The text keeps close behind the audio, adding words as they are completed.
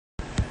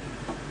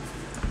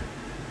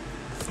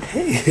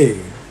Hey,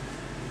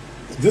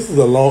 this is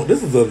a long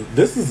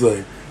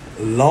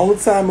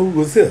time we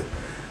was here.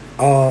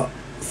 So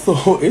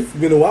it's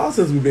been a while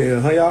since we've been here,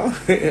 huh, y'all?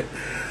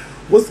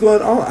 What's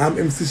going on? I'm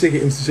MC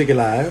Shakie, MC Shakie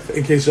Live.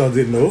 In case y'all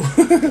didn't know,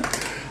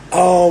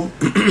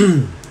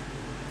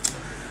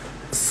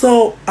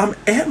 so I'm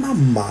at my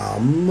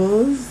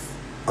mama's.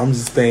 I'm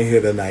just staying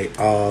here tonight.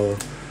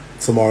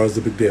 Tomorrow's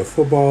the big day of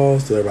football,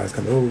 so everybody's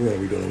coming over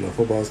and we're doing a little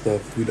football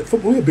stuff.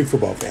 We're a big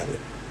football family.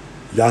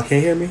 Y'all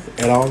can't hear me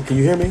at all? Can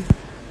you hear me?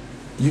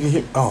 You can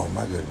hear. Oh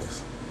my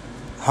goodness.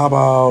 How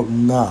about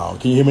now?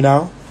 Can you hear me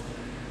now?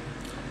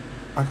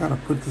 I gotta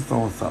put this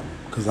on something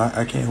because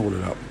I can't hold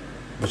it up,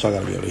 but y'all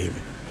gotta be able to hear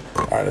me.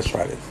 All right, let's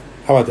try this.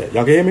 How about that?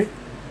 Y'all can hear me?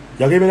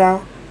 Y'all can hear me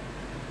now?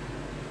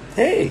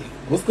 Hey,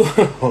 what's going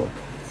on?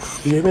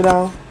 Can you hear me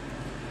now?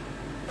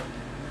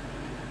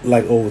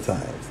 Like old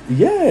times.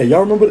 Yeah,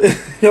 y'all remember?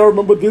 Y'all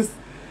remember this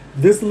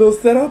little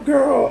setup,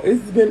 girl?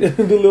 It's been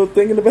the little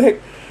thing in the back.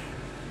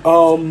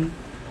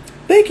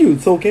 Thank you,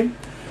 Token.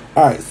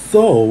 All right,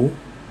 so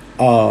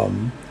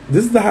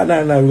this is the Hot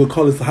 99. We'll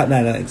call this the Hot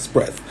 99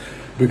 Express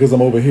because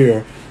I'm over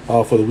here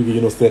for the weekend.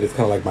 You know, said it's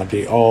kind of like my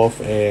day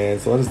off,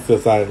 and so I just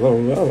decided,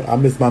 I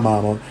miss my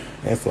mama,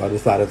 and so I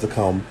decided to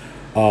come.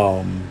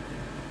 Yeah,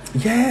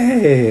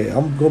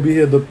 I'm gonna be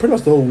here pretty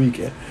much the whole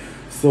weekend.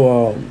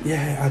 So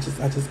yeah, I just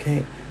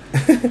can't.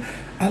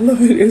 I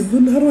love it. I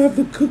don't have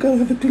to cook. I don't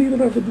have to clean. I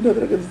don't have to do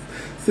nothing. I can just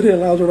sit here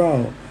and lounge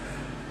around.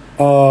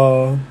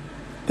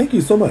 Thank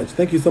you so much.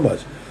 Thank you so much.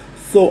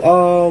 So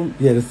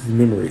yeah, this is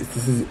memories.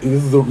 This is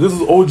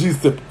OG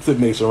Tip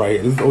Nation right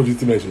here. This is OG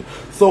Tip Nation.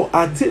 So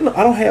I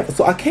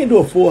can't do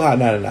a full Hot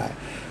 99,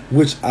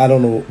 which I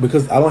don't know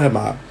because I don't have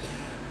my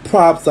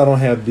props. I don't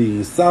have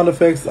the sound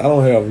effects. I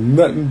don't have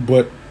nothing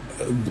but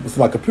so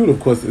my computer, of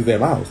course, is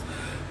at my house.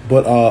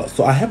 But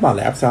so I have my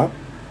laptop,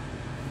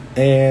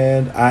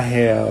 and I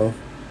have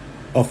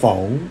a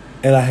phone,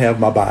 and I have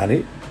my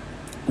bonnet,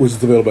 which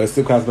is available at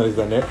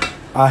SipCosmetics.net.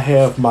 I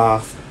have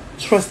my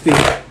trusty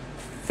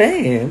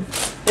fan,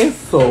 and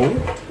so,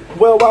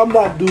 well, I'm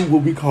not doing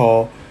what we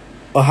call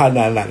a Hot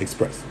 99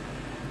 Express.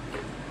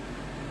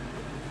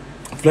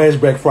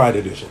 Flashback Friday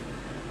edition.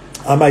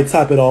 I might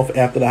top it off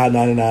after the Hot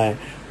 99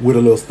 with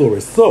a little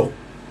story. So,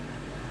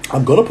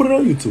 I'm going to put it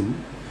on YouTube.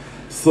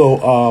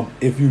 So,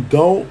 if you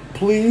don't,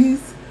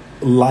 please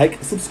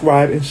like,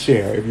 subscribe, and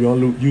share if you're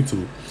on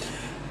YouTube.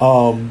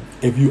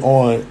 If you're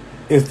on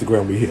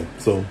Instagram, we're here.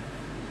 So,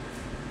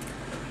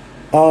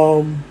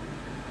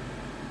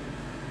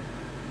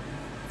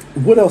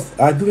 what else?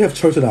 I do have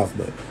church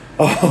announcement.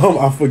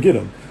 I forget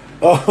them.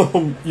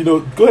 You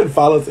know, go ahead and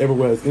follow us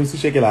everywhere. It's MC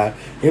Shakie Live,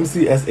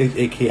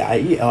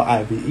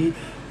 mcshakielive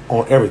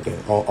on everything,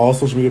 on all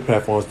social media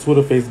platforms,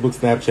 Twitter, Facebook,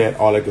 Snapchat,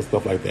 all that good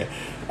stuff like that.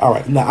 All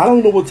right, now I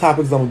don't know what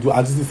topics I'm gonna do.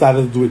 I just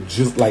decided to do it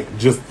just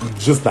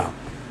now,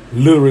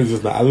 literally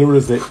just now. I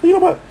literally said, you know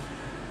what?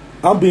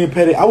 I'm being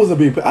petty. I wasn't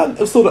being petty. I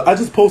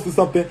just posted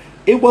something.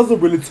 It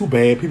wasn't really too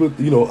bad. People,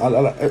 you know,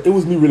 it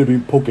was me really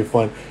being poking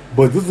fun.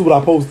 But this is what I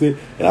posted.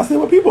 And I said,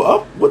 well, people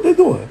up, what they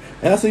doing?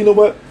 And I said, you know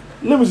what?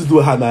 Let me just do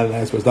a Hot 99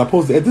 Express. I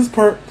posted, at this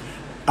point,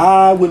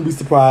 I wouldn't be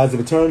surprised if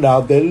it turned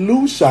out that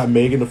Lou shot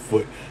Meg in the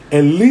foot.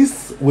 At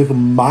least with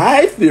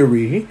my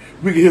theory,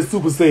 we can hear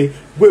Super say,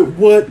 with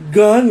what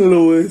gun,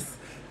 Louis?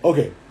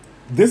 Okay,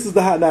 this is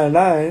the Hot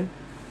 99.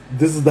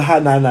 This is the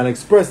Hot 99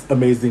 Express.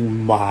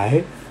 Amazing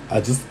my.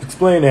 I just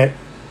explained that.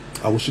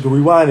 I wish you could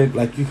rewind it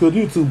like you could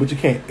YouTube, but you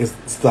can't. It's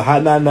the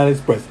Hot 99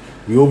 Express.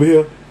 We over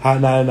here. Hot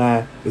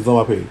 99 is on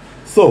my page.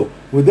 So,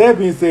 with that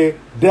being said,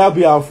 that'll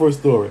be our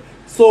first story.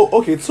 So,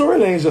 okay, Tory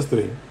Lanez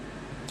yesterday,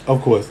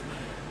 of course,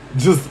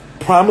 just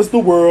promised the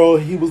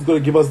world he was going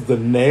to give us the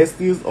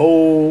nastiest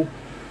old,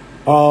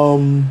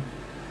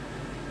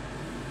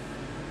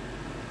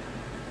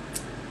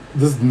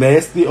 this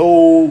nasty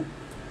old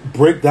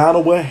breakdown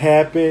of what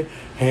happened.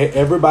 Had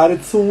everybody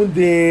tuned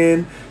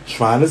in,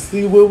 trying to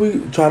see what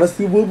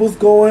was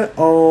going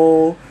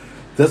on.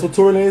 That's what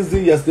Tory Lanez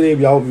did yesterday. If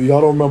y'all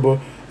don't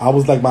remember, I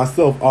was like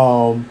myself,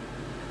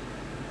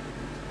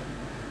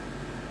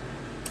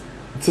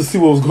 to see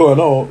what was going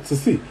on, to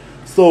see.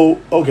 So,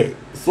 okay.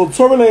 So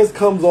Tory Lanez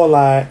comes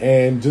online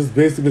and just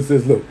basically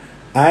says, look,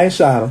 I ain't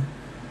shot him,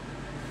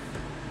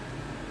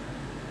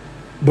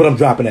 but I'm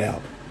dropping the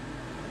album.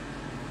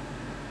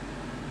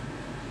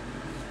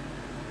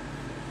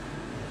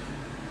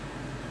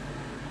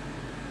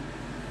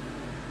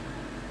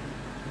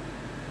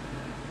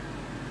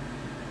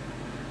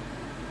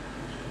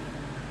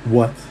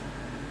 What?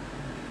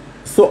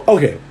 So,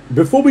 okay,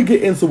 before we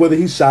get into whether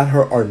he shot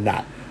her or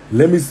not,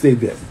 let me say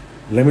this.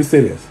 I didn't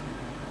say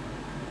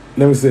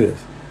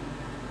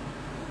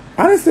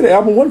the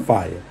album wasn't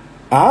fire.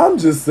 I'm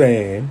just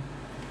saying,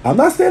 I'm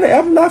not saying the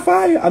album not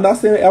fire. I'm not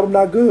saying the album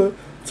not good.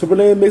 Tory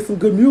Lanez makes some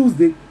good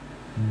music.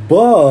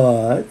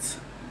 But,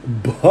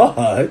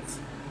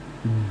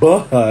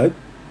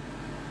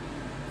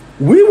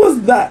 we was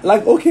not,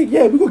 like, okay,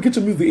 yeah, we gonna get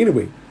your music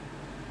anyway.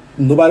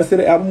 Nobody said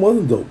the album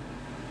wasn't dope.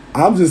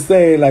 I'm just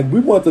saying, like,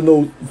 we want to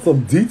know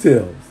some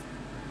details.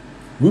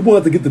 We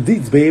wanted to get the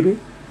deets, baby.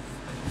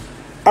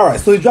 All right,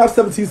 so he dropped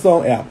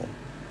 17-song album.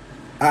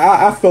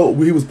 I felt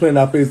when he was playing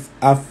our face,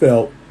 I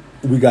felt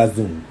we got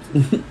zoomed.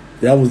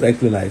 That was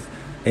actually nice.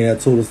 And I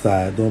told the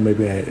side, don't make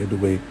me in the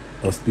way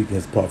of speaking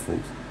his part,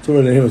 folks. Tory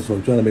and him was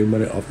trying to make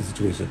money off the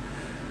situation.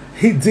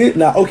 He did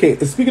now. Okay,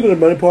 speaking of the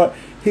money part,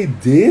 he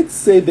did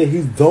say that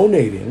he's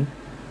donating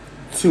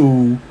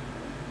to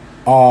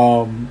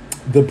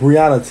the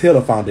Breonna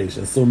Taylor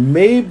Foundation. So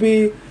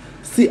maybe,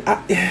 see,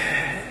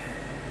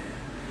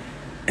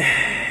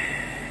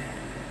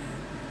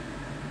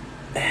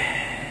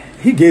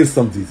 he gave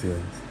some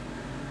details.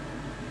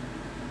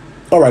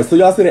 All right, so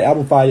y'all say the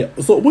album fire.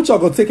 So what y'all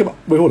gonna take him?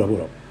 Wait, hold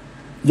up.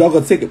 Y'all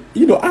gonna take it?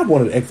 You know, I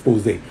wanted an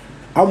expose.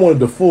 I wanted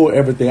the full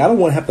everything. I don't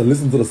want to have to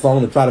listen to the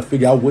song and try to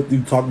figure out what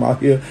you talking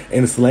about here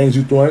and the slangs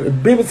you throwing.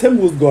 Baby, tell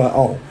me what's going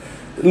on.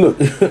 Look,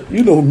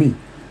 you know me.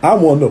 I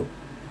want to know.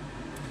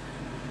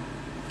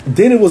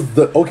 Then it was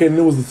then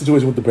it was the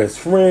situation with the best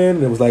friend.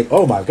 And it was like,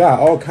 oh my God,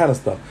 all kind of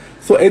stuff.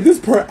 So at this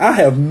point, I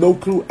have no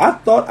clue. I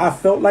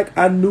felt like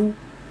I knew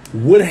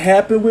what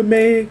happened with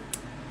Meg,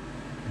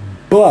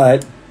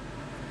 but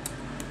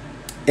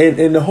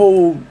and the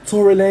whole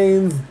Tory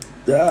Lanez.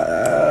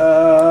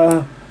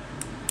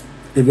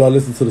 If y'all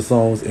listen to the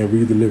songs and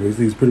read the lyrics,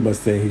 he's pretty much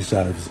saying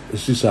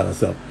she shot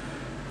herself.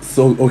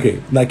 So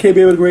okay, now K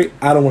Baby the Great,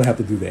 I don't want to have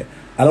to do that.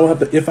 I don't have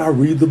to. If I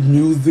read the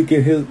music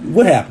and his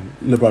what happened,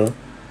 little brother.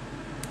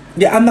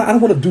 Yeah, I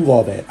don't want to do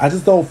all that. I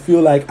just don't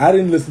feel like I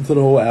didn't listen to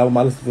the whole album.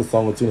 I listened to a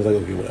song or two and I was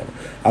like, okay, whatever.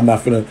 I'm not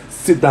finna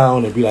sit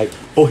down and be like,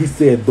 oh, he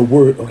said the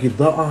word, okay,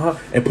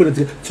 and put it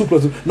together 2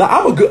 plus 2. Now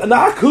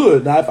I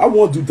could. Now if I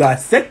want to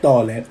dissect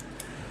all that,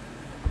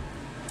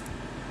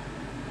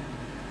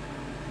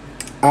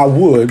 I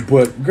would,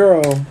 but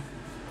girl,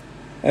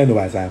 ain't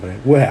nobody time for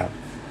that. What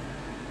happened?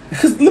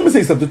 Because let me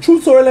say something. The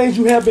true Tory Lanez,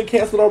 you have been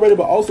canceled already,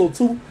 but also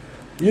too,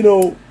 you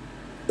know,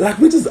 like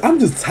I'm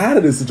just tired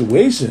of this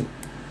situation.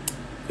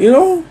 You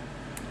know?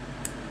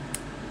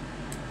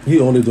 He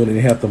only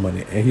donated half the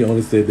money, and he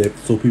only said that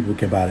so people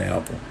can buy the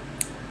album.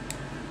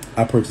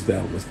 I purchased the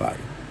album, it's fire.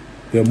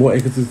 There are more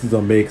inconsistencies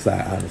on Meg's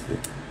side, honestly.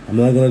 I'm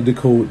not going to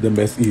decode the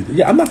mess either.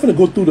 Yeah, I'm not going to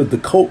go through the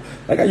decode.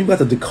 Like, you got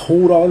to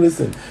decode all this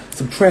and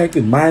subtract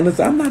and minus.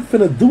 I'm not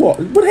going to do all.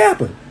 What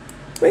happened?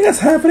 We ain't got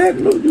time for that.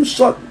 You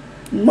short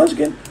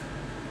munchkin.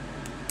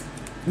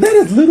 That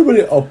is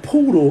literally a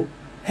poodle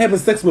having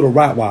sex with a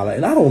Rottweiler,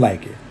 and I don't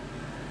like it.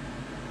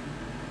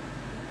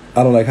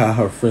 I don't like how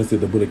her friend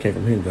said the bullet came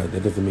from him, but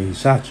that doesn't mean he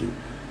shot you.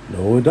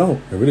 No, it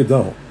don't. It really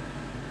don't.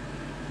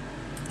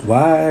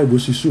 Why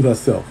would she shoot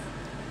herself?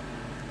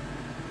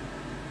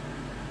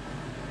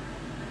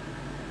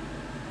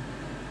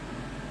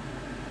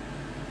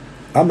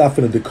 I'm not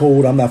finna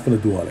decode. I'm not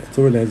finna do all that.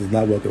 Tory Lanez is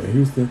not welcome in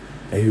Houston,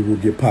 and he will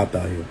get popped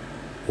out here.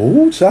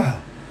 Oh,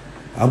 child.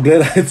 I'm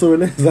glad I had Tory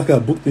Lanez. I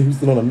got booked in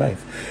Houston on the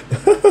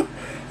 9th.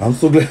 I'm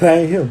so glad I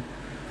ain't him.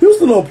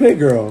 Houston don't play,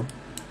 girl.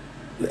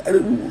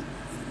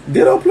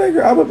 They don't play,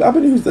 girl. I've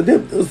been in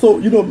Houston. So,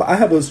 you know, I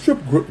have a strip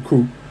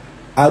crew.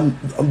 I'm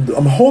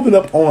holding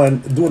up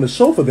on doing a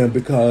show for them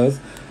because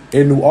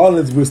in New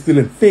Orleans we're still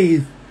in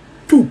phase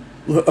 2.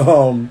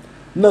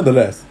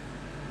 Nonetheless,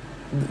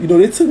 you know,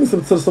 they took me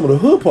to some of the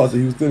hood parts of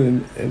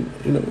Houston, and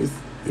you know,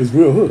 it's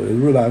real hood. It's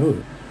real live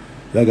hood.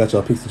 Y'all got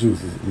y'all picks and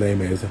chooses,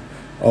 lame ass.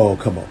 Oh,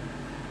 come on.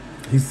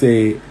 He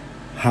said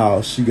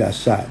how she got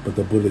shot, but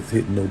the bullets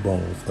hit no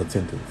bones or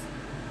tendons.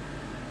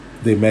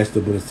 They matched the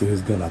bullets to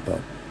his gun, I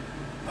thought.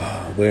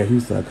 Where in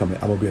Houston I'm coming,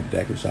 I'm going to be at the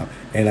Daiquiri shop.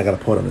 And I got a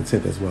part on the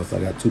 10th as well, so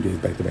I got 2 days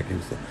back-to-back in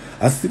Houston.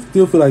 I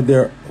still feel like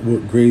there were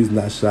graves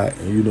not shot,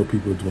 and you know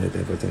people are doing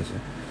anything for attention.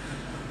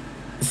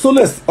 So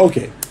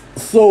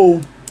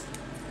So,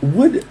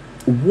 would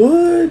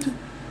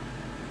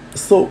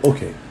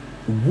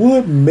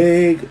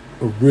Meg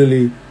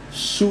really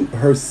shoot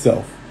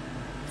herself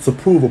to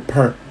prove a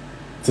point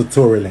to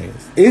Tory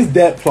Lanez? Is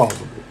that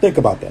plausible? Think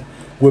about that.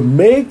 With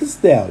Meg Thee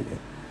Stallion,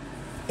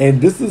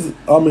 and this is,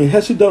 I mean,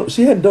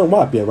 she hadn't done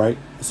WAP yet, right?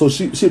 So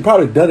she had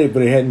probably done it,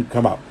 but it hadn't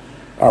come out.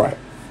 All right.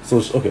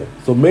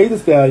 So Meg Thee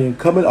Stallion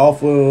coming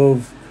off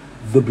of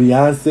the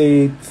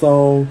Beyonce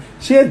song.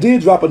 She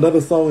did drop another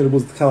song, and it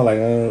was kind of like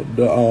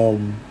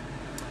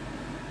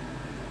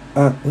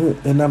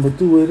and I'ma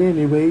do it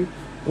anyway.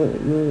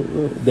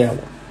 That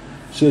one.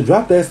 She had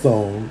dropped that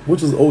song,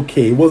 which was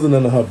okay. It wasn't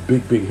none of her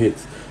big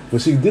hits,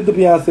 but she did the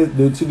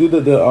Beyonce. She did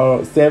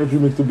the Savage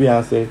remix to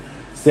Beyonce.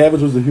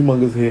 Savage was a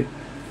humongous hit.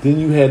 Then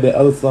you had that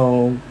other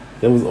song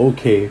that was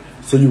okay.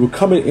 So you were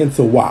coming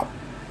into WAP,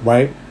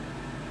 right?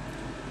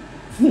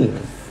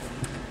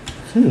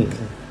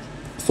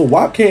 So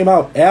WAP came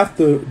out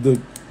after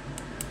the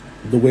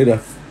way the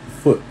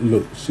foot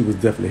looked. She was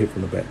definitely hit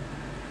from the back.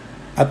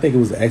 I think it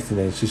was an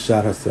accident. She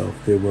shot herself.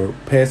 They were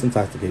past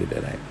intoxicated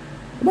that night.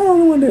 Am I the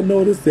only one that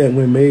noticed that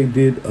when Meg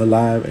did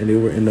Alive and they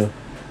were in the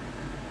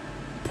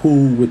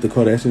pool with the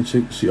Kardashian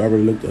chick, she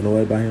already looked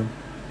annoyed by him?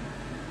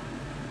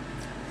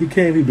 He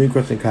been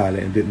crushing Kylie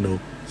and didn't know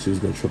she was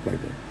going to trip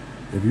like that.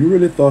 If you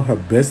really thought her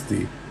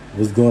bestie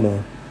was going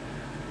to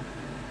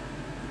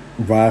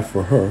ride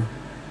for her,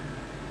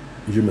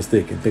 you're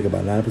mistaken. Think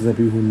about 9% of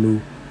people who knew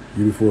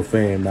you before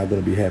fame not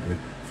going to be happy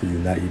for you,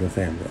 not even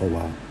family. Oh,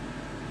 wow.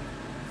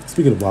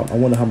 Speaking of WAP, I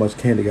wonder how much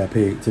Candy got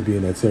paid to be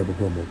in that terrible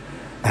promo.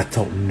 I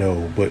don't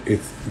know, but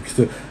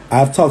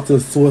I've talked to a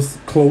source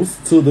close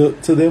to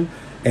them,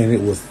 and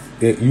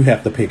you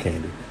have to pay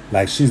Candy.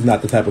 Like, she's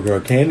not the type of girl.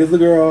 Candy's the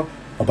girl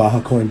about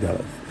her coin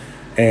dollars.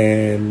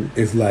 And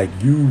it's like,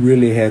 you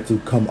really had to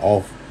come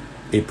off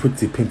a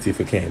pretty pinty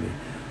for Candy.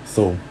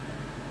 So,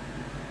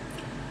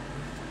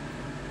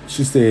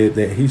 she said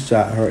that he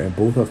shot her in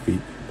both her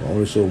feet, but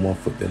only showed one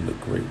foot that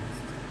looked great.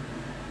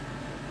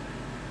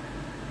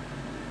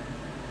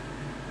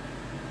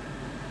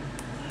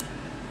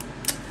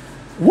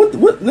 What?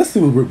 Let's see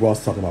what Rick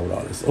Ross talking about with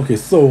all this. Okay,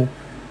 so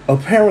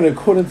apparently,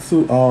 according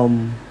to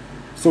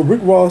so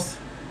Rick Ross,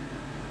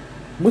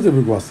 what did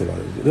Rick Ross say about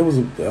it? There was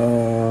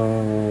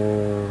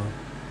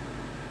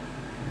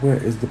where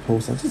is the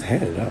post? I just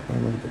had it up. I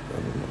don't know.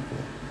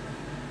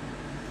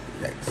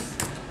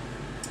 Yikes.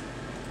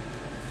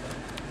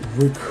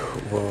 Rick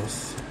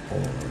Ross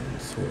on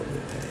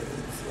Twitter.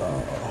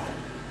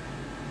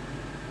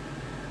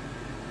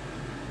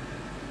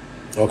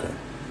 Okay,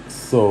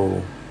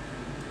 so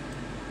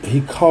he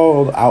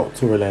called out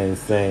Tory Lanez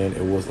saying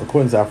it was,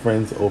 according to our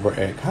friends over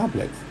at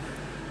Complex,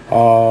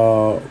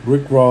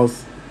 Rick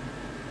Ross,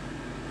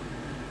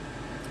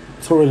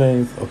 Tory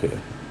Lanez, okay,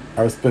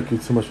 I respect you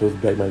too much for this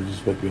black man, I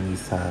respect you in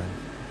these times.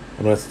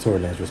 And that's Tory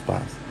Lanez's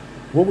response.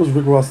 What was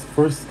Rick Ross'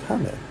 first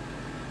comment?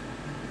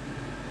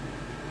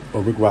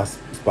 Or Rick Ross'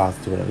 response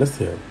to it? Let's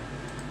hear it.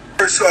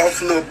 First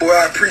off, little boy,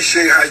 I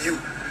appreciate how you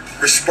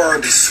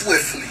responded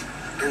swiftly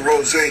to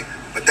Rose,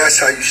 but that's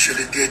how you should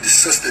have did the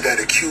sister that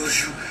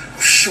accused you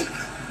of shooting.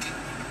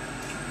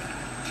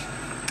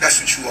 That's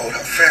what you owed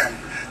her family.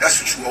 That's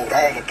what you owed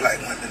all the black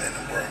women in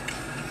the world.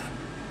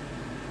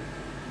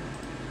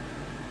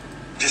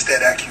 Just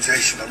that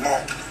accusation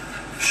alone.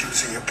 She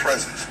was in your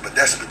presence, but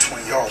that's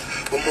between y'all.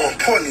 But more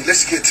importantly,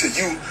 let's get to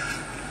you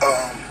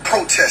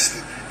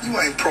protesting. You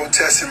ain't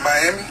protesting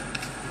Miami.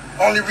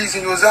 Only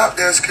reason you was out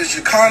there is because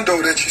your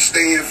condo that you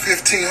stay in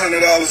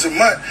 $1,500 a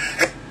month.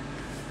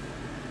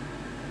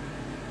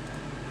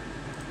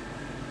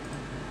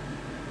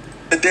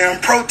 The damn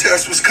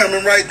protest was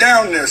coming right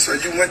down there, so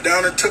you went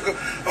down and took a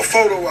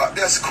photo out.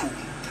 That's cool.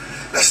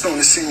 Let's don't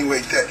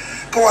insinuate that.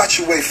 Go out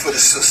your way for the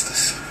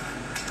sisters.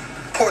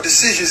 Poor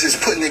Decisions is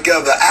putting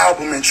together an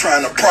album and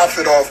trying to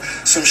profit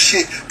off some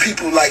shit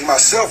people like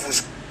myself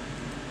was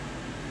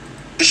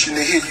wishing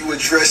to hear you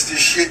address this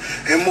shit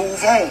and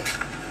move on.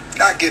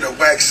 Not get a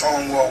whack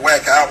song or a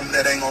whack album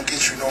that ain't gonna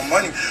get you no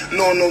money,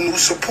 nor no new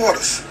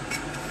supporters.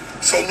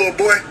 So, little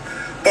boy,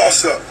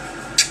 boss up.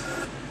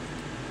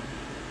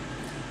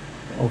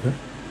 Okay.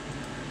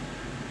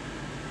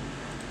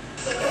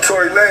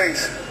 Tory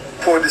Lanez,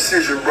 poor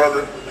decision,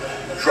 brother.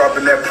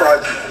 Dropping that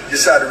project.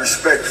 Just out of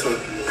respect for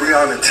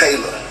Breonna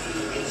Taylor.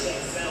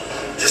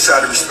 Just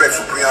out of respect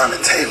for Breonna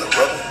Taylor,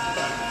 brother.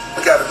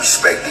 We gotta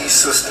respect these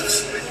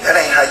sisters. That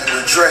ain't how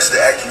you address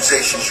the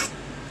accusations you.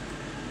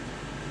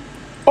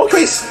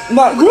 Okay,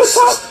 now real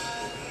talk.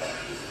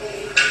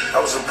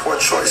 That was a poor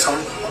choice,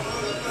 homie.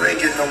 You ain't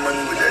getting no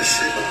money with that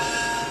shit.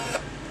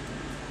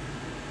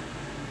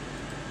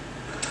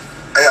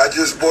 Hey, I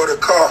just bought a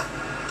car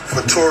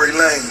for Tory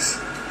Lanez.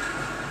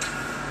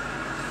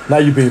 Now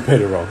you being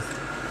petty, Ross.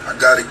 I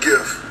got a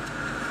gift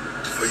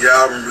for your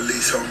album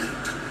release, homie.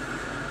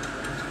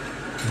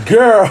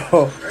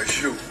 Girl.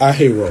 That's you. I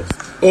hate Ross.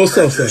 Oh,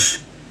 so.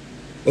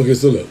 Okay,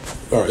 so look.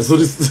 All right, so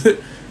this.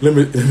 let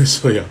me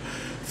show y'all.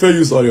 Fair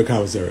use audio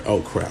commentary.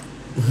 Oh crap.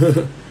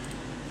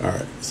 All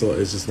right, so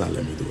it's just not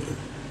letting me do it.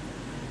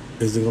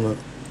 Is it gonna?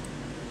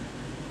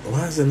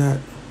 Why is it not?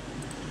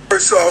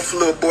 First off,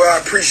 little boy, I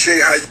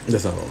appreciate how you...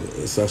 That's not wrong.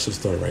 So I should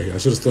have started right here. I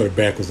should have started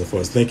backwards and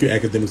forwards. Thank you,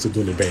 academics, for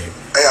doing the band.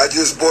 Hey, I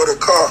just bought a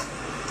car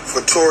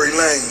for Tory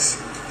Lanez.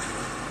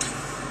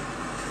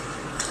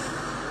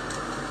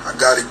 I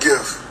got a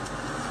gift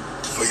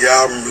for your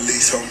album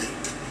release, homie.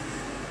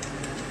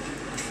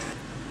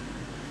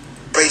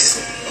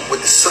 Racing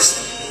with the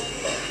system.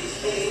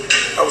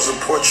 That was a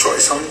poor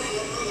choice, homie.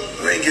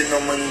 You ain't getting no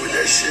money with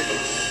that shit.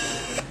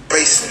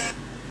 Racing.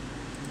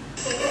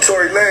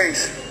 Tory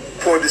Lanez.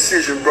 Poor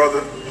decision,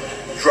 brother.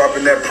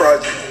 Dropping that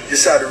project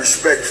just out of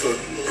respect for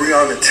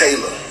Breonna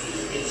Taylor.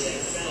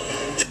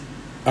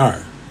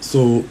 Alright,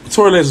 so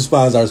Tory Lanez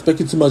responds, I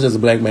respect you too much as a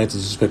black man to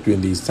disrespect you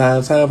in these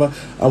times. However,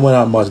 I went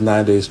out and marched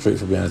 9 days straight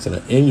for Breonna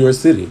Taylor in your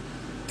city.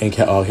 In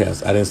all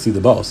caps, I didn't see the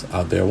boss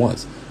out there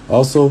once.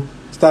 Also,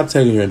 stop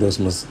tagging your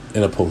endorsements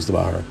in a post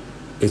about her.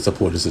 It's a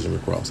poor decision,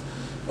 Rick Ross.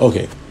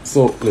 Okay,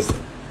 so listen.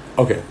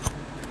 Okay.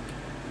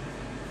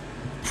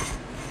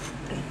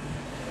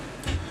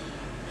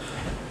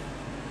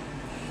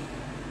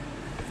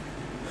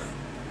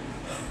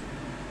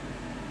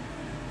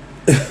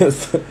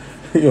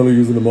 You're only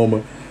using the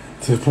moment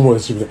to promote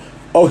his stupid.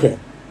 Okay.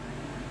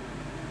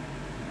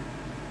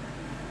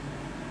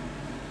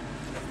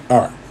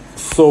 Alright.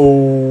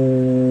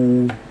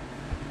 So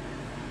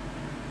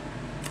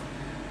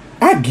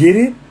I get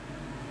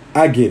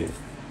it.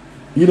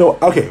 You know,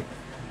 okay.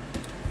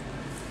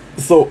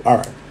 So,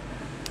 alright.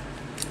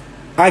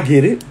 I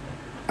get it.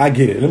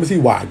 Let me see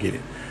why I get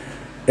it.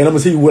 and I'm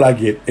gonna tell you what I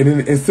get.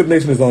 And then Sip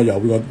Nation is on y'all.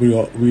 We're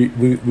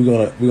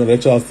gonna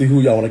let y'all see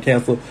who y'all want to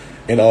cancel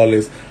and all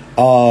this.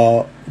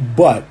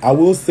 But I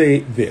will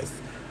say this,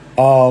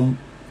 and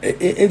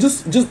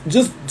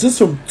just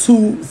from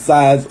two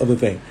sides of the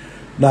thing.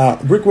 Now,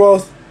 Rick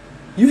Ross,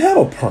 you have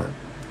a perm,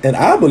 and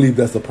I believe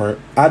that's a perm.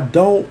 I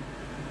don't,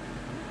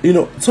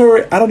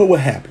 Tory, I don't know what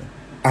happened.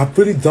 I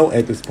really don't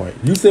at this point.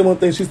 You said one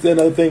thing, she said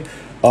another thing.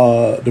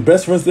 The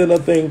best friend said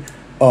another thing.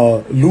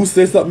 Lou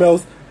said something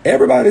else.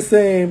 Everybody's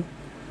saying,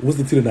 what's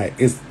the tea tonight?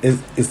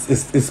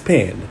 It's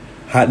panned.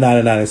 Hot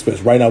 99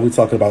 Express. Right now we're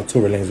talking about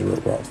Tory Lanez and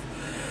Rick Ross.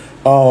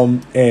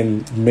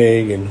 And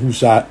Meg and who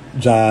shot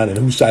John and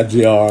who shot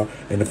JR,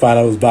 and to find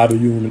out it was Bobby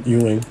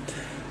Ewing.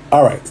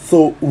 All right,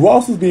 so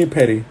Ross was being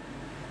petty.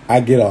 I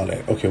get all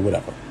that. Okay,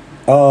 whatever.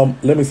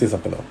 Let me say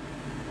something though.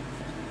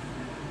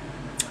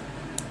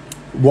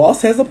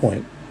 Ross has a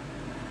point,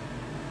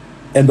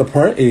 and the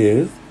point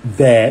is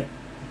that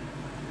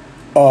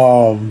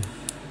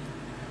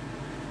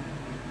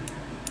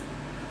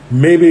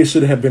maybe it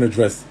should have been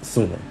addressed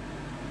sooner.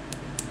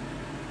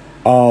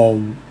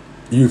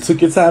 You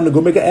took your time to go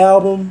make an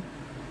album.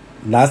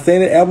 Not saying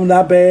the album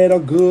not bad or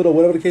good or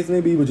whatever the case may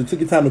be, but you took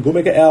your time to go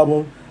make an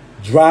album,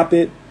 drop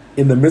it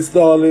in the midst of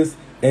all this,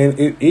 and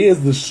it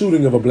is the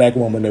shooting of a black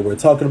woman that we're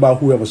talking about,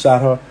 whoever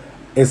shot her,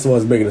 as far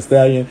as Megan Thee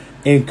Stallion,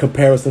 in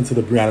comparison to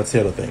the Breonna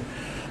Taylor thing.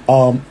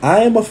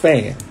 I am a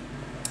fan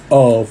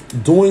of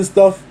doing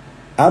stuff.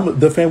 I'm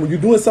the fan when you're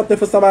doing something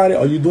for somebody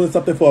or you're doing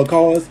something for a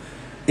cause,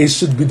 it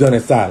should be done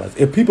in silence.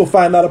 If people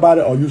find out about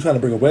it or you're trying to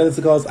bring awareness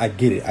to cause, I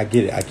get it.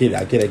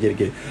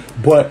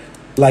 But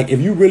like, if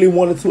you really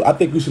wanted to, I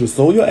think you should have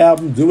sold your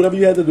album, do whatever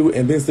you had to do,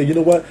 and then say, you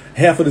know what,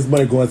 half of this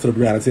money going to the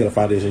Breonna Taylor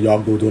Foundation,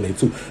 y'all go donate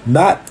too.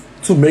 Not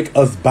to make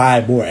us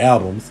buy more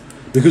albums,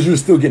 because you're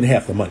still getting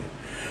half the money.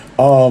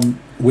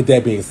 With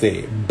that being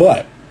said,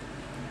 but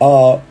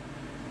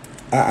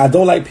I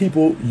don't like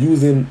people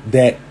using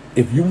that.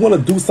 If you want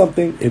to do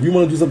something,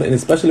 and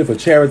especially for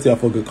charity or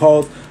for a good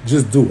cause,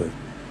 just do it.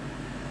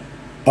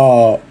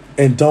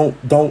 And don't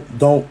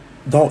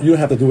you don't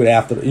have to do it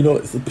after.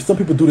 Some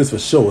people do this for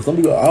show. Some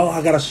people,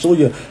 I gotta show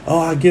you.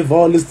 I give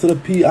all this to the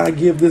P. I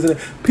give this and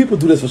that. People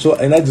do this for show,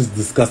 and that just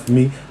disgusts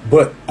me.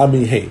 But I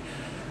mean, hey,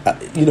 I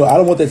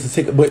don't want that to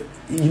take. But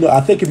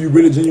I think if you're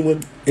really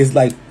genuine, it's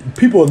like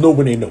people will know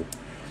when they know.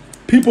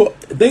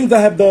 Things I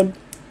have done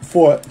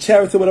for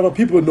charity or whatever,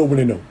 people will know when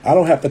they know. I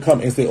don't have to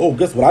come and say,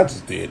 guess what I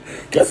just did?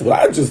 Guess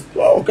I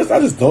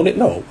just donated.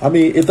 No. I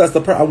mean, if that's the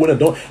part I wouldn't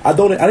donate. I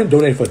didn't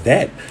donate for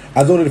that.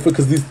 I donated for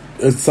because this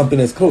is something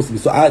that's close to me.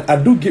 So I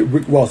do get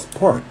Rick Ross'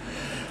 part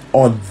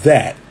on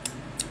that.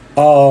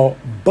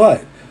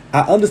 But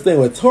I understand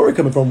where Tory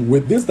coming from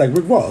with this, like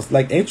Rick Ross.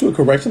 Like, ain't you a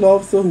correctional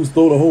officer who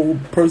stole a whole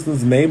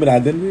person's name and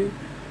identity?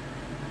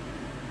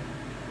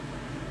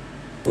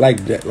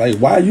 Like that. Like,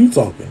 why are you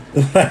talking?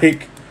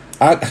 Like,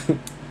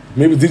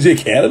 maybe DJ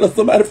Khaled or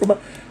somebody from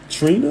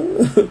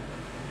Trina,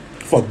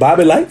 for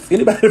Bobby Lights,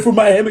 anybody from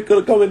Miami could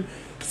have come and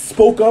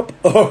spoke up.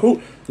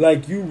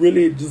 Like, you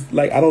really just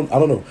like I don't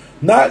know.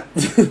 Not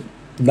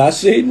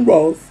shading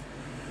Ross.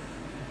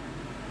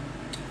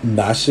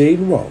 Not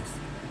shading Ross.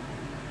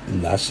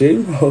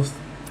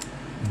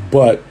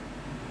 But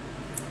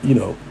I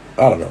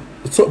don't know.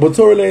 But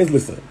Tory Lanez,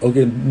 listen,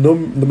 okay, no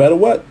matter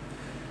what.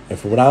 And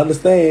from what I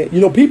understand,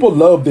 people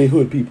love their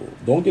hood people.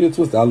 Don't get it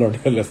twisted. I learned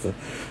that lesson.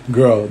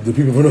 Girl, the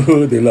people from the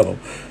hood, they love them.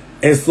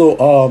 And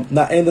so,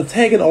 now, and the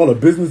tagging all the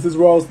businesses,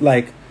 Ross,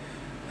 like,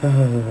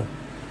 I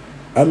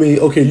mean,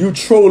 okay, you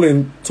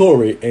trolling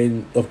Tory,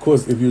 and of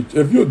course, if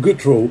you're a good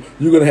troll,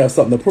 you're gonna have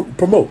something to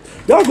promote.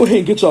 Y'all go ahead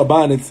and get y'all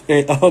bindings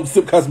at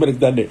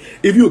sipcosmetics.net.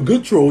 If you're a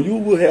good troll, you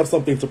will have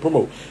something to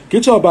promote.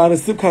 Get y'all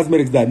bindings,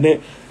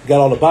 sipcosmetics.net.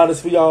 Got all the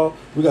bindings for y'all.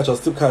 We got y'all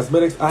Sip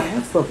Cosmetics. I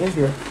have some in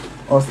here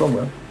or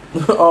somewhere.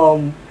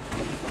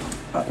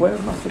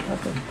 Where's my Sip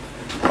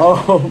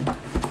Cosmetics?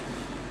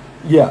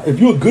 Yeah, if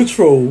you're a good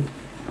troll,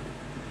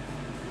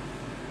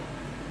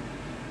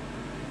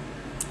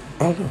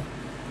 I don't know.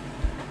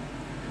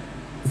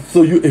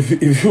 So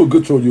if you're a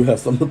good troll, you have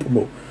something to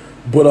promote.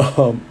 But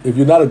if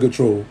you're not a good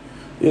troll,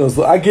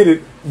 so I get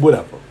it,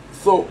 whatever.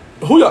 So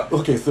who y'all?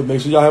 Okay, so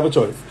make sure y'all have a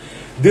choice.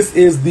 This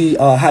is the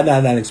Hot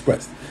 99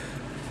 Express.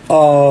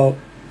 I'm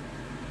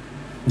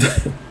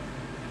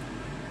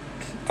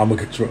a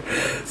good troll.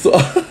 So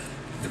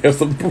we have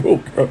some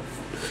promote, girl.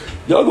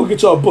 Y'all go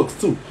get y'all books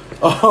too.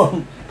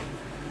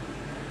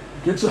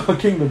 Get y'all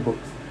Kingdom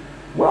books.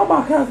 Where are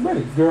my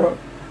cosmetics, girl?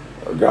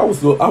 Girl, I was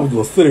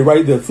gonna sit it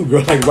right there too,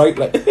 girl. Like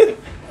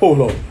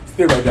hold on,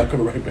 stay right there. I'm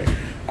coming right back.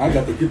 I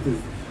got to get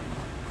this.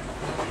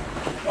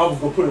 I was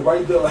gonna put it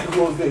right there like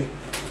Rose. Okay,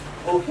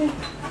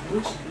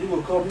 Rich, you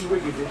gonna call me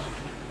Ricky, bitch?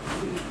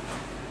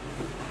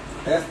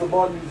 Ask the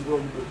bar music on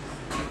me, bitch.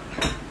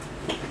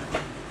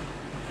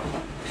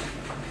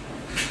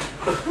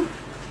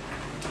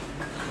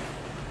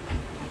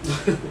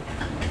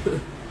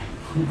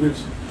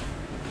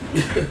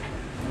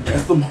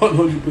 That's the one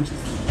on you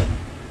bitches.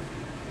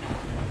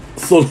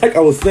 So like I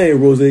was saying,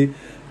 Rose,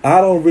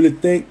 I don't really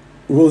think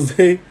Rose,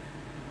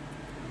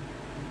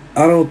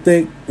 I don't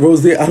think,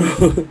 Rose, I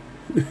don't,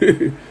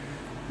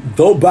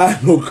 don't buy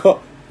no car.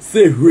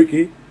 Say,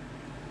 Ricky.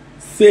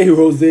 Say,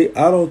 Rose, I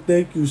don't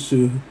think you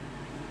should.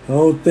 I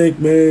don't think,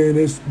 man,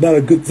 it's not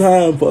a good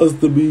time for us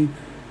to be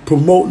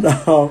promoting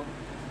now.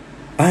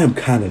 I am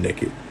kind of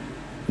naked.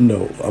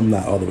 No, I'm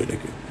not all the way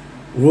naked.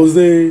 Rose,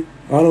 I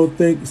don't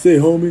think, say,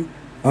 homie,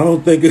 I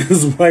don't think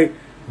it's right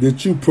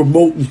that you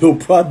promoting your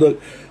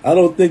product. I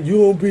don't think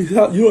you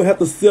don't have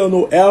to sell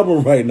no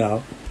album right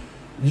now.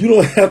 You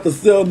don't have to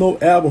sell no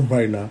album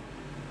right now.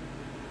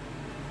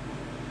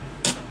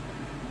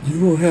 You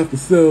don't have to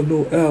sell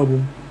no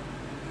album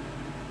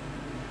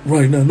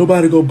right now.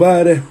 Nobody go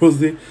buy that, Rose.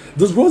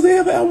 Does Rose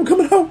have an album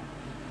coming out?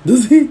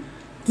 Does he?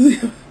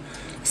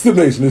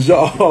 Stipulation, is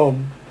y'all,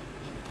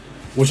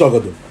 what y'all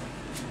gonna do?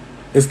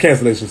 It's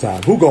cancellation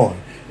time. Who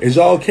going? Is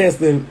y'all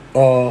canceling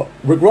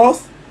Rick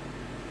Ross?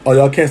 Or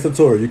y'all canceling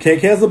Tory? You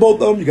can't cancel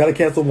both of them. You gotta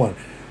cancel one.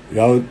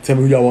 Y'all tell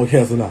me who y'all want to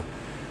cancel now.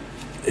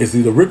 It's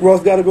either Rick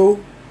Ross gotta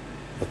go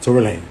or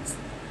Tory Lanez.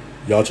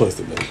 Y'all choice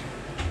to make.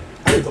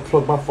 I need to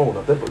plug my phone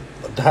up. That would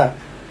die.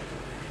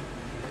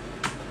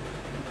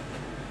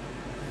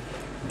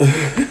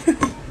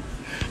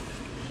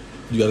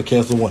 You gotta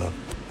cancel one of them.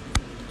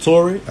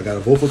 Tory, I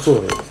gotta vote for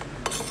Tory.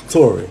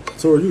 Tory,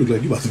 you look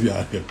like you about to be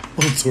out here.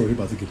 Oh, Tory,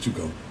 about to get you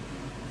going.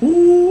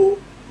 Ooh,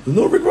 there's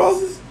no Rick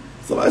Rosses?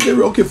 Somebody said,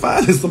 okay,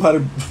 fine. Somebody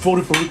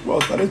voted for Rick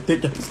Ross. I didn't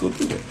think I was going to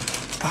do that.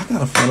 I got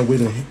to find a way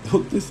to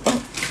hook this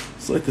up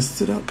so it can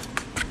sit up.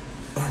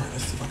 All right,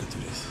 let's see if I can do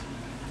this.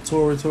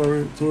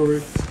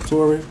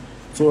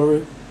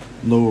 Tory.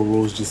 No,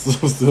 Rose just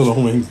still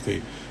on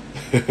Wednesday.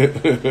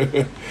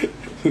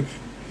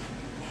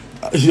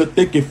 You're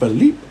thinking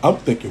Philippe. I'm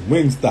thinking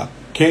Wingstop.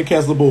 Can't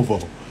cancel both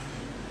of them.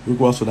 Rick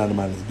Ross for 9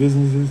 minus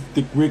businesses.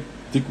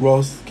 Dick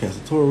Ross.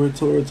 Cancel Tory.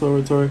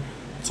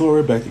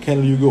 Back to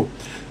Canada you go.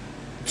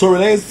 Tory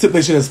Lanez,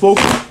 stipulation has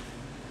spoken.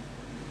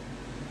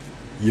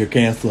 You're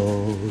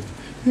canceled.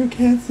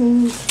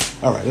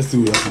 All right, let's see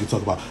what else we can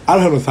talk about. I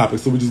don't have no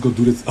topics, so we're just gonna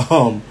do this.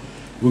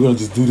 We're gonna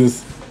just do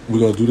this.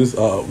 We're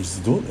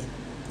just doing it.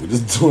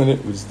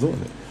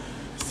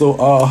 So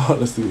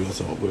let's see what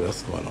else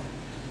is going on.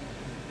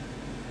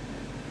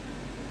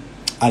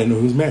 I didn't know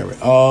he was married.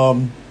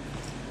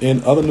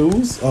 In other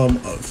news, one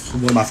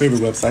of my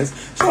favorite websites.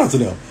 Shout out to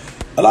them.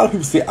 A lot of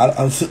people say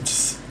I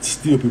just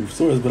steal people's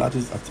stories, but I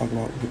talk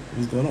about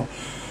what's going on.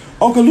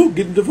 Uncle Luke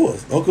getting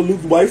divorced. Uncle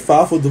Luke's wife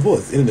filed for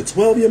divorce in a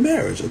 12-year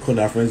marriage, according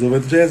to our friends over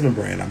at the Jasmine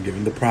brand. I'm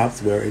giving the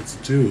props where it's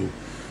due.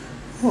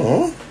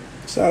 Oh,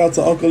 shout out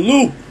to Uncle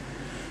Luke.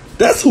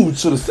 That's who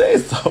should have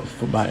said something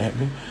for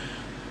Miami.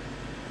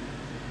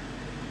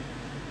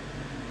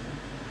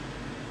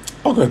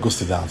 I'm gonna go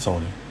sit down,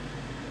 Toni.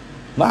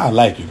 Now I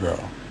like you,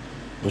 girl,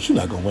 but you're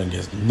not gonna win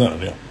against none of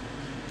them.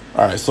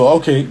 All right, so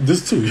okay,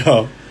 this too,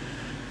 y'all.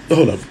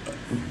 Hold up.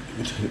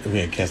 We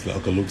ain't canceling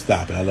Uncle Luke.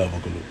 Stop it. I love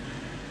Uncle Luke.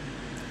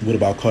 What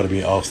about Cardi B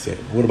and Offset?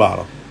 What about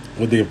them?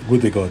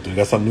 What they going through?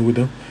 Got something new with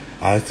them?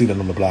 I ain't seen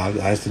nothing on the blog.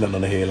 I ain't seen nothing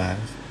on the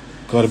headlines.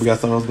 Cardi B got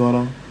something else going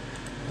on?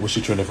 What's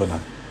she trending for now?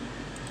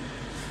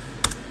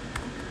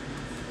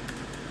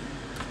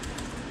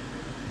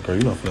 Girl,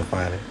 you don't feel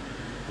fine.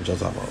 What y'all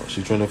talking about?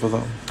 She trending for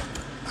something?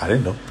 I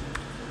didn't know.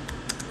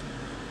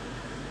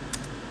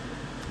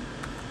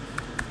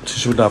 She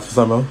shooting out for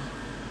something else?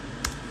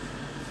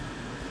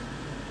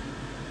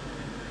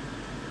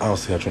 I don't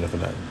see her trending for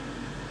nothing.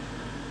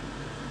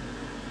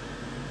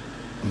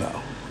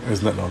 No.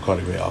 There's nothing on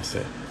Cardi B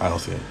Offset. I don't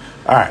see it.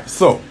 Alright,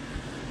 so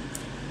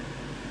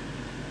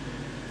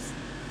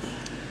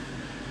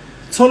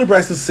Toni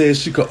Braxton says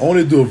she could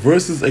only do a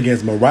versus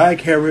against Mariah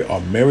Carey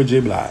or Mary J.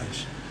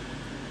 Blige.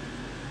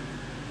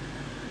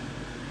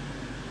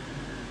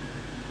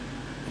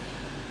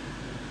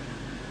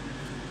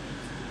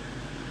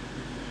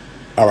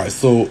 Alright,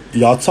 so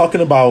y'all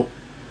talking about...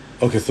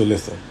 Okay, so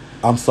listen.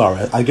 I'm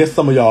sorry. I guess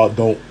some of y'all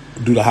don't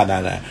do the Hot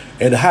 99.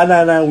 And the Hot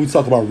 99, we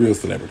talk about real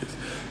celebrities.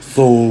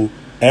 So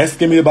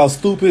asking me about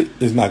stupid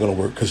is not going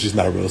to work because she's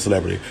not a real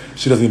celebrity.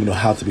 She doesn't even know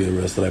how to be a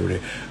real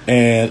celebrity.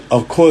 And,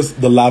 of course,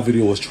 the live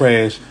video was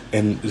trash.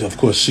 And, of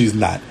course, she's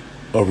not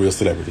a real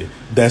celebrity.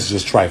 That's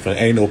just trifling.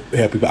 Ain't no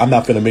happy people. I'm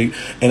not finna make...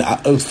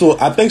 And so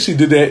I think she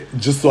did that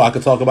just so I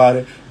could talk about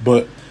it.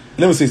 But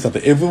let me say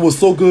something. If it was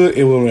so good,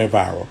 it would have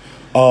went viral.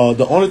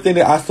 The only thing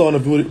that I saw in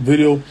the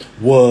video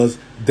was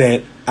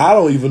that I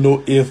don't even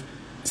know if...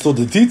 So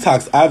the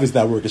detox obviously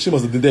not working. She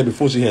must have did that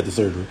before she had the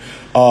surgery.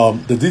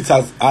 The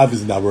detox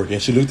obviously not working.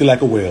 She looked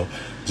like a whale.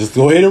 Just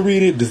go ahead and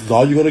read it. This is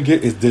all you're going to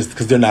get is this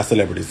because they're not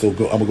celebrities. So I'm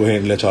going to go ahead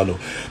and let y'all know.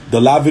 The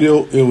live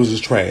video, it was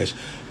just trash.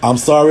 I'm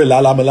sorry, La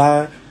La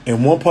Milan.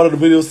 In one part of the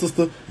video,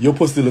 sister, your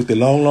pussy looked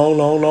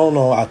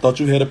long. I thought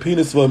you had a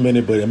penis for a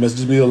minute, but it must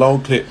just be a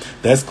long clip.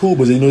 That's cool,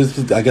 but you know,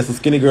 I guess the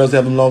skinny girls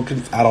have them long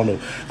clips. I don't know.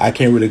 I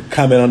can't really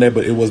comment on that,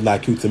 but it was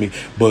not cute to me.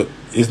 But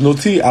it's no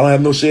tea. I don't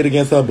have no shade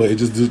against her, but it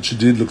just she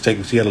did look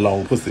like she had a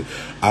long pussy.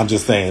 I'm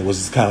just saying, it was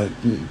just kind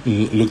of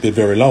looked at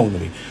very long to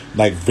me,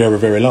 like very,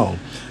 very long.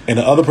 And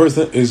the other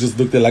person is just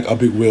looked at like a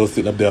big whale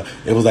sitting up there.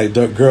 It was like,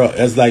 girl,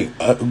 it's like,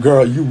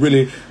 girl, you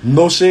really,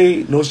 no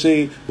shade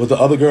with the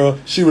other girl.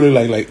 She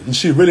really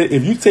she really,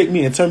 if you take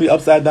me and turn me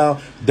upside down,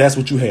 that's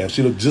what you have.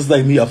 She looked just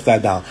like me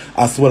upside down.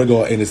 I swear to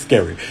God, and it's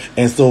scary.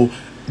 And so,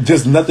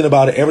 just nothing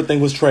about it.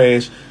 Everything was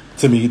trash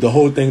to me. The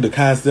whole thing, the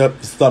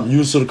concept, something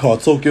you should have called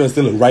Tokyo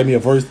instead of write me a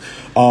verse.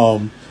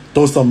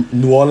 Throw some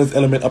New Orleans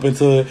element up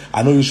into it.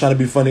 I know you're trying to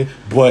be funny,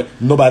 but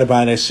nobody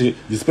buying that shit.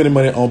 You're spending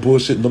money on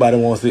bullshit. Nobody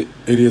wants it.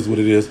 It is what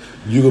it is.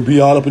 You can be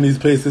all up in these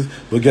places,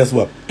 but guess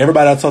what?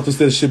 Everybody I talked to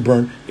said the shit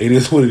burned. It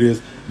is what it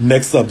is.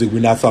 Next subject.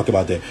 We're not talking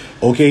about that.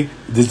 Okay?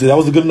 That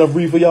was a good enough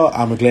read for y'all.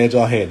 I'm glad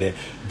y'all had that.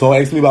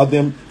 Don't ask me about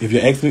them. If you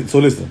ask me, so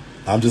listen.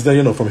 I'm just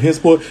saying, from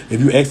henceforth,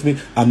 if you ask me,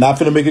 I'm not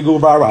finna make it go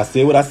viral. I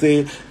said what I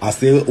said. I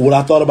said what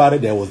I thought about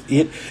it. That was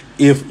it.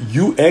 If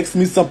you ask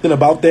me something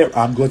about that,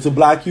 I'm going to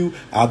block you.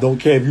 I don't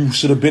care if you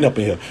should have been up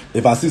in here.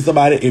 If I see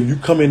somebody, if you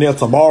come in there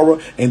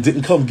tomorrow and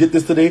didn't come get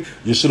this today,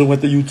 you should have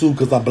went to YouTube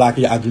because I'm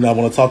blocking you. I do not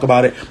want to talk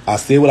about it. I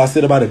said what I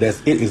said about it.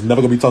 That's it. It's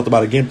never going to be talked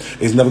about again.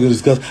 It's never going to be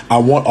discussed. I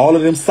want all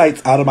of them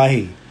sites out of my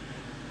head.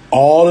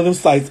 All of them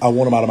sites, I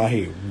want them out of my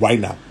head right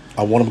now.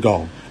 I want them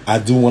gone. I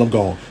do want them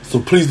gone. So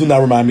please do not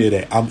remind me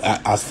of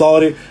that. I saw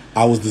it.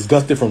 I was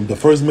disgusted from the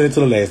first minute to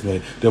the last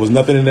minute. There was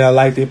nothing in there I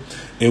liked it.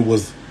 It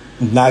was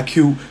not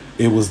cute.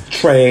 It was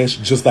trash,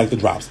 just like the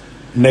drops.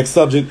 Next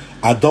subject.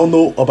 I don't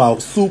know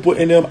about Super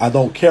in them. I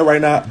don't care right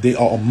now. They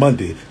are on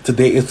Monday.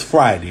 Today is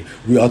Friday.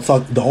 We are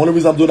talking. The only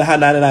reason I'm doing the Hot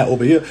 99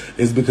 over here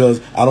is because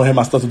I don't have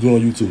my stuff to do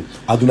on YouTube.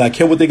 I do not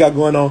care what they got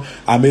going on.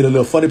 I made a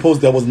little funny post.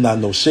 That was not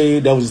no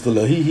shade. That was just a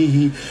little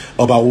hee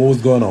about what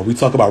was going on. We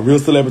talk about real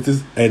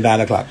celebrities at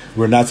 9 o'clock.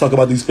 We're not talking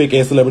about these fake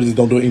ass celebrities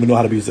that don't even know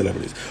how to be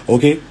celebrities.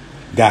 Okay?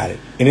 Got it.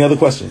 Any other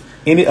questions?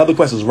 Any other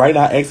questions? Right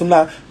now, ask them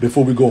now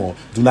before we go on.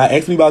 Do not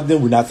ask me about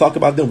them. We're not talking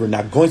about them. We're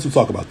not going to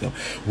talk about them.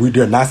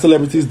 They're not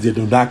celebrities. They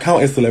do not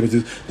count as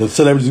celebrities. The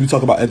celebrities we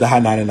talk about at the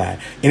Hot 99.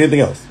 Anything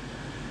else?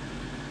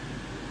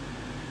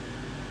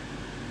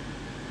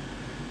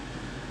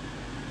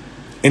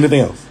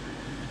 Anything else?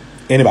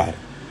 Anybody?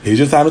 Here's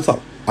your time to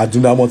talk. I do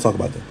not want to talk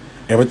about them.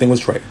 Everything was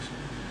trash.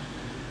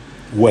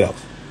 What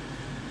else?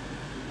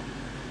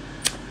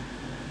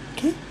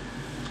 Okay.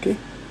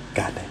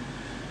 Got that.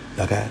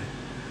 Y'all got it.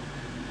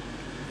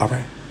 All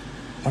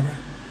right.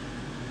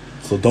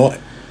 So don't.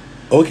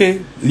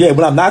 Okay. Yeah,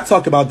 when I'm not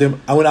talking about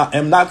them, when I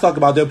am not talking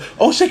about them,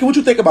 oh, Shakie, what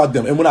you think about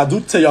them? And when I do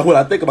tell y'all what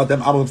I think about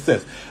them, I'm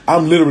obsessed.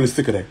 I'm literally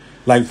sick of that.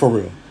 Like, for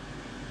real.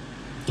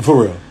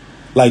 For real.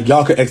 Like,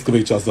 y'all could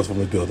excavate yourself from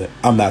this building.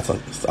 I'm not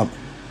talking. I'm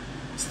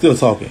still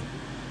talking.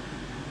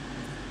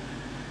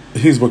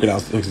 He's working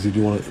out. Do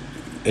you want to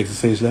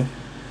exercise that?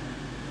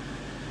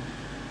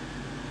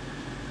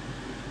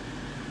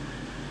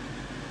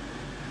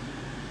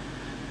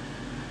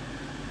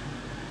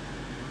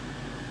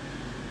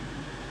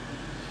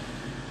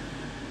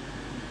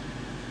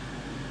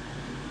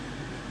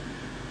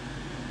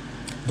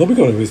 Don't be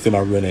going to say my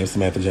real name,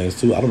 Samantha James,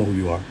 too. I don't know who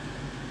you are.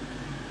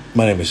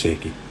 My name is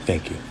Shakie.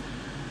 Thank you.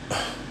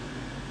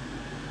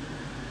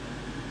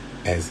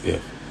 As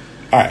if.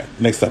 All right,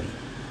 next subject.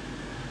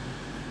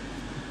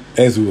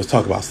 As we was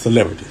talking about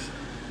celebrities.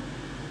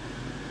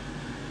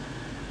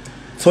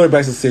 Toni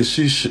Braxton said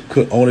she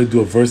could only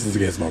do a verses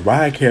against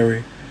Mariah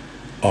Carey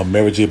or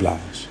Mary J.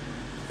 Blige.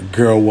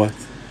 Girl, what?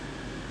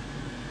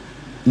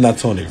 Not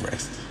Toni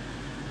Braxton.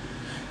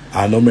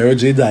 I know Mary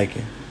J.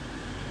 Dykin.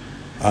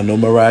 I know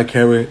Mariah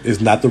Carey is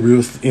not the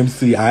real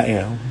MC I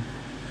am.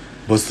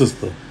 But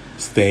sister,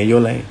 stay in your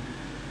lane.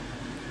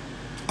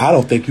 I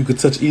don't think you could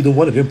touch either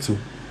one of them two.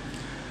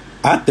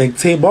 I think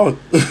Tamar,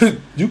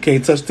 you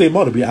can't touch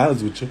Tamar, to be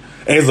honest with you.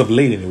 As of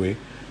late, anyway.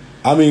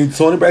 I mean,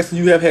 Toni Braxton,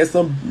 you have had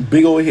some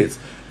big old hits.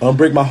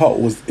 Unbreak My Heart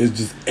is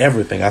just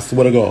everything. I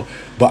swear to God.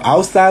 But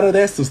outside of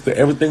that, sister,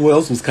 everything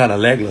else was kind of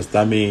lackluster.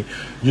 I mean,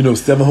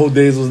 7 Whole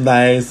Days was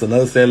nice.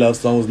 Another Sad Love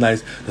song was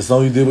nice. The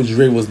song you did with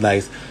Drake was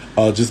nice.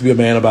 Just Be a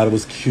Man About It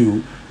was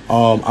cute.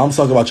 I'm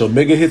talking about your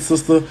mega hit,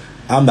 sister.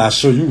 I'm not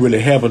sure you really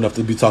have enough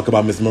to be talking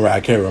about Miss Mariah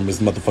Carey or Miss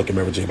motherfucking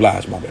Mary J.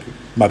 Blige,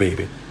 my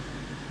baby.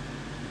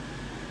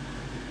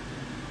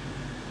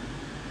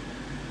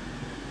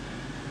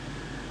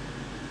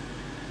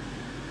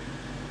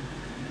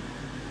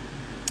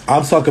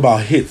 I'm talking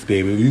about hits,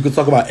 baby. You can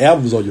talk about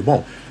albums all you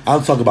want.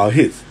 I'm talking about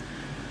hits.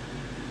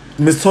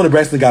 Miss Toni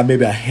Braxton got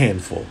maybe a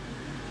handful.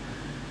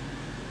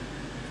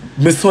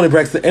 Miss Toni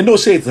Braxton, and no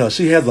shade to her,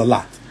 she has a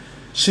lot.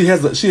 She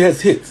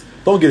has hits.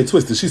 Don't get it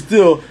twisted. She's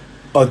still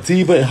a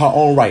diva in her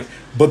own right.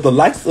 But the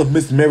likes of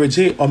Miss Mary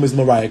J. or Miss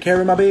Mariah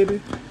Carey, my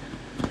baby,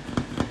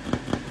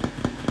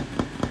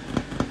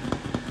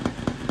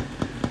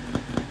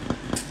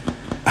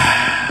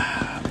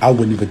 I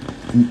wouldn't even.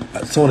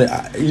 Toni,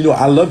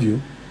 I love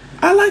you.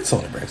 I like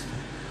Toni Braxton.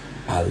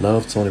 I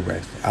love Toni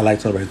Braxton. I like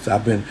Toni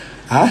Braxton.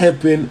 I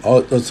have been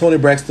a Toni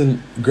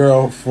Braxton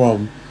girl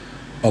from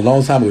a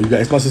long time ago. You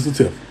guys, my sister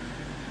Tiff.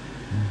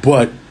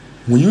 But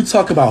when you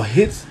talk about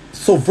hits,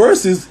 so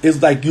verses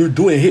is like you're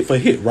doing hit for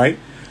hit, right?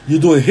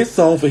 You're doing hit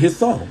song for hit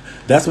song.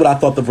 That's what I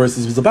thought the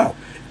verses was about.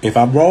 If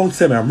I'm wrong,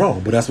 tell me I'm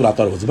wrong. But that's what I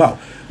thought it was about.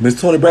 Miss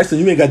Toni Braxton,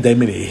 you ain't got that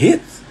many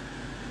hits.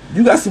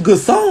 You got some good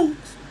songs.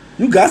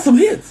 You got some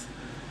hits.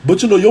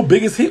 But you know, your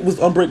biggest hit was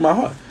Unbreak My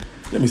Heart.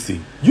 Let me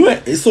see.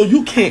 So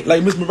you can't,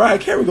 like, Miss Mariah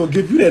Carey gonna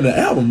give you that in the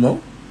album,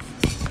 no?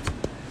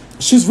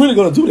 She's really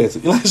gonna do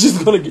that. Like,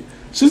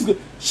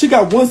 she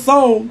got one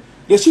song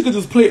that she could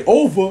just play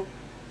over.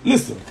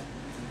 Listen,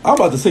 I'm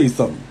about to say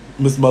something,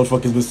 Miss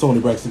Toni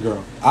Braxton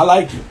girl. I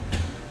like you.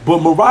 But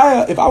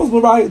Mariah, if I was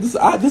Mariah, this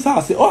is how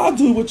I say, oh, I'll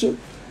do it with you.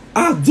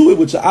 I'll do it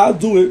with you. I'll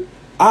do it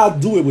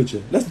with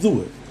you. Let's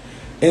do it.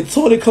 And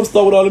Toni comes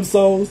start with all them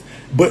songs.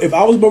 But if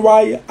I was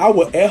Mariah, I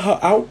would air her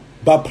out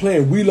by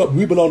playing We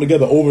Belong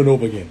Together over and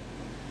over again.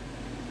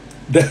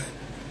 That's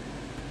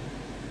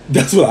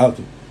what I'll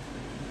do.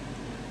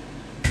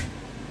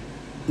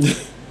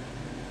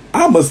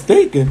 I'm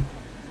mistaken.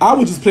 I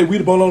would just play We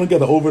Belong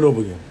Together over and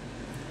over again.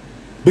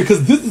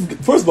 Because this is,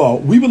 first of all,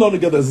 We Belong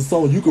Together is a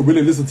song you can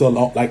really listen to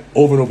like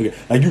over and over again.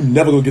 Like, you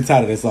never gonna get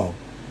tired of that song.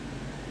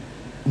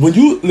 When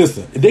you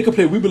listen, if they could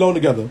play We Belong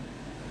Together,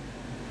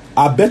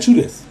 I bet you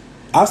this.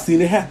 I've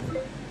seen it happen.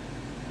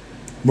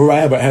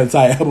 Mariah had an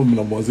entire album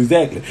in once,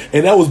 exactly.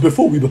 And that was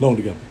before We Belong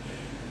Together.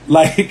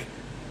 Like,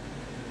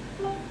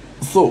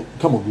 so,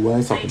 come on, Boo, I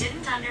ain't talking to you.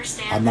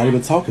 I'm not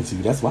even talking to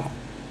you, that's why.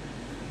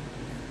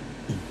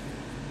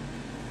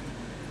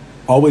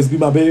 Always Be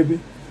My Baby?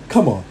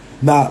 Come on.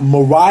 Now,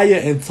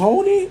 Mariah and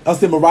Toni, I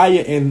said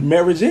Mariah and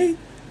Mary J,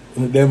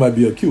 that might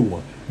be a cute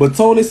one. But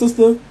Toni,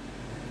 sister,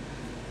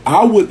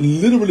 I would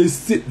literally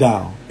sit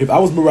down. If I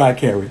was Mariah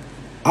Carey,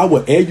 I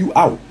would air you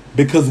out.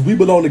 Because We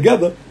Belong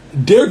Together,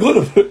 they're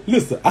going to,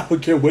 listen, I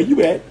don't care where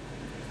you at.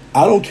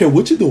 I don't care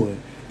what you're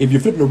doing. If you're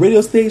flipping a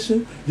radio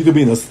station, you could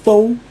be in a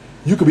store,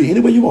 you could be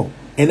anywhere you want.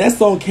 And that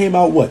song came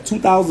out, what,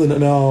 2000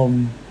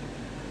 and,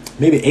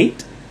 maybe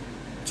 8?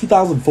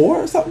 2004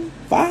 or something?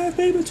 5,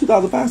 maybe?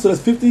 2005, so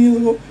that's 15 years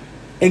ago.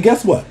 And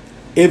guess what?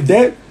 If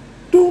that,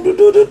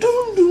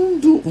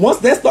 once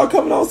that start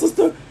coming on,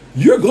 sister,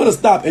 you're going to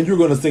stop and you're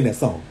going to sing that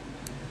song.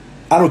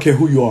 I don't care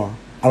who you are.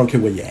 I don't care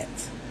where you're at.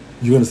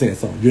 You're going to sing that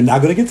song. You're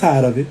not going to get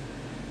tired of it.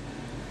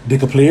 They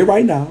can play it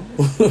right now.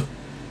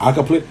 I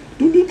can play.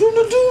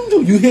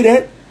 You hear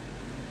that?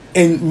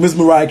 And Miss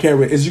Mariah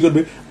Carey, is you going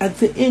to be, I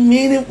didn't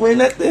mean it when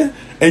that there.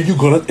 And you're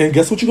going to, and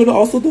guess what you're going to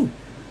also do?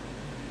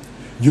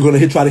 You're going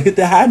to try to hit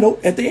that high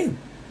note at the end.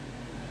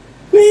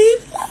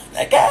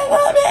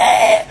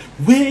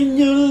 When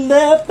you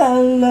left,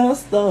 I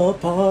lost a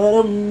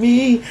part of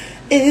me.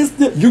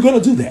 You're going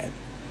to do that.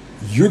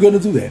 You're going to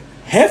do that.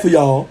 Half of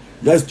y'all,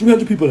 there's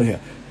 300 people in here.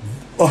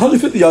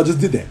 150 y'all just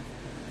did that.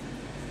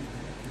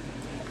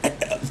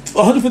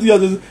 150 y'all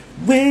just,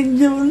 when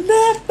you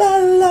left, I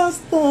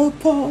lost a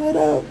part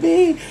of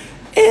me.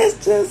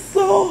 It's just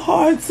so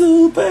hard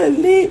to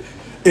believe.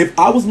 If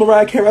I was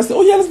Mariah Carey, I said,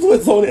 oh yeah, let's do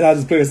it, Toni. And I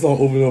just play that song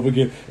over and over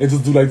again and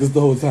just do like this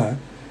the whole time.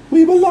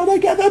 We belong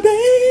together,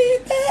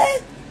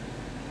 baby.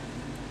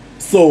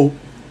 So,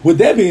 with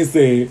that being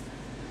said,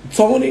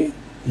 Toni,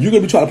 you're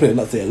going to be trying to play,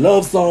 let's say,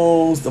 love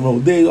songs, some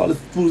old days, all this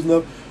food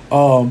stuff.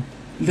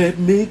 Let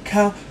me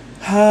count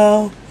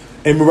how.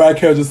 And Mariah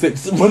Carey just said,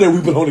 run that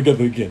We Belong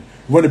Together again.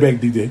 Run it back,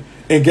 DJ.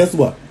 And guess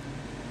what?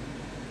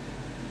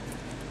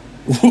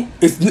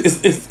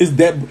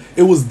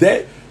 It was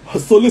that.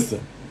 So listen,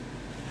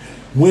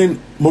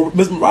 when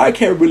Miss Mariah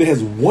Carey really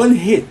has one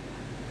hit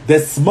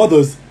that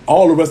smothers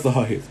all the rest of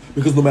her hits,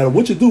 because no matter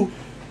what you do,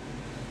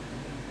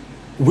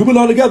 We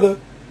Belong Together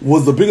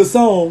was the bigger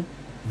song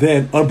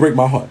than Unbreak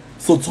My Heart.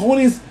 So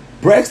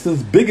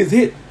Braxton's biggest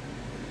hit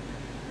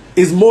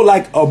is more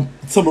like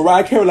to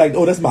Mariah Carey, like,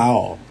 oh, that's my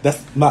all.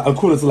 That's my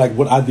equivalent to like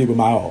what I did with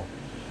my all.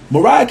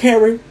 Mariah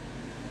Carey,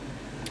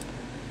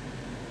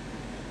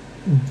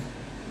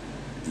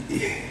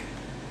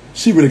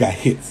 she really got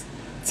hits.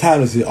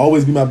 Timeless Hit,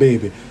 Always Be My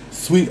Baby,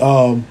 Sweet,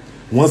 One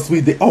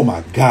Sweet Day. Oh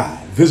my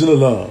God, Vision of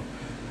Love,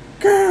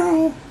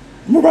 girl.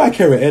 Mariah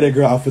Carey had that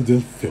girl out for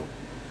dear filth.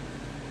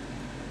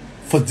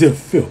 For dear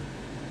filth.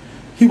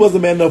 He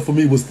Wasn't Man Enough for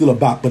Me was still a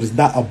bop, but it's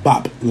not a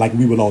bop like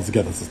We Belong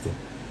Together, sister.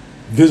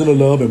 Vision of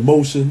Love,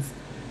 Emotions,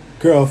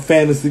 girl,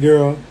 Fantasy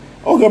Girl.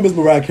 Oh, girl, Miss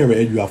Mariah Carey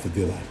had you out for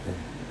dear life, girl.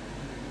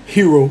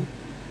 Hero.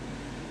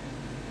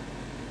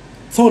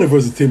 Toni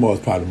versus Timor is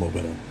probably more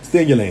better.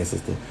 Stay in your lane,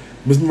 sister.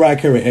 Miss Mariah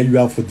Carey had you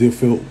out for dear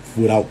filth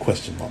without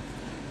question mark.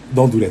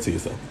 Don't do that to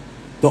yourself.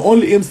 The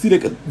only MC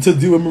that to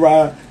deal with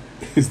Mariah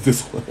is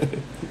this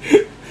one.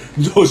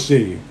 No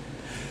shade.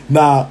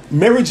 Now,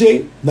 Mary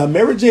J,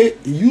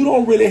 you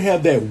don't really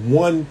have that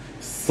one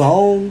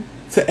song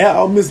to add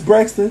out Miss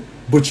Braxton,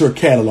 but your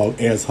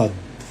catalog airs her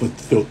for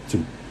filth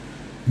too.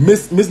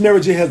 Miss Mary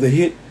J has a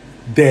hit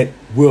that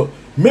will.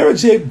 Mary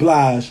J.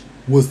 Blige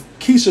was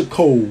Keisha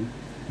Cole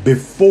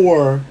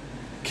before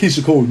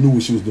Keisha Cole knew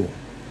what she was doing.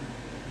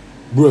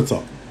 Real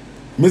talk.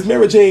 Miss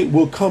Mary J.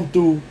 will come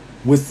through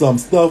with some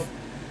stuff.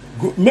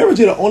 Mary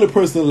J. the only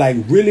person like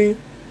really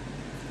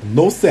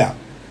no sap.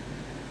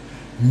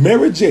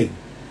 Mary J.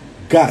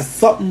 got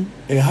something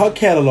in her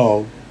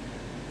catalog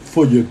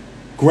for your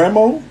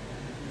grandma,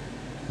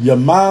 your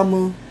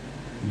mama,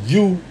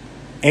 you,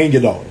 and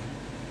your daughter.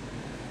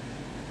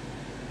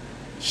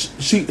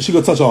 She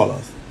gonna touch all of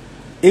us.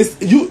 It's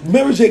you.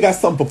 Mary J got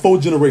something for 4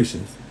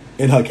 generations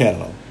in her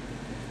catalog.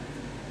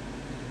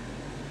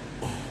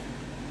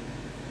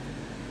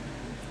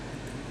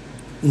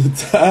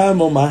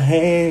 Time on my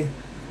hand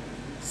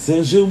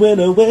since you went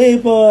away,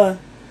 boy.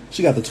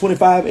 She got the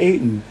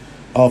 25/8 and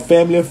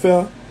Family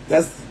Affair.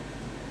 That's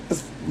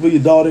for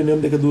your daughter and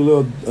them. They can do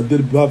a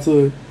ditty bop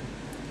to it.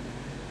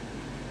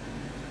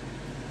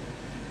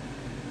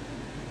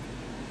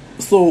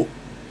 So,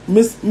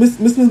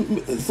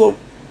 so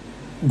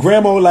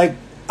grandma like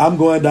I'm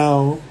going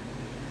down.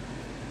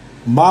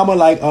 Mama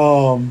like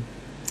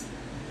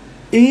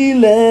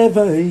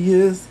 11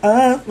 years.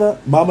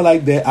 Mama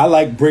like that. I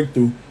like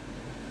Breakthrough.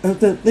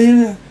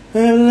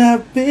 And I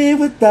be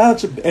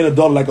without you. And the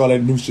daughter like all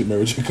that new shit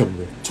Mary J coming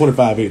with.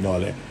 25/8 and all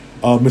that.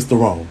 Mr.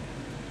 Wrong.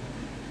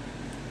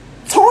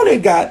 Toni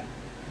got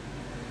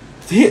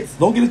hits.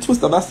 Don't get it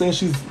twisted. I'm not saying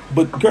she's,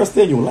 but girl,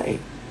 stay in your lane.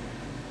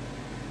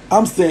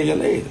 I'm staying in your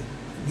lane.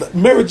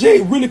 Mary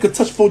J really could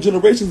touch 4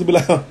 generations and be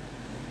like,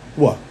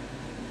 what?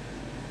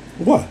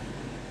 What?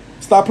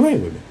 Stop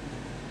playing with me.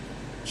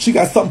 She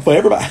got something for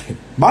everybody.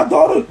 My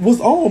daughter was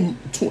on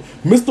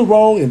Mr.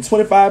 Wrong and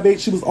 25/8.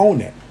 She was on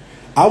that.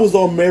 I was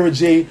on Mary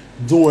J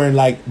doing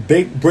like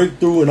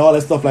Breakthrough and all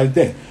that stuff like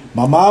that.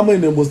 My mama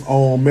and them was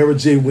on Mary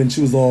J when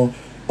she was on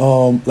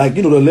like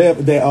the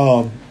left that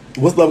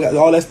what's love,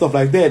 all that stuff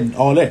like that and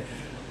all that.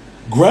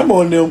 Grandma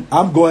and them,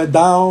 I'm going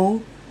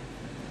down.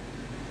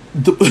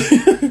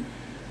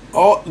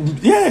 Oh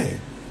yeah,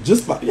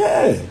 just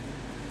yeah.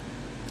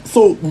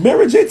 So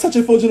Mary J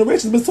touching 4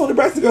 generations, but Toni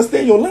Braxton, girl,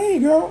 stay in your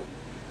lane, girl.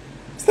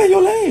 Stay in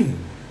your lane.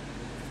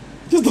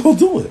 Just don't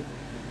do it.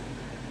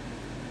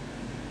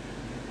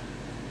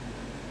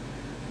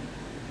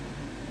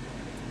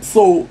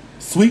 So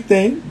Sweet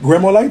Thing,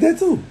 grandma like that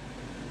too.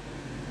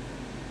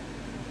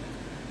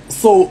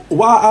 So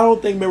while I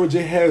don't think Mary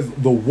J has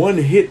the one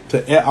hit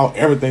to air out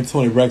everything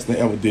Toni Braxton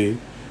ever did,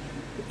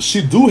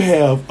 she do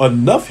have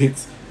enough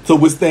hits to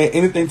withstand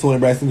anything Toni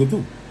Braxton could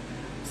do.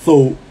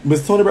 So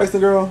Miss Toni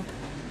Braxton, girl,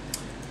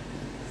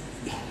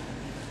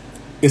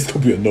 it's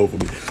gonna be a no for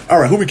me. All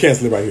right, who we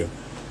canceling right here?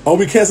 Are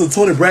we canceling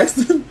Toni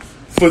Braxton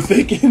for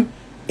thinking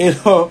in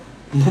her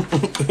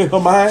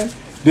mind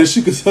that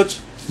she could touch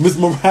Miss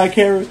Mariah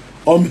Carey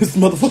or Miss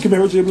motherfucking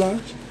Mary J.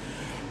 Blige?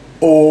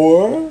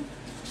 Or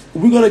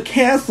we're gonna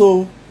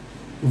cancel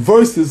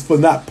Versus for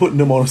not putting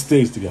them on a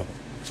stage together?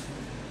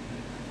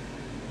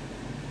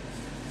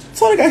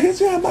 Toni got hits.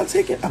 Yeah, I'm not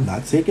taking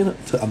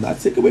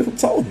away from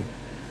Toni.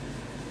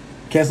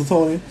 Cancel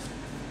Toni.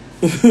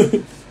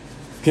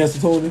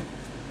 Cancel Toni.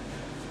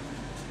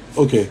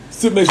 Okay,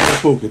 stipulation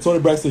spoken. Toni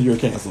Braxton, you're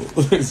canceled.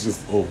 It's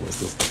just over,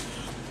 sister.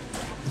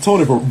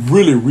 Toni for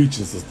really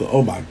reaching, sister.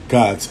 Oh my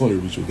God, Toni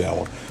reached with that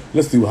one.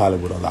 Let's see what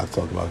Hollywood Unlocked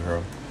talk about,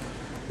 girl.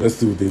 Let's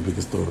see what their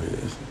biggest story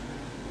is.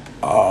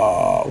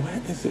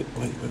 Where is it?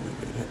 Wait.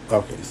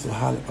 Okay, so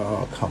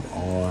come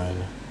on.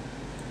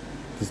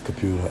 This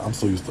computer. I'm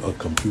so used to a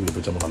computer,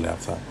 bitch. I'm on a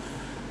laptop.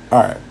 All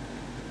right.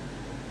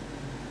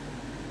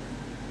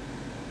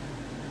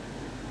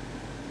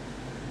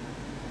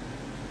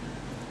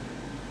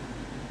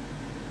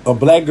 A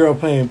black girl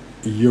playing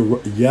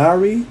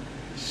Yari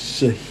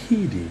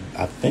Shahidi,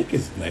 I think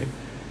it's black,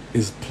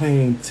 is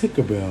playing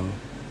Tinkerbell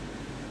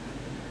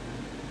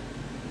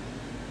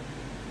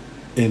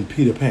in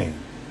Peter Pan.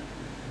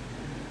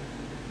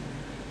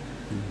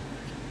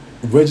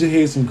 Reggie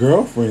Hayes'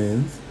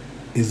 girlfriends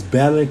is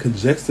battling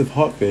congestive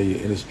heart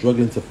failure and is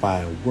struggling to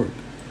find work.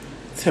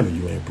 Tell me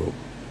you ain't broke.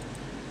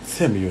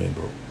 Tell me you ain't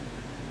broke.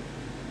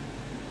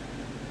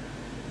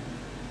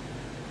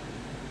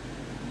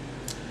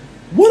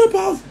 What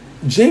about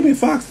Jamie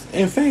Foxx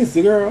and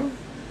Fancy Girl?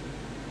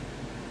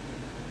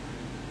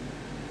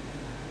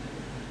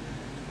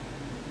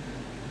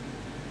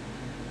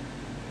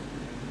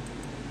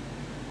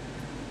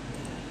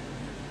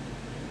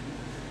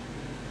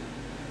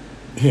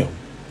 Him.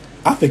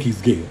 I think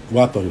he's gay.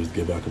 Well, I thought he was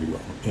gay, but I could be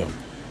wrong. Him.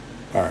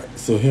 All right,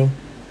 so him.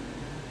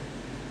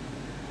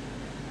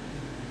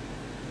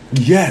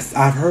 Yes,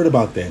 I've heard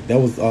about that. That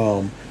was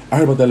I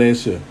heard about that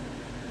last year.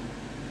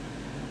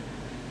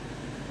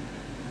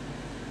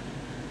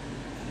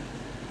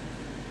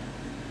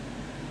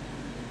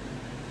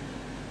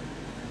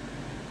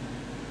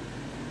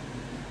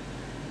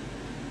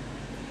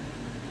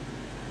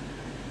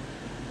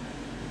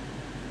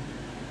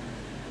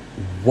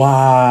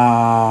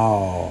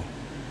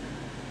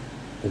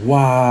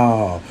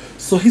 Wow.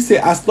 So he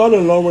said, I started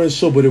a long running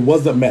show, but it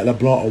wasn't Matt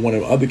LeBlanc or one of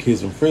the other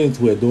kids and friends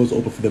who had doors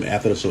open for them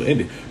after the show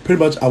ended.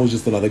 Pretty much, I was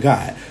just another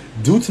guy.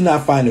 Due to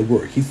not finding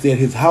work, he said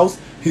he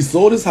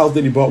sold his house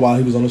that he bought while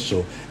he was on the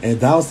show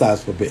and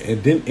downsized for a bit,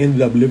 and then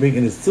ended up living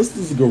in his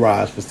sister's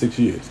garage for 6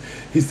 years.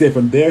 He said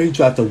from there he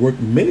tried to work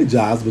many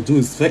jobs, but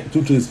due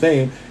to his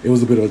fame, it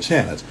was a bit of a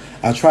challenge.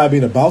 I tried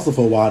being a bouncer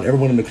for a while, and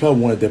everyone in the club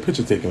wanted their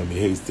picture taken with me.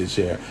 Hayes did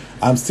share.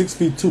 I'm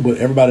 6'2", but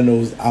everybody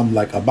knows I'm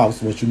like a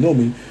bouncer. Once you know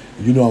me,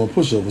 you know I'm a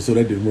pushover, so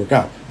that didn't work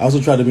out. I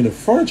also tried to be a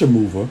furniture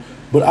mover,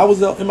 but I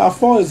was in my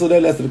 40s, so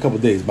that lasted a couple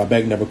of days. My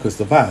back never could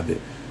survive it.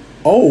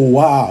 Oh,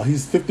 wow.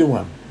 He's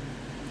 51.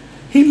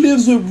 He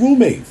lives with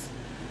roommates.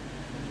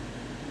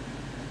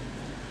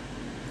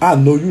 I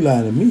know you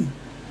lying to me.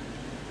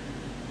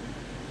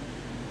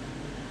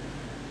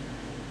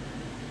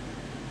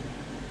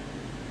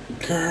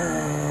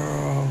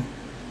 Girl.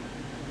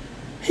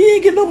 He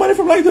ain't getting no money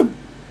from like the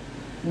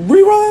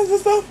reruns and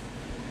stuff.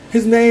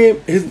 His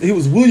name, he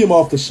was William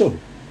off the show.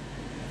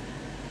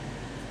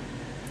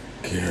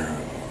 Girl.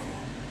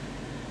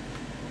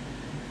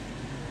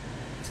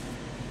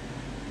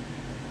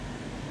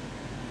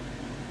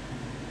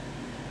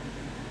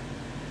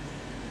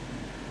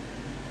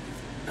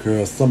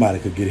 Girl, somebody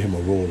could get him a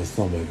role or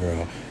somewhere,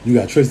 girl. You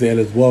got Tracy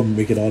Ellis Walton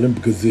making all them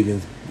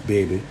gazillions,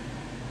 baby.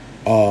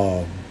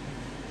 Golden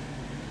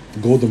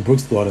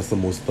Brooks started some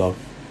more stuff.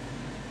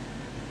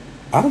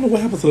 I don't know what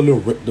happened to the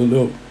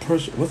little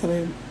Persian, what's her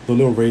name? The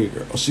little Ray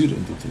girl. Oh, she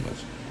didn't do too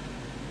much.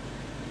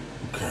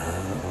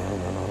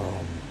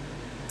 Girl.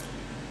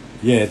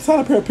 Yeah,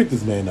 Tyler Perry picked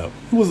this man up.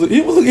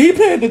 He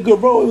played the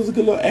good role. It was a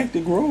good little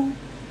acting role.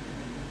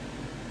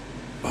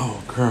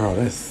 Oh, girl,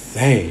 that's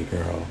sad,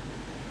 girl.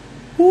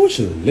 Ooh,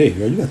 should lit,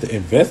 girl. You got to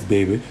invest,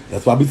 baby.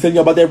 That's why I be telling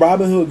you about that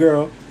Robin Hood,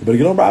 girl. You better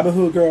get on Robin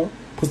Hood, girl.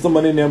 Put some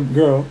money in them,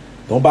 girl.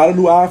 Don't buy the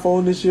new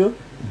iPhone this year.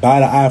 Buy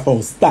the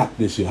iPhone stock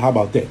this year. How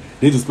about that?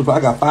 They just I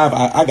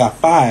got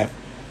five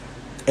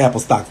Apple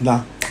stocks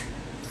now.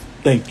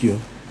 Thank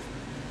you.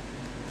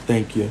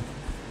 Thank you.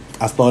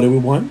 I started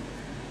with one.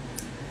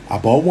 I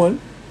bought one.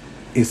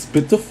 It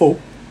split to 4.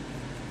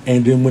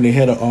 And then when they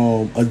had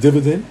a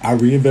dividend, I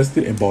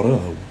reinvested and bought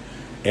another one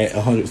at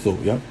 100. So,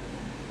 yep.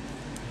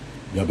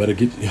 Y'all better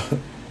get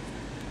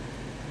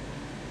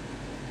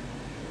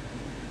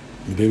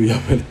baby, y'all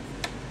better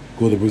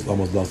go to Bruce.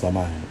 Almost lost our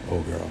mind. Oh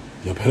girl,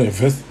 y'all better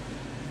invest.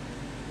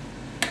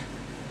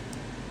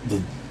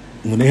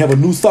 When they have a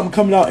new something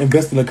coming out,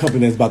 invest in a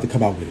company that's about to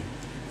come out with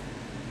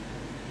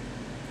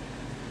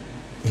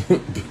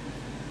it.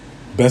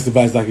 Best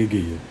advice I can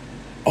give you.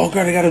 Oh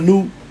girl, they got a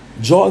new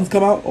Jordans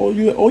come out.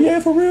 Oh yeah,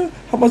 for real?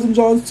 How much them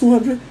Jordans?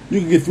 200.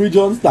 You can get 3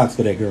 Jordan stocks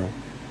for that, girl,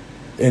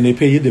 and they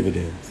pay you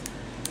dividends.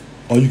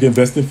 Or you can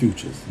invest in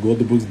futures. Go to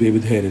the books, baby,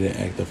 the head of that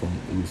actor from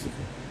Lucifer.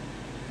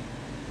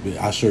 But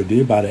I sure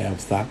did buy the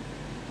app stock.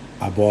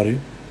 I bought it.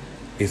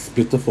 It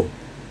split to 4.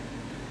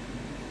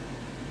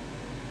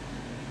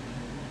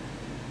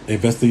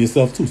 Invest in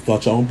yourself too.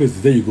 Start your own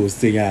business. There you go,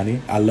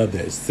 Sayani. I love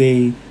that.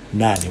 Say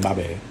Nani, my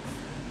bad.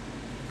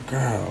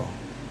 Girl.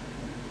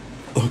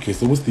 Okay,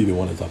 so what Stevie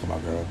want to talk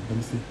about, girl? Let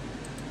me see.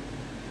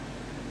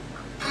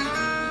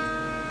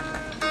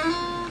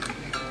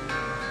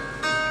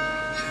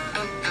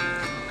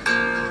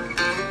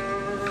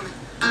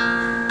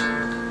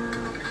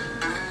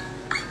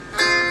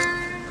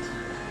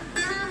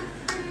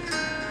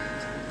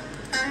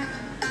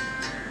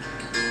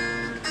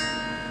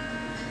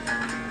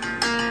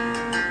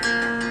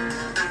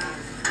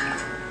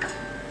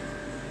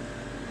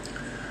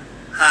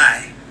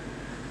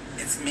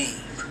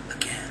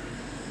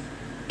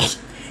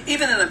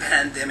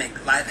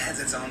 Life has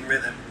its own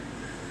rhythm,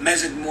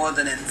 measured more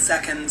than in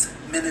seconds,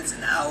 minutes,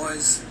 and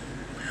hours.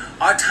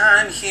 Our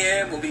time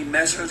here will be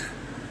measured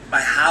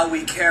by how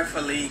we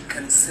carefully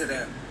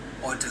consider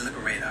or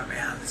deliberate our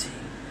reality.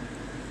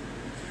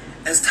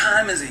 As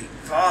time is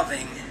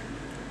evolving,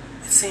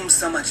 it seems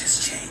so much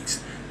has changed.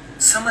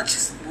 So much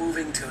is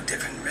moving to a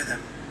different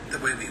rhythm. The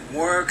way we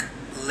work,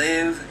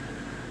 live,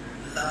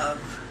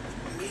 love,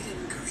 meet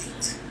and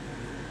greet.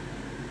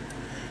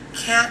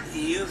 Can't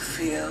you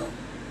feel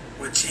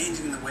we're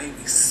changing the way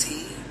we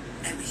see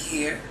and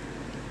hear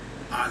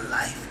our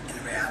life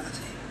in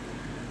reality?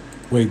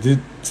 Wait, did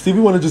Stevie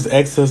want to just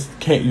ask us,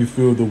 can't you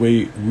feel the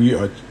way we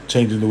are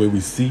changing the way we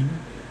see?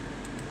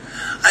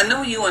 I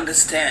know you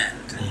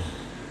understand.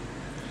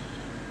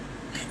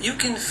 You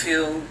can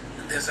feel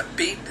there's a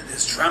beat,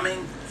 there's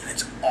drumming, and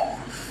it's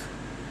off.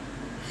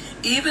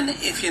 Even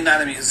if you're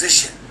not a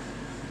musician,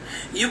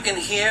 you can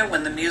hear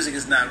when the music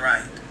is not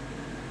right.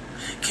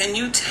 Can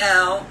you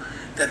tell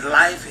that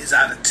life is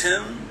out of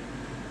tune?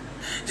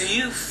 Do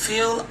you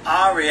feel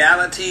our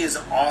reality is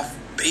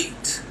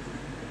offbeat?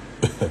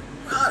 We're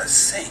out of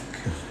sync.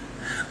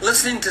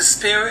 Listening to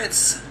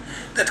spirits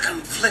that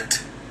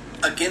conflict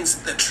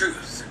against the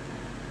truth.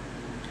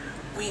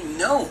 We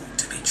know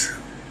to be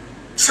true.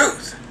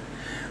 Truth.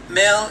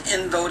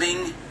 Mail-in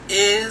voting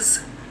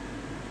is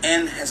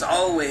and has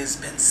always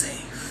been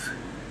safe.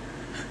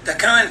 The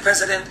current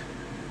president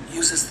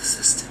uses the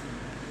system.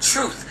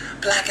 Truth.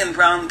 Black and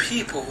brown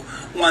people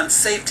want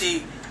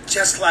safety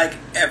just like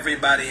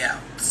everybody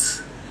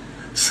else.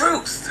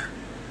 Truth.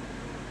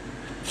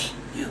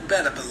 You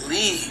better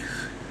believe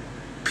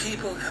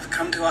people have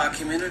come to our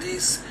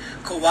communities,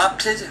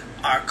 co-opted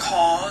our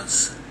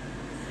cause,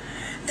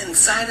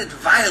 incited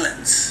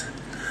violence.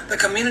 The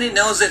community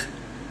knows it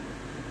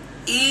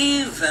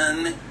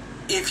even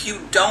if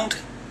you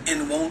don't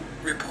and won't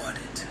report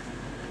it.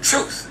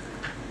 Truth.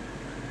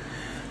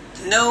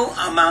 No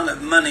amount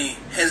of money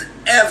has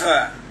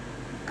ever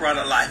brought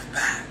a life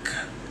back.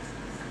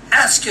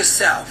 Ask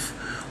yourself,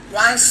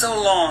 why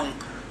so long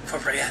for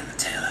Breonna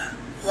Taylor?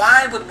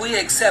 Why would we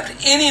accept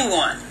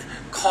anyone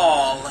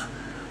call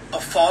a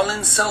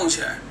fallen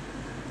soldier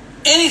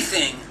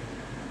anything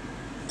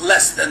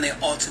less than the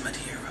ultimate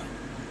hero?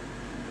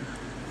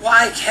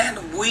 Why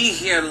can't we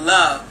hear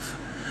love,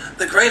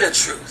 the greater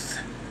truth,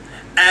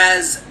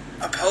 as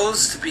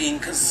opposed to being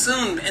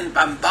consumed and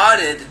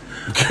bombarded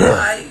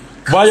by...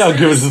 Why y'all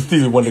giving us a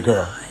Stevie Wonder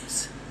girl?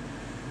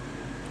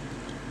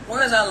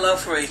 Where's our love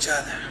for each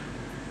other?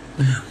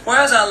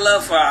 Where's our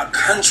love for our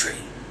country?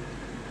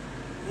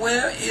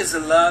 Where is the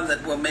love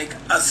that will make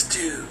us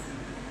do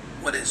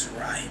what is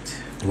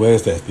right?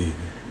 Where's that, Stevie?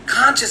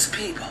 Conscious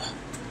people.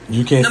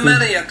 You can't. No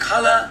matter your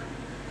color,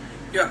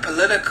 your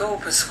political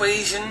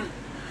persuasion,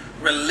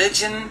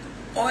 religion,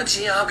 or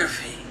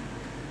geography.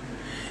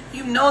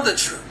 You know the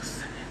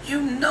truth.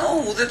 You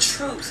know the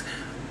truth.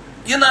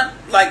 You're not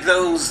like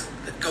those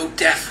that go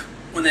deaf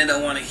when they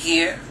don't want to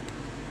hear,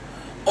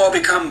 or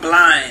become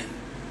blind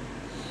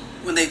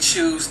when they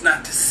choose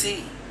not to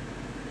see.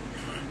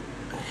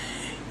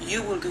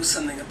 You will do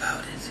something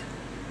about it.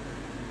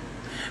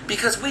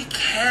 Because we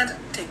can't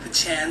take the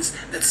chance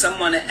that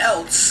someone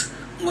else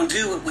will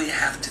do what we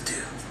have to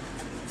do.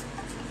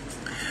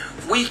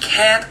 We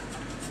can't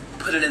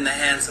put it in the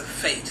hands of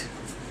fate.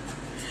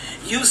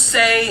 You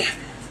say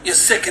you're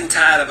sick and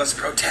tired of us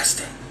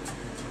protesting.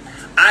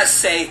 I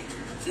say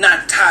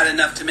not tired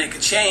enough to make a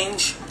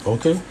change.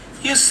 Okay.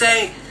 You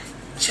say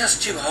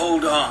just you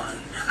hold on.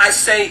 I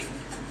say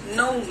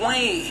no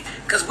way,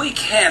 because we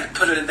can't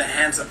put it in the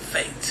hands of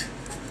fate.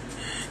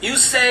 You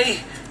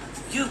say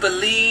you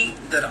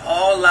believe that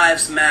all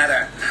lives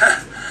matter.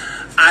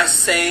 I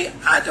say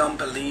I don't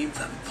believe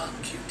the fuck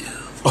you do.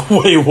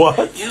 Wait,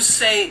 what? You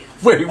say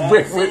wait,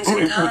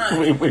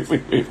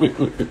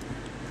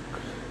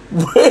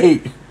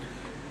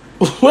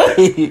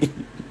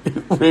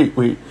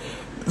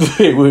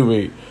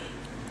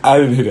 I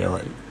didn't hear that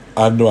right.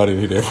 I know I didn't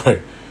hear that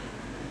right.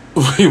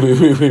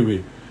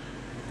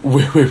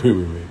 Wait,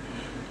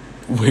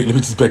 let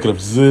me just back it up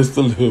just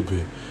a little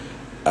bit.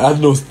 I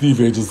know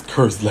Stevie ain't just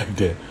cursed like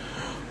that.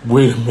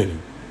 Wait a minute.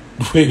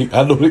 Wait,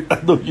 I know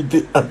you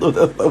did. I know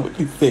that's not what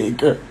you said,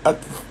 girl. I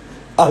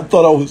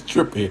thought I was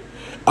tripping.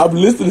 I'm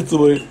listening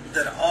to it.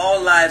 That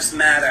all lives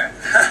matter.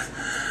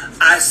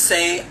 I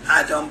say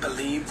I don't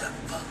believe the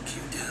fuck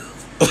you do.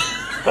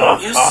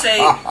 You say...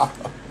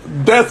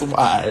 That's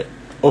why.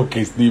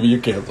 Okay, Stevie,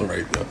 you cancel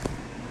right there.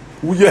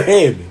 Ooh, you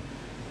had me.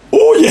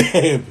 Ooh, you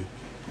had me.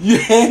 You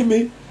had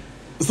me.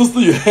 Sister,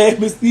 you had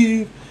me,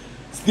 Steve.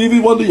 Stevie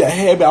Wonder, you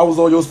had me. I was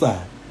on your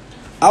side.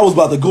 I was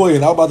about to go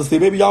in. I was about to say,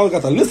 baby, y'all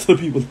got to listen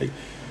to people. Like,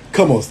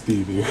 come on,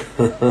 Stevie.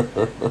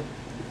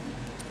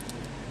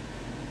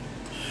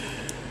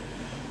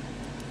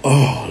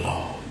 Oh,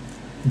 Lord.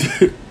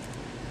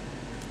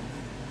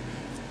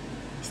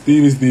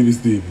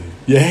 Stevie.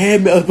 You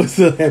had me up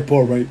until that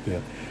part right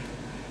there.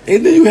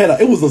 And then you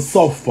had it was a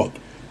soft fuck.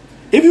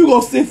 If you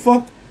gonna say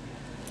fuck,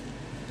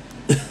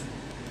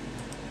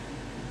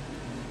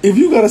 if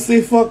you gotta say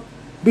fuck,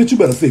 bitch, you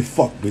better say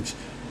fuck, bitch.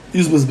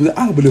 You supposed to be,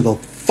 I don't believe the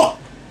fuck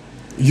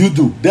you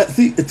do. That,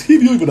 see, if you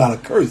even know how to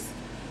curse,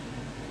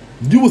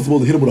 you was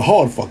supposed to hit him with a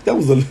hard fuck. That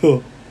was a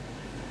little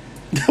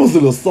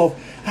soft.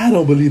 I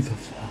don't believe the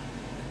fuck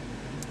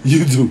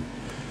you do.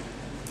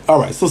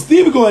 Alright, so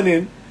Stevie going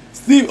in.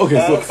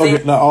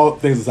 Now all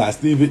things aside,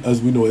 Stevie, as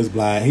we know, is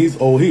blind. He's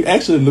old. He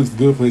actually looks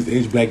good for his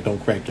age. Black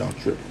don't crack, y'all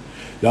tripping.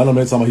 Y'all know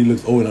me talking about he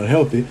looks old and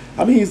unhealthy.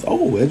 I mean, he's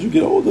old. As you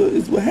get older,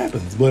 it's what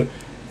happens. But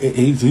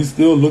he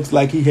still looks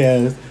like he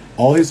has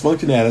all his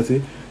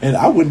functionality. And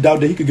I wouldn't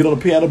doubt that he could get on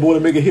the piano board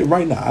and make a hit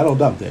right now. I don't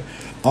doubt that.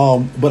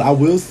 But I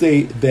will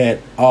say that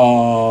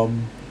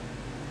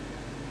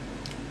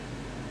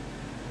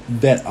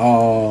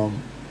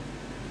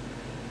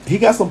he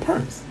got some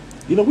perks.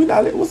 You know,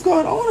 what's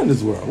going on in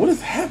this world? What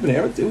is happening?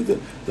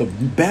 Everything, the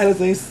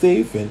balance ain't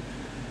safe, and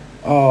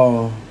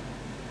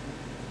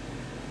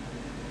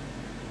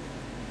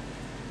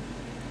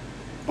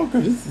okay,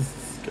 this is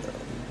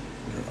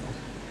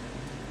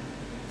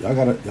y'all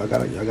gotta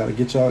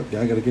get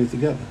it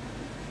together.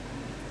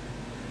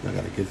 Y'all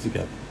gotta get it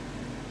together.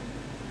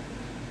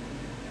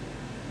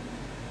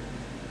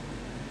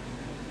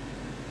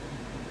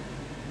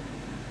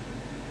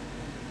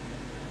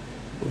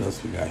 What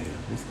else we got here?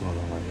 What's going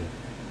on right here?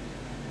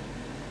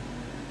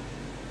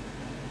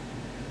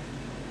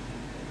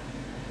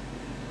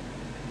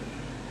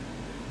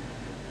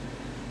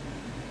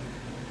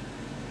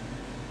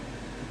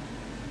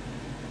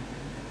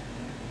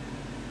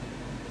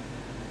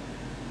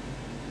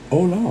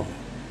 Oh, no.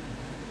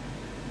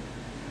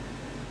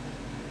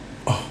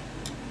 Oh.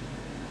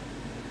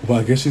 Well,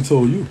 I guess she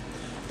told you.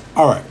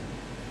 All right.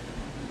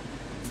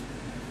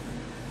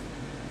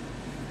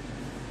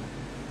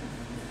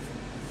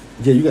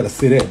 Yeah, you got to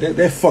say that.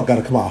 That fuck got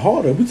to come out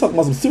harder. We talking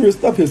about some serious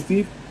stuff here,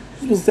 Steve.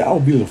 You supposed to say, I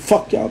don't believe the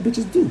fuck y'all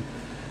bitches do.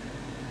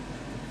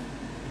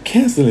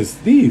 Canceling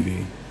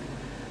Stevie.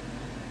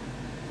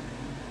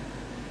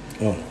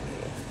 Oh, no.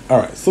 All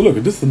right. So, look,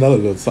 this is another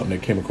little something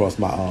that came across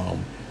my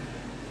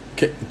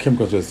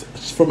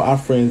from our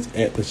friends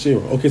at the Shiro.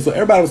 Okay, so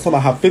everybody was talking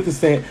about how 50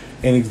 Cent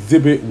and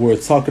Exhibit were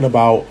talking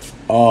about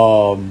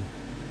all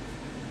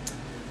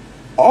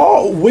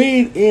all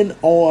weighed in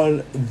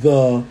on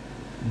the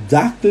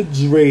Dr.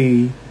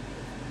 Dre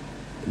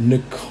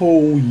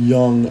Nicole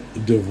Young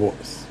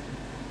divorce.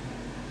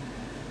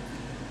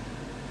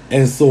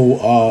 And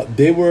so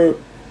they were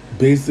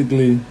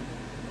basically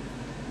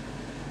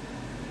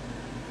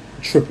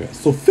tripping.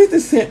 So 50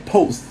 Cent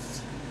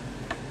posts,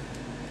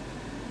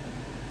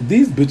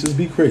 these bitches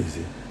be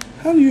crazy.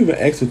 How do you even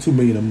ask for $2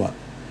 million a month?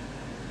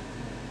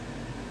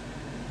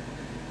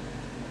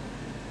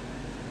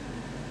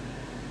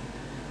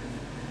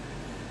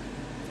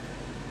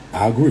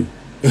 I agree.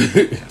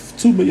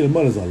 $2 million a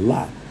month is a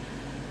lot.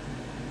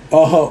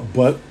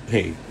 But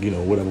hey, you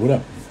know,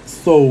 whatever.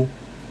 So,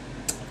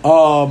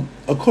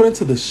 according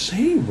to the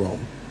Shade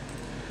Room,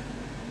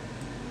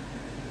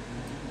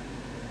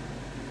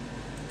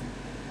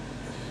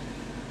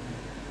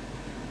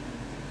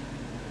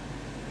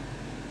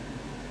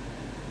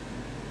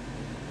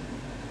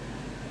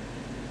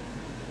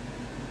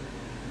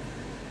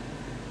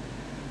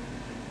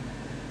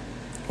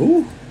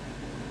 ooh,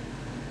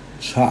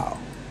 child.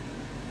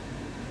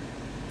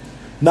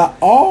 Now,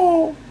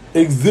 all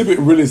Exhibit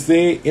really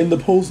said in the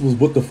post was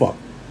what the fuck.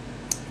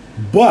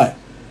 But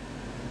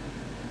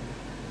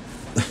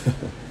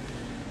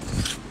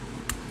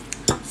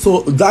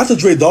so Dr.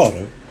 Dre's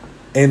daughter,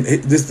 and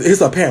here's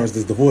her parents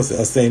that's divorced,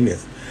 are saying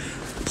this.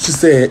 She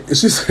says,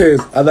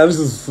 I know this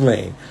is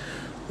slang.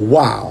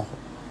 Wow,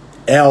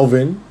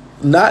 Alvin,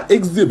 not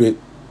Exhibit,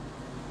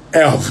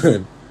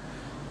 Alvin.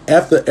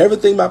 After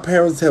everything my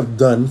parents have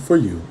done for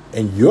you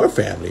and your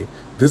family,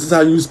 this is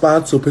how you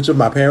respond to a picture of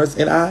my parents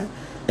and I?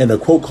 And a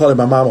quote calling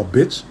my mom a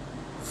bitch?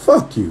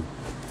 Fuck you.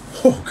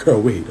 Oh,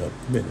 girl, wait a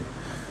minute.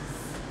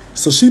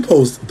 So she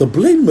posts, the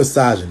blatant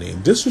misogyny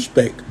and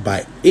disrespect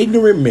by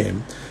ignorant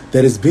men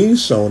that is being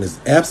shown is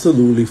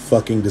absolutely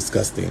fucking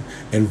disgusting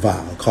and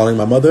vile. Calling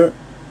my mother,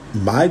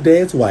 my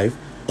dad's wife,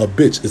 a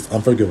bitch is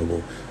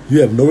unforgivable.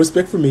 You have no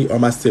respect for me or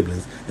my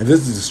siblings, and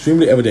this is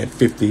extremely evident.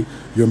 50.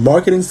 Your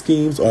marketing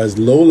schemes are as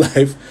low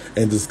life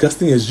and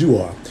disgusting as you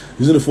are.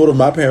 Using the photo of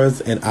my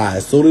parents and I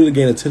solely to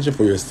gain attention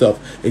for yourself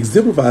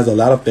exemplifies a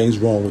lot of things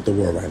wrong with the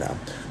world right now.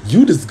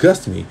 You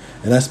disgust me,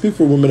 and I speak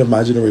for women of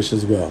my generation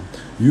as well.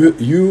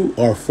 You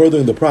are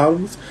furthering the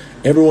problems.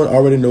 Everyone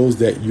already knows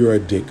that you're a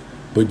dick,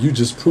 but you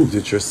just proved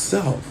it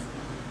yourself.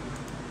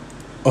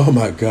 Oh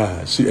my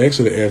God. She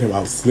actually aired him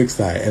out slick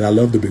side, and I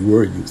love the big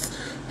word use.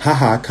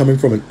 Haha, coming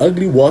from an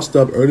ugly, washed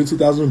up early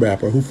 2000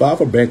 rapper who filed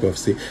for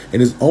bankruptcy and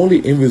is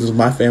only envious of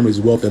my family's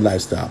wealth and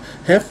lifestyle.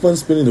 Have fun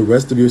spending the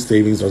rest of your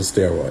savings on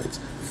steroids.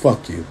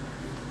 Fuck you.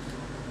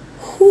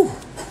 Whew.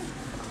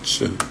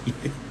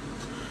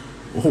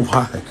 Oh,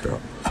 why,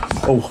 girl?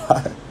 Oh,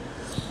 why?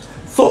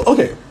 So,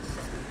 okay.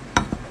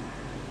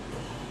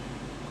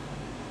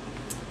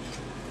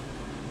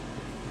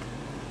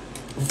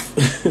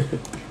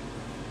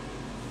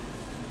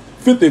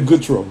 Fifth in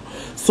good trouble.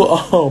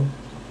 So,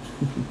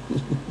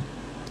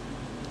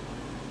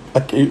 I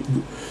can't.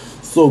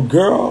 So,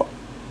 girl,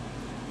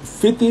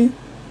 50,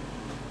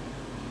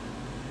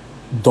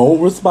 don't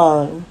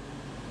respond.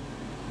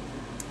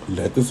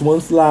 Let this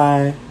one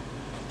slide.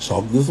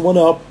 Chalk this one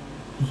up.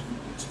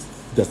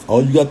 That's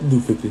all you got to do,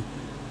 50.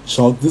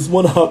 Chalk this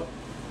one up.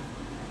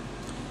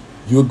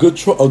 You're a good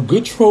troll. A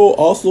good troll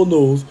also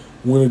knows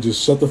when to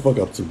just shut the fuck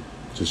up too.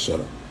 Just shut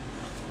up.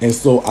 And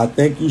so I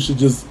think you should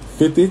just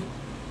 50.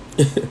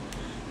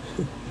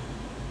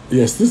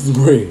 Yes, this is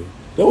great.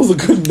 That was a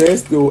good,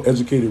 nasty, old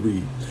educated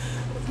read.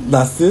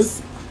 Now,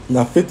 sis,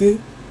 now 50,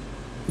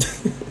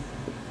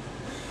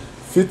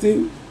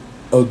 50,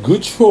 a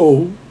good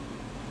troll,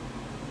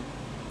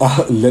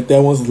 let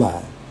that one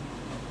slide.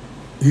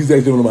 He's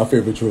actually one of my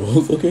favorite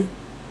trolls, okay?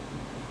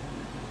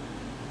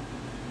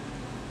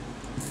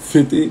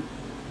 50,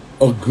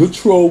 a good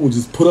troll would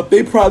just put up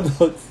their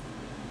products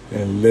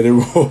and let it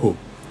roll.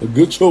 A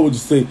good troll would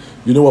just say,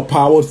 you know what,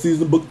 Power of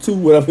Season Book 2,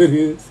 whatever it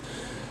is,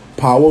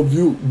 Power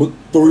View Book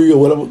 3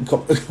 or whatever,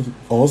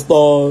 on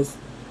Stars,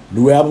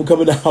 new album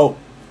coming out,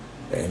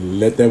 and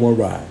let that one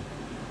ride.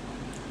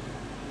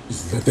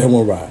 Just let that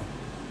one ride.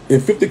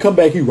 If 50 come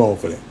back, he wrong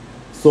for that.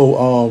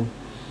 So,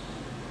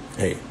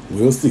 hey,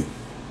 we'll see.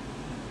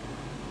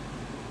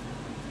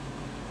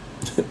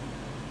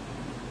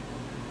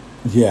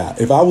 Yeah,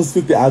 if I was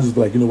 50, I'd just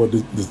be like, you know what,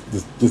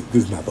 this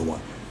is not the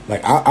one.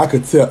 Like, I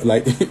could tell,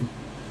 like,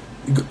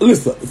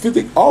 listen,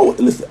 50,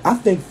 listen, I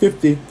think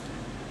 50,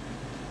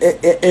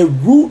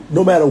 and Root,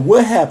 no matter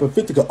what happened,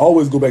 50 could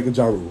always go back to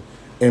Ja Rule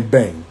and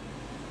bang.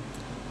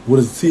 What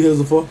is the tea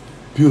here for?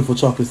 Beautiful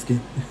chocolate skin.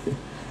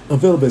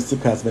 Available at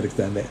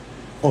SipCosmetics.net.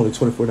 Only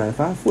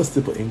 $24.95 for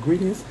simple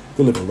ingredients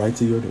delivered right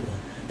to your door.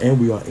 And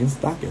we are in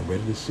stock and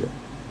ready to ship.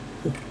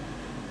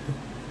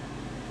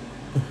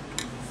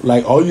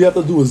 Like, all you have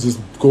to do is just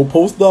go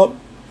post up,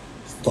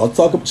 start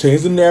talking,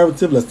 change the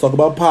narrative. Let's talk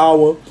about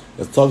power.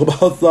 Let's talk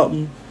about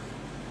something.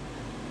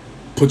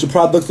 Put your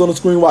products on the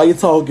screen while you're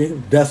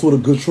talking. That's what a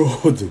good troll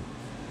would do.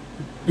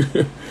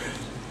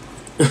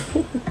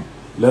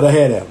 Let her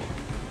have that one.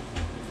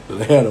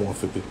 Let her have that one,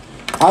 50.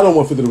 I don't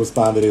want 50 to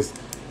respond to this.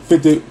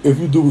 50, if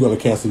you do, we're going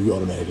to cancel you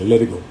automatically.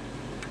 Let it go.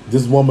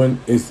 This woman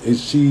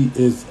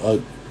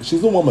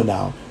she's a woman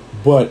now,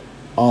 but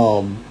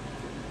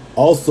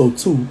also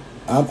too,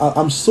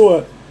 I'm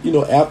sure she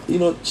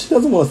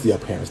doesn't want to see her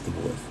parents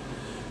divorced.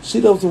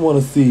 She doesn't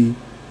want to see.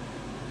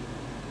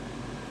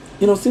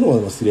 She don't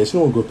want to see that. She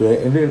don't want to go through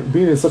that. And then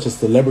being in such a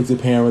celebrity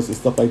parents and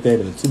stuff like that,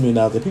 and the $2 million,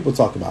 and people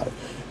talk about it.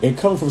 And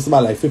coming from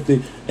somebody like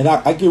 50, and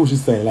I get what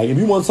she's saying. Like, if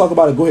you want to talk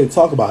about it, go ahead and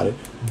talk about it.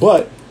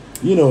 But,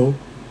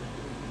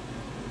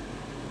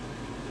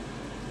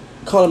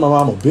 calling my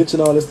mom a bitch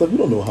and all that stuff, you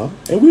don't know her.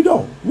 And we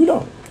don't.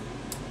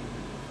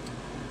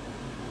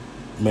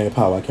 Man,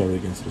 Power, I can't really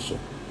get into the show.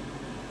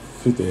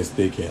 50 has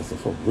state cancer,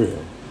 for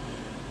real.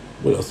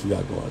 What else we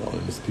got going on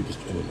in this people's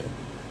internet?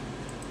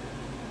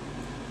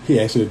 He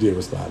actually did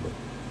respond.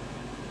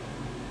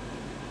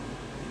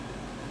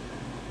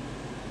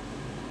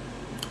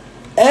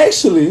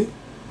 Actually,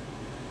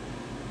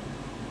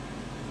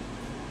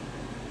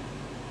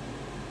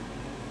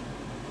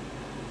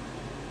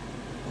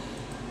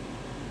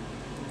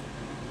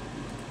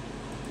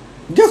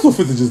 guess what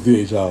 50 just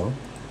did, y'all?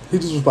 He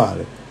just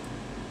responded.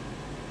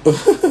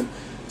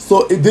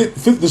 So it did.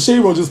 The Shade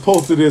Room just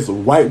posted this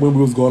right when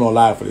we was going on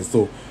live for this.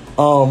 So,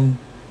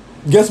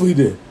 guess what he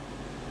did?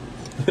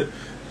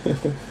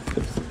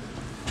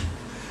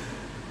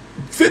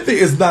 50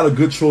 is not a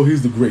good troll.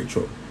 He's the great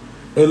troll.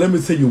 And let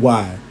me tell you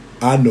why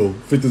I know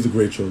 50 is a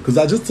great troll. Because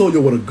I just told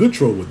you what a good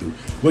troll would do.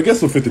 Well,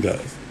 guess what 50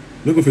 does?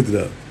 Look what 50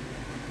 does.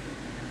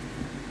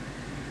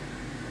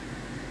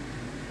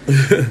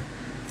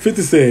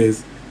 50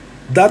 says,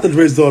 Dr.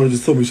 Dre's daughter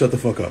just told me shut the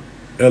fuck up.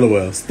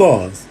 LOL.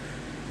 Stars.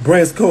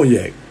 Brands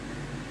Cognac.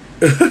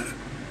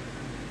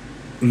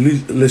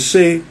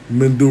 Lachey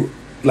Mendu.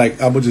 Like,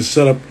 I'm going to just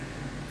shut up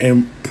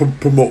and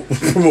promote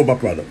my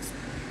products.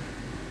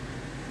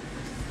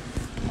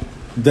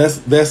 That's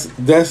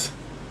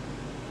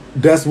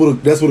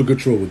what a good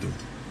troll would do.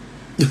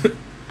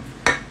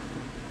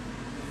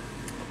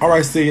 All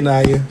right, see you,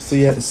 Naya.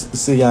 See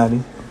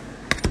Yanni.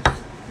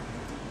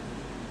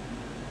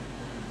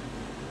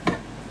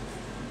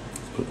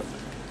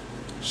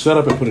 Shut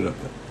up and put it up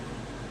there.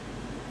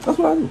 That's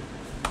what I do.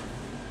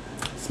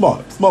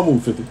 Smart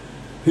move, 50.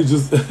 He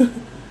just. This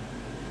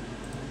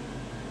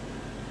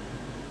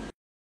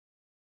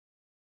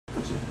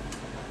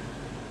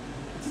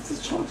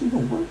charger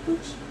gonna work,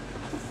 bitch?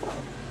 What the fuck?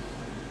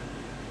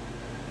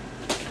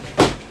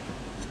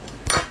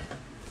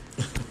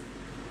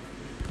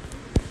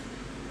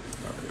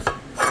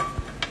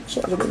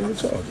 Charger, but even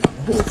charger.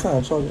 The whole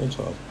time, charger and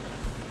charger.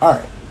 All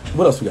right,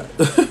 what else we got?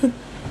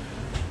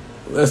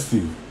 Let's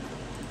see.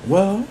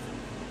 Well,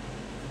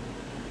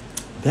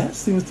 that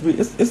seems to be.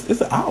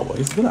 It's an hour.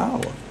 It's been an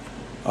hour.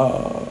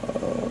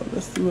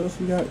 Let's see what else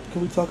we got.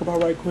 Can we talk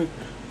about right quick?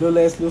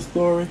 Last little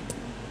story.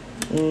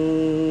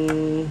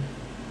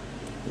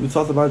 We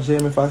talked about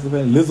Jamie Foxx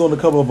and Liz on the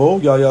cover of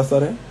Vogue. Y'all saw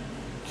that?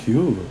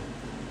 Cute.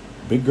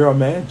 Big girl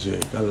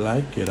magic. I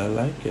like it.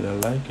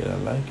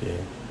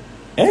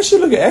 And she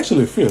look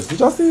actually fierce. Did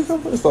y'all see it?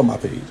 It's on my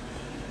page.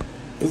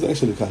 It's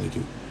actually kind of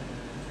cute.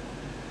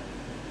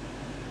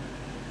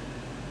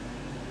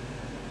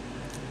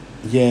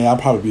 Yeah, I'll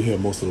probably be here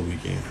most of the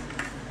weekend.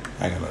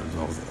 I got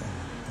nothing.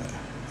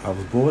 I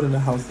was bored in the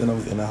house, and I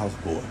was in the house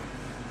bored.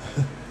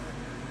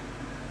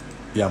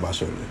 Yeah, I'm about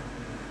to show you.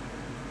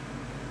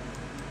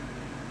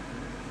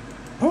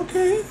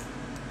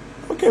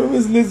 Okay,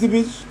 Miss Lizzie,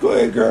 bitch. Go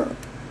ahead, girl.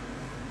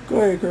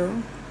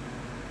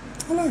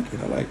 I like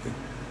it.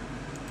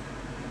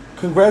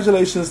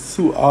 Congratulations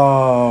to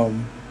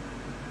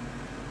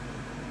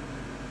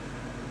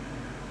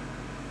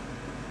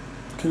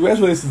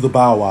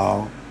Bow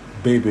Wow.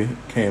 Baby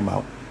came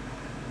out.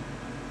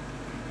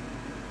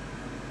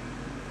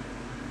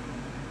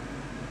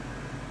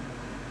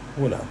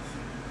 What else?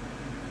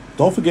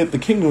 Don't forget The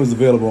Kingdom is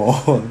available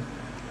on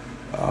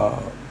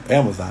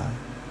Amazon.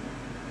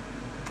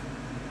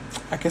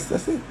 I guess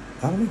that's it.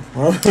 I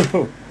don't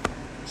know.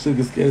 She'll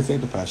get scared and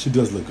sanctified. She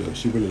does look good.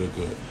 She really look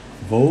good.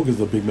 Vogue is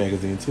a big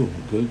magazine too.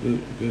 Good.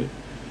 They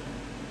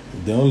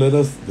don't let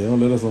us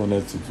on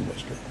that too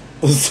much, girl.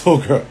 So,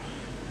 girl.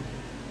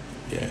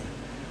 Yeah.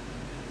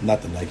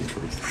 Not the Nike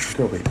first.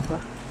 Girl, wait. Huh?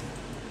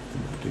 The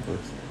Nike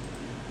first.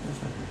 That's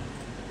not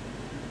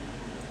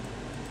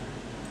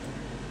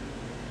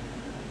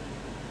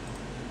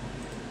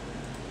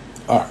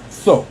good. Alright,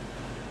 so.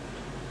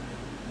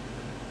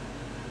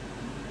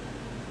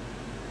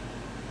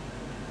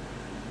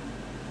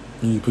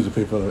 You put your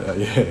paper on it.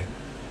 Yeah.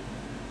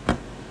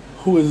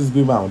 Who is this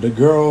big mama? The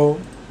girl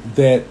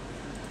that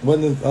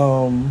when is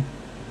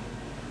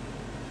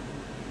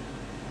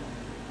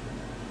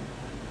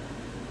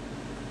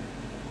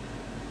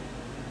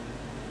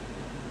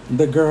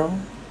the girl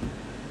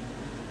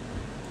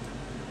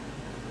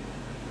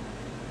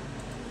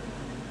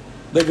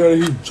that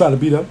he trying to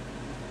beat up.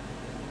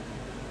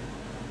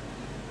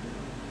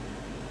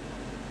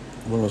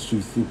 One of those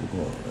street super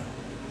cool.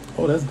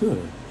 Oh, that's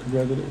good.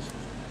 Congratulations.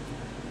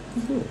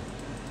 That's good.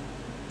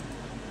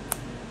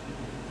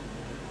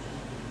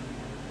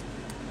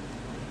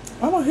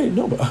 I don't hate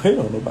nobody. I hate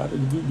on nobody.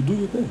 Do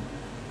your thing.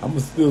 I'm gonna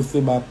still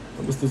say what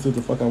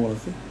the fuck I want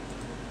to say.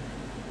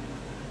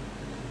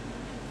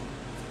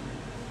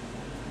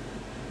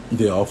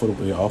 They're all for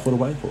the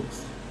white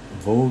folks.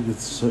 Vogue is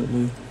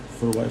certainly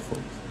for the white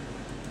folks.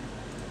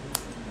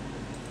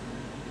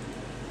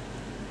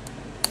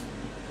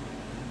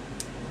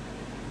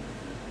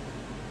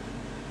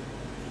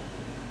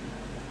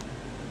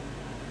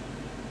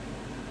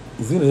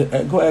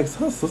 Zena, go ask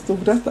her sister.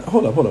 That's not,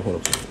 hold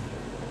up.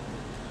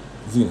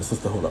 Zena,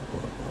 sister, hold up.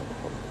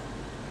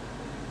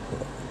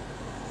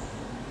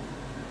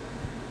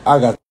 I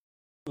got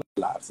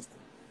live, sister.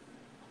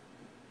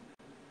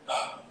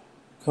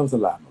 Comes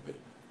alive, my baby.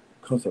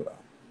 Comes alive.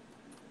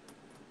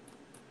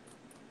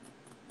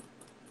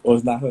 Or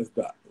it's not her, it's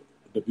the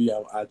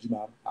BLIG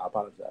model. I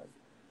apologize.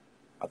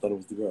 I thought it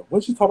was the girl.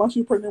 What she talking about?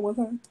 She was pregnant one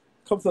time?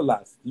 Comes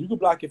alive. You can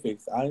block your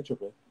face. I ain't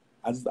tripping.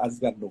 I just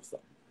gotta know something.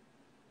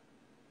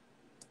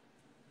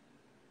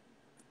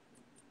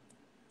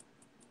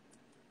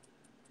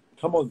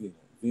 Come on, Zena.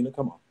 Zena,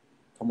 come on.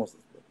 Come on,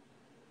 sister.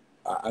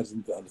 I just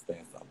need to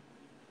understand something.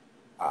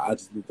 I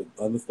just need to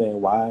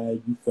understand why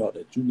you felt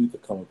that you need to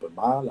come up in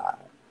my live,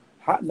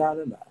 Hot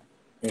 99,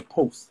 and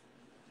post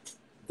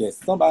that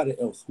somebody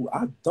else who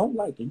I don't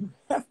like, and you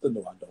have to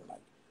know I don't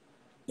like,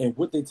 and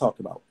what they talk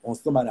about on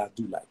somebody I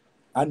do like.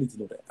 I need to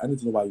know that. I need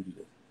to know why you do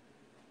this.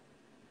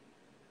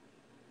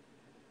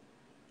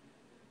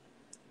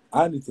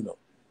 I need to know.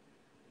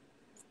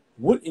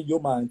 What in your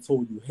mind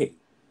told you, hey,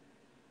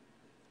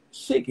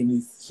 shaking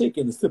the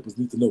sippers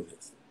need to know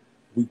this.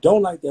 We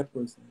don't like that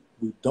person.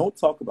 We don't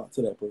talk about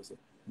to that person.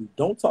 We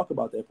don't talk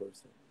about that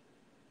person.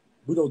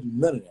 We don't do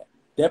none of that.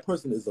 That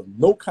person is of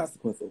no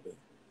consequence over it.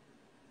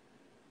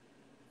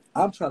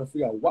 I'm trying to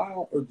figure out why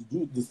on earth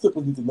do the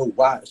sippers need to know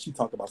why she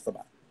talked about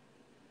somebody.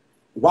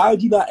 Why are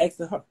you not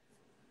asking her?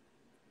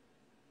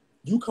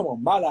 You come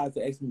on my live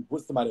to ask me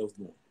what somebody else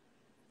doing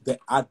that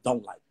I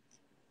don't like.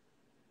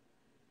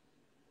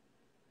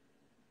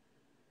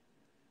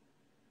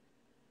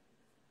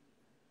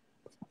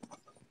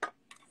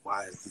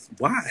 Why is this?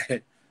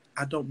 Why?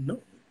 I don't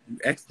know. You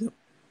ask them.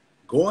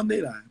 Go on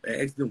their live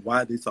and ask them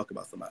why they talk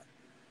about somebody.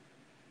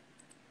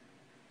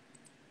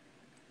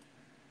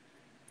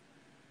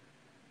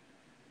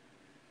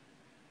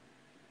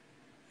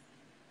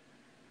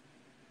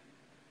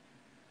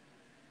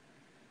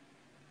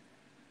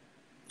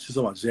 She's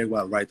talking about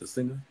Jaguar Wright, the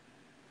singer.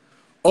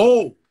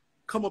 Oh,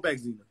 come on back,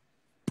 Zena.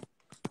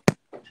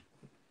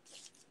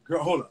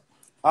 Girl, hold up.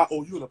 I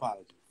owe you an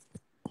apology.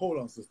 Hold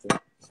on, sister.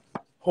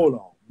 Hold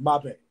on. My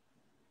bad.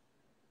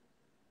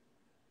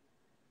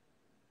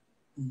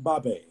 My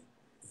bad.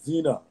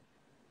 Zena.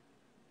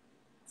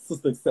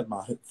 Sister, accept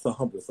my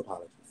humblest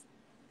apologies.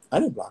 I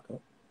didn't block her.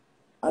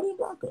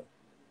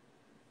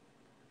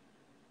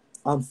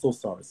 I'm so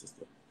sorry,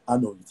 sister. I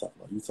know what you're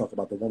talking about. You talking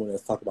about the woman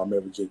that's talking about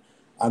Mary J.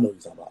 I know what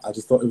you're talking about. I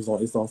just thought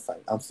it's on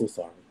site. I'm so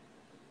sorry.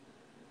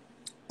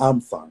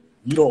 I'm sorry.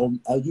 You don't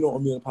owe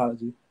me an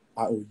apology.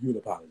 I owe you an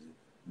apology.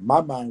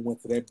 My mind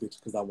went to that bitch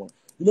because I won.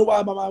 You know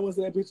why my mind went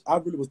to that bitch? I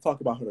really was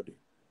talking about her today.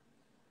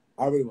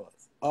 I really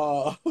was.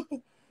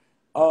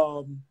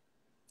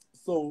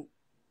 So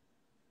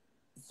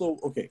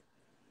okay.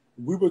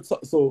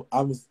 So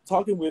I was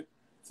talking with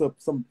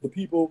the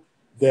people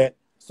that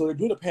they're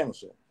doing a panel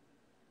show.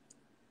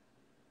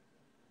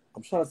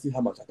 I'm trying to see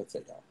how much I can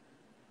take out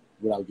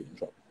without getting in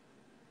trouble.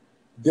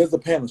 There's a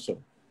panel show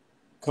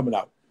coming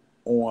out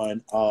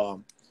on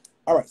all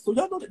right, so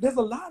y'all know that there's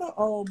a lot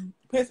of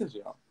pay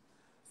attention, y'all.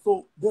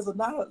 So there's a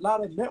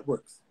lot of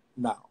networks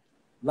now,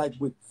 like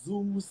with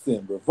Zeus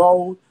and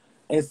Revolt,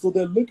 and so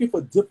they're looking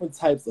for different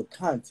types of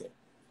content.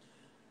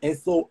 And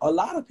so a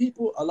lot of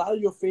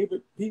your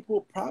favorite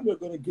people probably are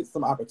going to get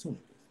some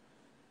opportunities.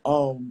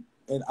 And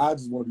I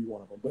just want to be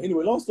one of them. But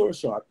anyway, long story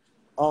short,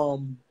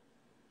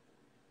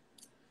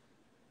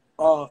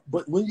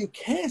 but when you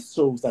cast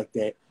shows like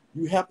that,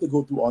 you have to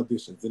go through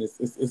auditions, and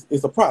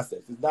it's a process.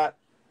 It's not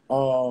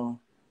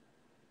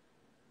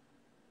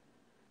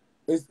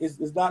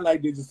it's not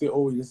like they just say,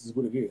 oh, this is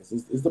what it is.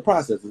 It's the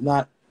process. It's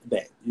not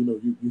that. You know,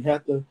 you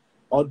have to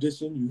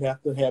audition. You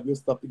have to have your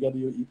stuff together,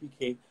 your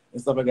EPK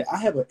and stuff like that. I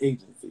have an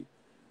agency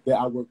that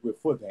I work with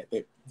for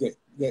that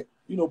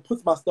you know,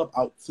 puts my stuff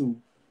out to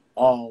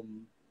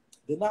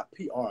they're not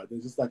PR. They're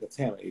just like a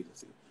talent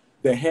agency.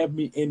 They have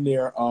me in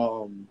their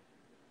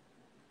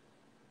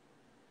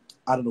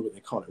I don't know what they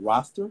call it,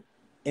 roster.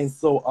 And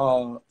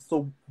so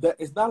that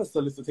it's not a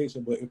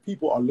solicitation, but if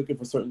people are looking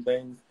for certain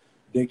things,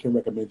 they can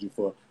recommend you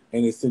for,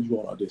 and they send you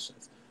on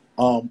auditions.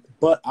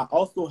 But I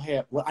also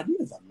have, what I need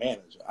is a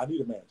manager. I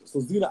need a manager. So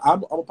Zena,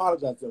 I'm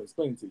apologizing for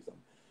explaining to you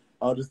something.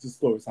 This is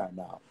story time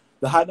now.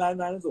 The High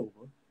 99 is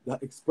over. The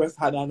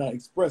High 99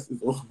 Express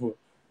is over.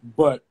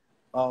 But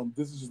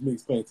this is just me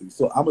explaining to you.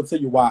 So I'm gonna tell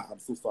you why I'm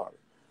so sorry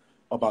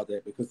about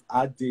that, because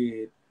I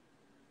did.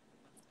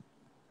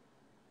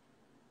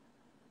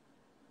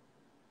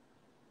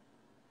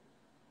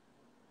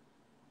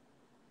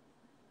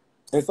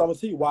 And so I'm gonna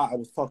tell you why I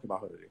was talking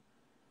about her today.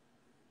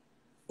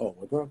 Oh,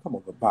 well, girl, come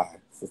on, goodbye,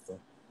 sister.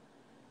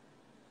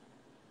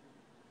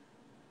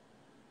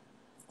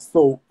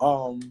 So,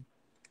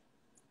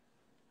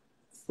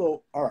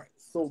 So all right.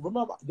 So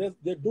remember,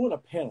 they're doing a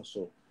panel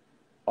show.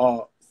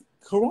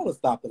 Corona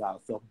stopped it out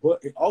of stuff,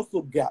 but it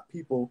also got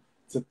people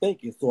to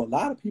thinking. So a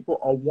lot of people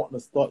are wanting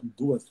to start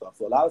doing stuff.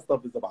 So a lot of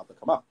stuff is about to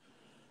come out.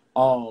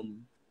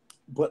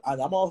 But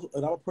I'm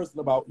a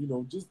person about, you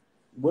know, just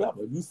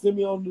whatever. If you send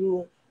me on to do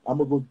it, I'm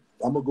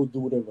gonna go do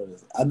whatever it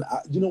is. And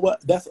you know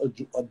what? That's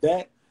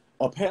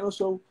a panel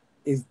show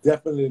is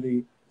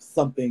definitely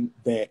something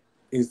that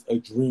is a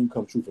dream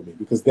come true for me,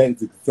 because that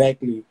is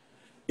exactly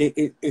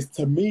it's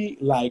to me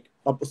like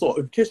so.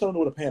 In case you don't know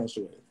what a panel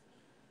show is,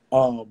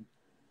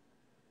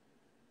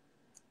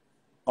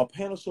 a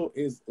panel show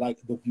is like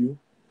The View.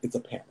 It's a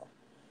panel.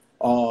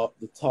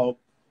 The Talk,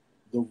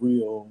 The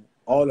Real,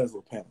 all those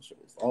are panel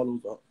shows. All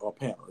those are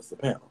panel. It's a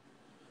panel.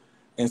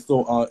 And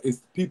so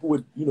it's people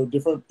with, you know,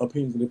 different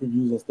opinions and different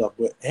views and stuff,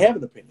 but have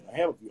an opinion, I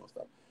have a view on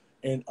stuff.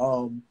 And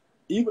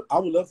even I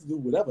would love to do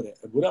whatever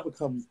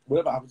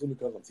opportunity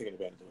comes, I'm taking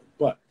advantage of it.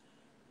 But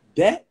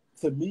that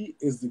to me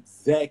is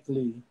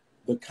exactly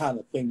the kind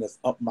of thing that's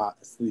up my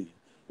sleeve.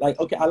 Like,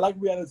 okay, I like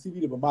reality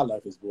TV, but my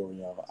life is boring,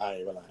 y'all. I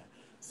ain't gonna lie.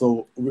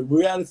 So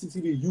reality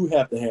TV, you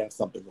have to have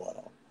something going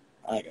on.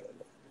 I ain't gonna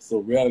know. So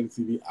reality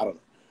TV, I don't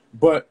know.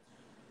 But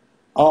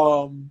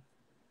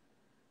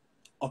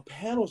a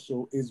panel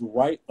show is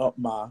right up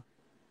my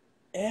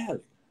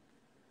alley.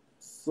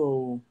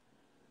 So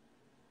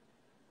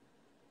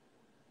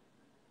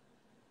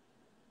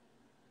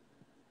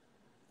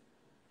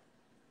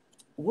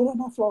what are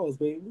my flaws,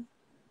 baby?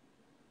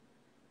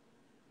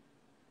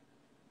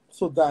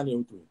 So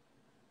Daniel 3.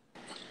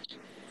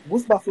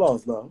 What's my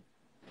flaws, love?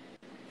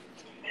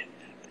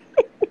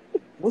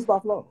 What's my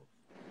flaws?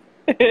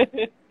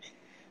 That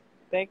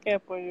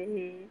cap on your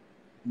head.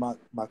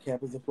 My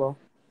cap is a flaw?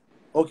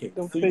 Okay,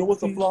 Them so you know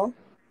what's a teeth. flaw?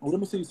 Well, let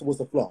me tell you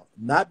what's a flaw.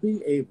 Not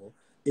being able,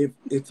 if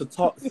to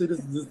talk, see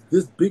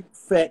this big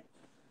fat,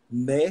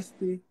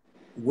 nasty,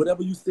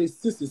 whatever you say,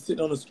 sister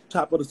sitting on the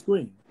top of the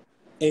screen,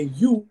 and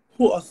you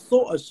who are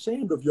so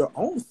ashamed of your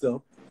own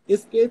self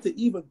is scared to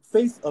even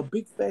face a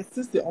big fat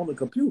sister on the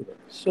computer.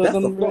 Show That's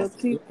a them flaw, real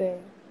sister. teeth there.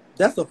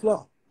 That's a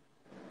flaw.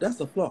 That's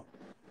a flaw.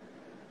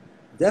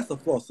 That's a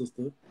flaw,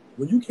 sister.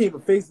 When you came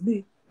and face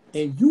me,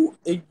 and you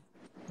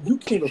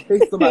came and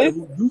face somebody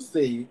who you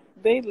say.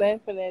 They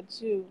laughing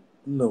at you.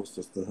 No,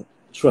 sister.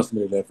 Trust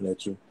me, they're laughing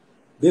at you.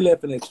 They're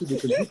laughing at you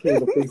because you came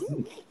to face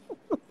me.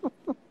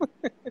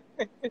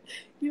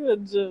 You a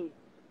joke.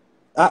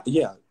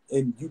 Yeah,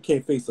 and you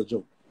can't face a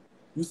joke.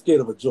 You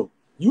scared of a joke.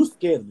 You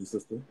scared of me,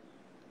 sister.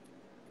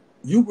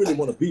 You really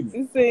want to beat me.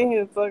 You sitting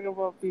here talking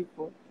about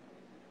people.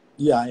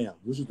 Yeah, I am.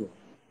 What you doing?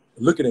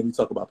 Looking at me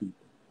talk about people.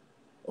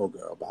 Oh,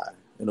 girl, bye.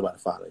 Ain't nobody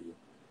follow you.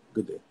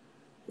 Good day.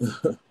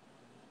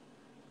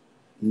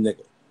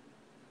 Nigga.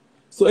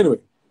 So anyway.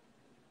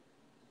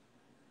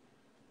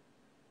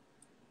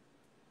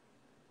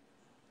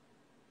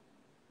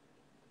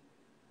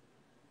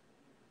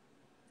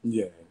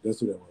 Yeah, that's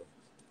who that was.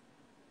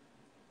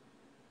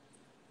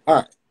 All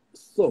right.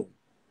 So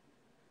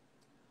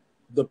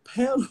the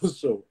panel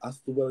show, I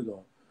swear to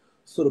God.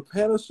 So the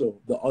panel show,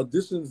 the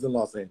auditions in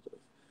Los Angeles,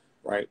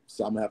 right?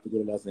 So I'm gonna have to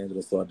go to Los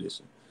Angeles to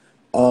audition.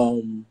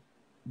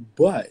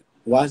 But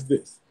watch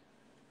this.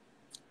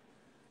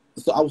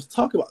 So I was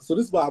talking about. So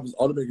this is why I was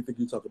automatically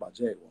thinking you talk about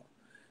Jaguar,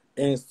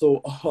 and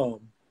so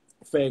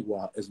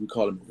Fagwar, as we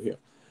call him over here.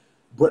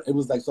 But it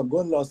was like, so I'm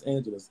going to Los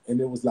Angeles, and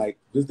it was like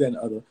this, that, and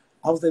the other.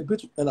 I was like,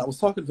 bitch, and I was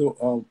talking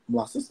to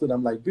my sister, and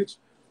I'm like, bitch,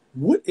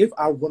 what if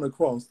I run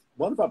across?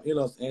 What if I'm in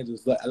Los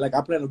Angeles? Like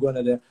I plan on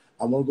going there.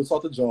 I want to go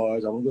talk to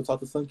George. I want to go talk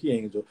to Sunky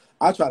Angel.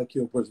 I try to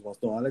kill a person on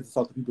stone. I like to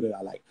talk to people that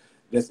I like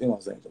that's in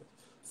Los Angeles.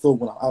 So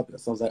when I'm out there,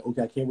 so I was like,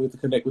 okay, I can't wait to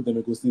connect with them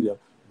and go see them.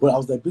 But I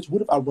was like, bitch,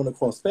 what if I run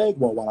across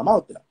Fagwar while I'm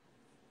out there?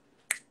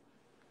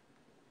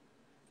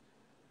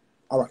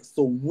 All right.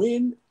 So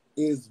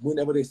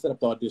whenever they set up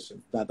the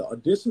auditions. Now the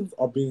auditions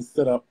are being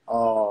set up.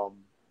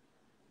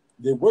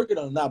 They're working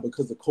on it now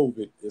because of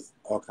COVID, is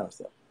all kind of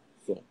stuff.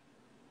 So,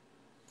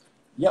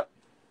 yep.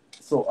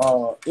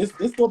 So it's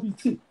gonna be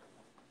tea.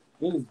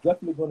 It is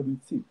definitely gonna be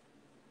tea.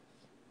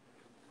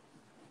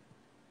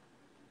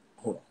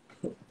 Hold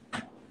on.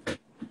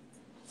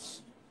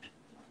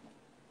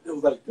 It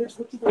was like, bitch,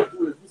 what you gonna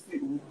do if you see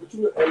what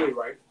you in LA,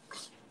 right?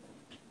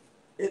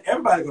 And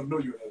everybody gonna know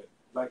you're in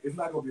LA. Like, it's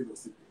not gonna be no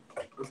secret.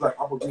 It's like,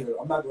 I'm gonna be here.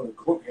 I'm not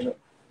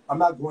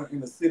going in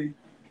the city.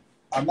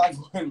 I'm not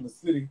going in the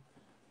city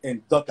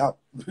and duck out.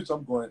 Bitch,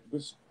 I'm going,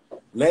 bitch.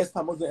 Last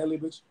time I was in LA,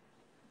 bitch.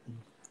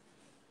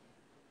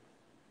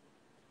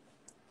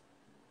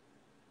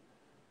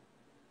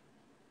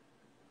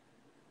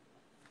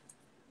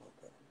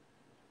 Okay.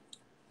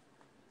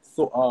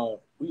 So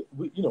we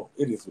you know,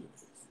 it is what it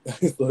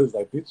is. So it's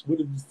like, bitch, what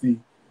did you see?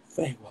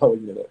 Fang, why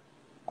would you know that?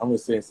 I'm gonna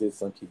say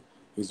Sunky.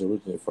 He's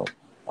originally from.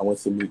 I want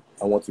to meet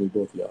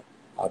both of y'all.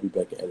 I'll be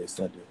back in LA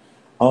Sunday.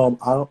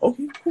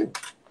 Okay, cool.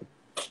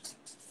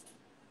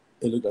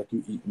 It looked like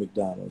you eat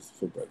McDonald's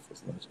for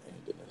breakfast, lunch,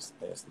 and dinner and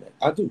snack.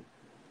 I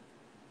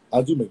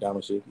do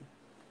McDonald's Shakie.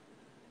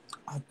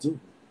 I do.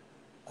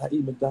 I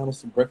eat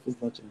McDonald's for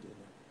breakfast, lunch, and dinner.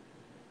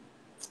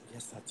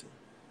 Yes, I do.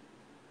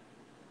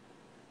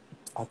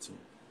 I do.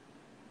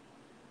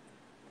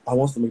 I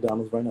want some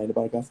McDonald's right now.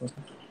 Anybody got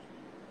something?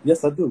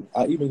 Yes, I do.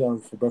 I eat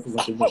McDonald's for breakfast,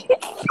 lunch, and dinner.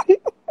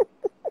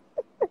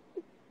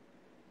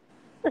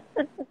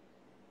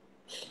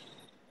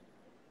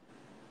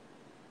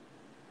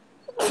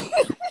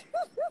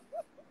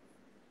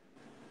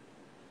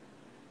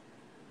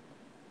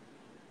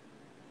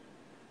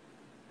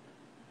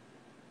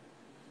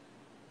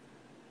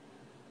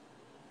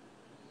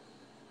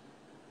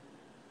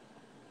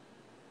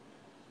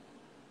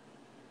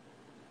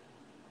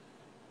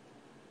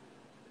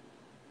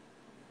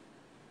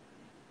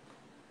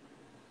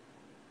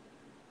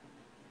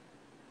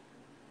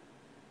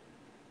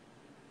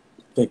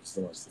 Thank you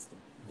so much, sister.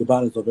 The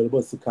bonnets are available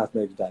at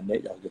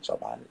silkcosmetics.net. Y'all get your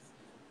bonnets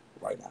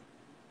right now.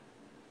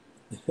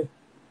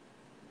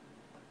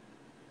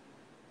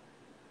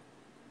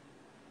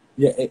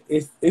 Yeah,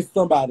 it's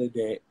somebody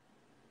that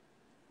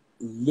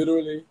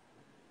literally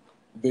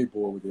they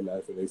bored with their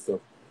life and they stuff.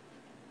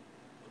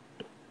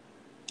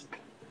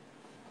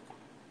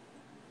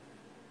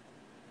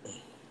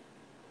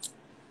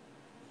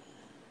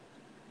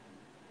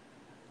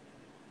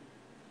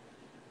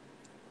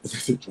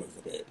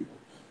 Bad people.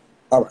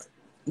 All right.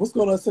 What's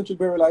going on, Central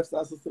Berry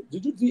Lifestyle Sister?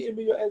 Did you DM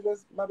me your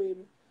address, my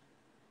baby?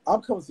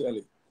 I'm coming to LA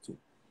too.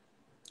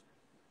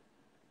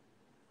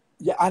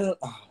 Yeah, I don't.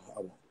 I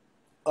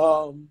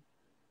won't.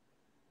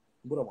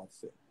 What I want to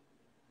say.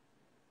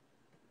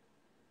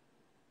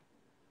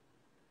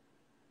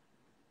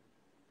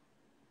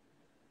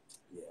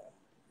 Yeah.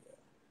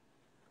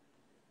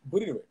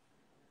 But anyway,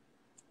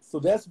 so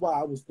that's why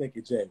I was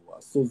thinking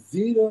Jaguar. So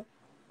Zena,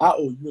 I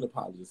owe you an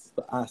apology,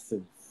 sister. I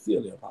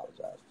sincerely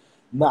apologize.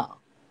 Now,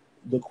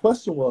 the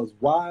question was,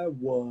 why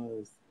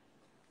was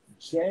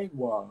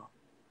Jaguar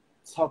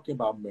talking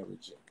about Mary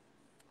Jane?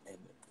 And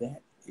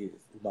that is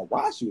now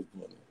why she was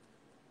doing it.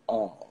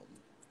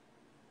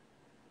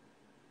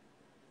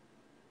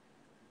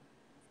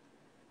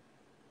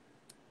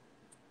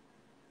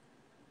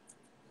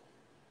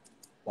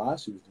 Why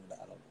she was doing that,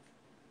 I don't know.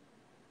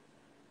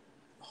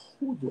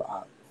 Who do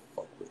I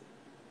fuck with?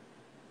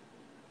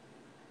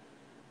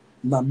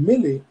 Now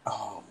Millie,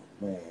 oh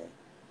man.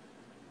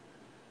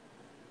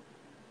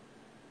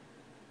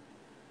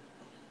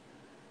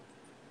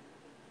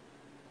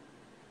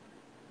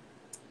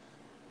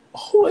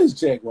 Who is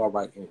Jaguar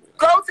right anyway?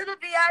 Go to the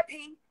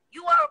VIP.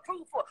 You are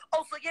approved for.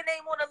 Oh, so your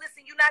name on the list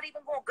and you're not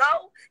even gonna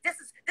go? This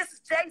is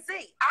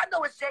Jay-Z. I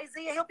know it's Jay-Z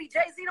and he'll be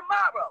Jay-Z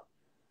tomorrow.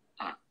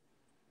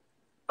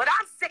 But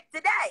I'm sick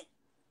today.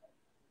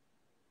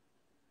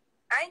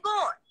 I ain't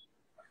going.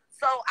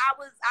 So I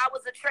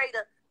was a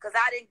traitor because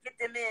I didn't get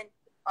them in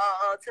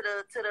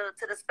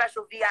to the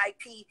special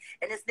VIP,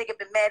 and this nigga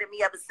been mad at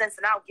me ever since,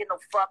 and I don't get no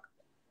fuck.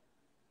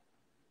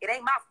 It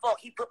ain't my fault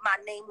he put my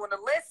name on the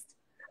list.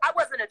 I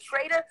wasn't a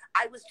traitor.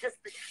 I was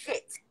just the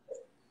shit.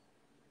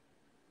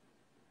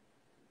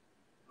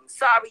 I'm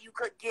sorry you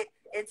couldn't get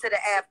into the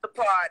after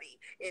party,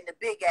 in the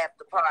big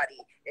after party,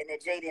 and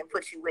that Jay didn't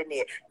put you in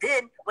there.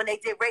 Then, when they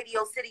did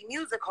Radio City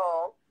Music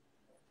Hall,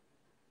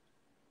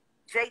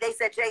 they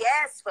said Jay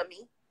asked for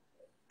me,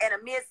 and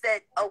Amir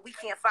said, oh, we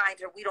can't find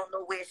her. We don't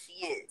know where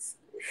she is.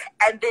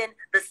 And then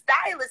the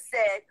stylist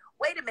said,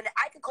 wait a minute,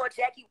 I can call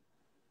Jackie.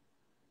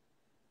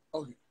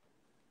 Okay.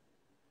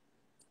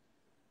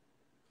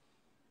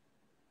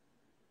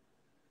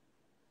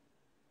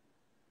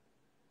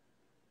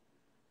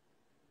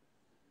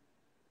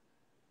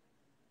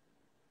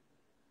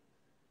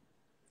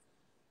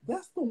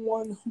 That's the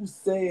one who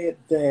said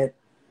that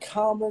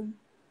Common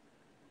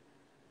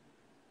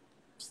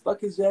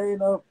stuck his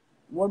Jane up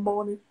one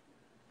morning.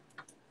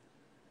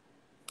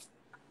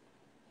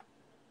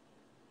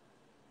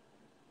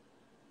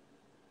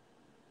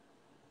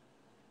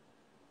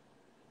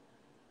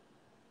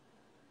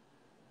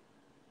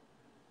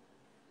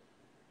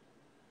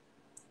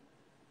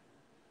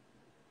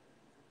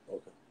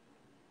 Okay.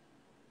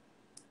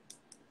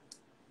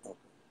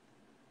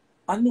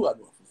 I knew it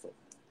from something.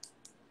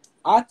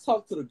 I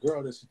talked to the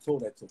girl that she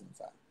told that to one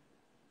time.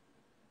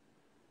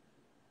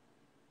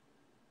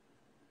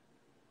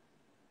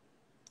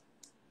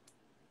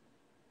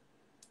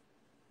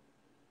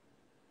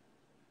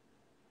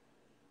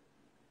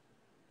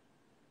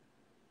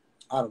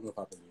 I don't know if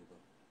I believe her.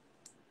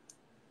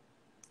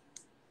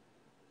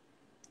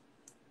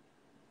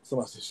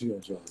 Somebody said she on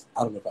drugs.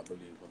 I don't know if I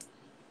believe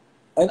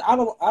her. And I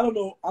don't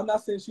know. I'm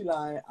not saying she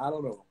lying. I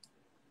don't know.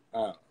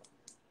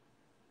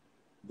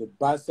 The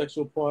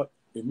bisexual part,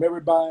 if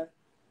married bi,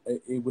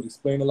 it would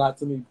explain a lot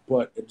to me.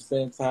 But at the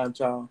same time,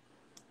 child,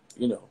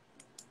 you know.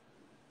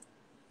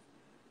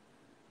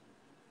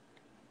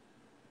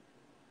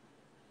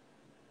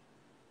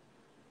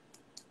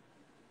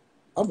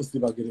 I'm gonna see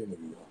if I get an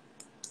interview.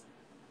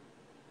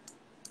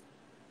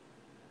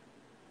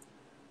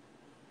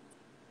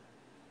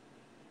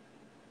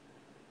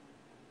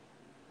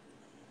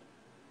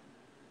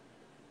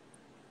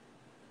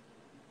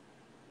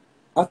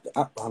 I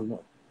don't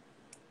know.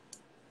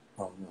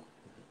 I don't know.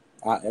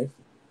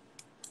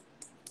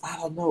 I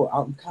don't know.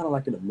 I'm kind of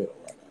like in the middle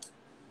right now.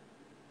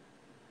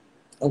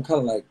 I'm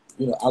kind of like,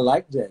 I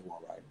like Jaguar,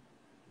 right?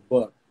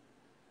 But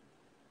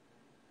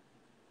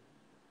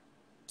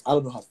I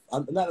don't know how.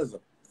 I'm not as a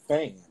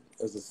fan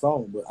as a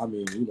song, but I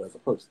mean, you know, as a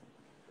person,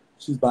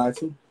 she's bi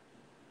too.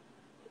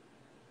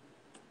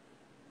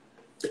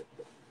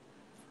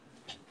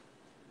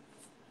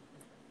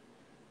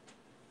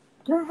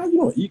 Girl, how you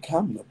don't eat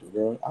coming up there,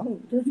 girl? I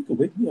don't. Girl, he could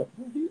wake me up.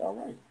 Girl, he all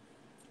right.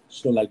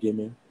 She don't like gay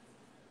men.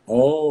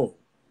 Oh,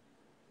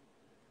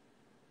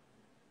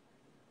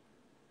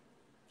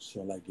 she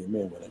don't like gay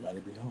men, but that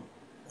might be home.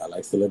 I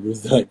like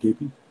celebrities that like gay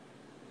people.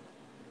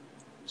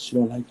 She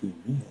don't like gay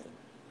men.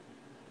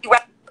 He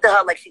rapped to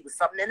her like she was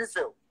something in the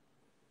zoo.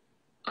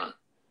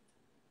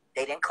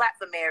 They didn't clap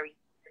for Mary.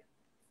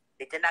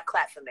 They did not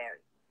clap for Mary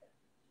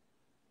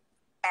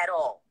at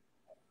all.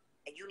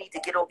 And you need to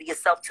get over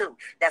yourself too.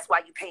 That's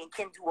why you paying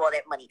Kendu all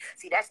that money.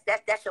 See, that's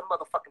your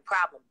motherfucking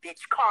problem,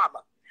 bitch.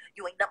 Karma.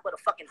 You ain't nothing but a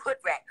fucking hood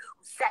rat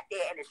who sat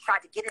there and has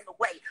tried to get in the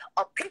way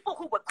of people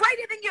who were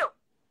greater than you.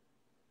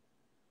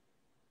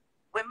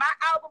 When my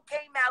album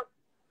came out,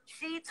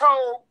 she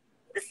told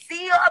the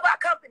CEO of our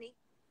company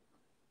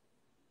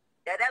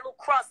that little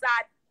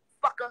cross-eyed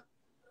fucker.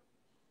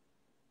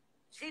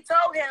 She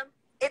told him,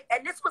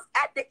 and this was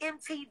at the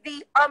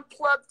MTV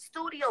Unplugged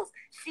Studios.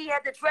 She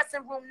had the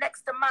dressing room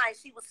next to mine.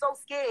 She was so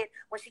scared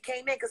when she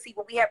came in, because see,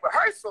 when we had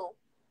rehearsal,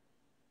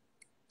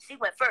 she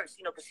went first,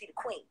 you know, because she the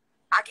queen.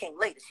 I came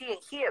later. She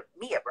didn't hear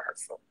me at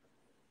rehearsal.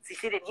 See,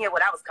 she didn't hear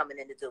what I was coming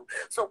in to do.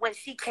 So when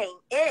she came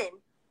in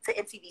to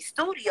MTV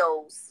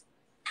Studios,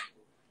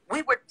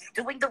 we were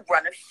doing the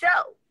run of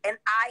show, and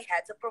I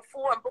had to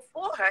perform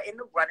before her in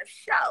the run of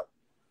show.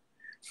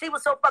 She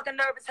was so fucking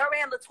nervous. Her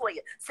and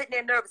LaToya sitting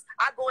there nervous.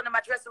 I go into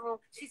my dressing room.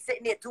 She's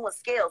sitting there doing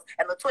scales.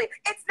 And LaToya,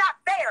 it's not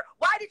fair.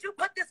 Why did you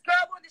put this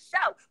girl on the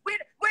show? We're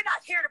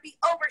not here to be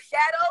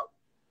overshadowed.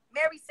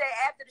 Mary said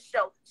after the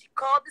show, she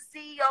called the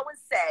CEO and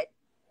said,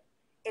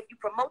 if you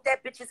promote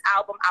that bitch's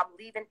album, I'm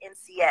leaving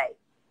MCA.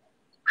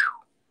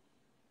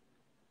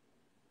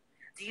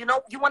 Do you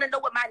know? You want to know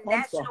what my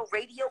national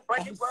radio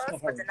budget was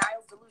for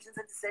Denials, Delusions,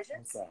 and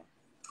Decisions?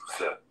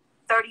 $3,500.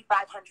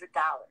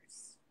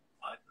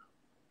 What?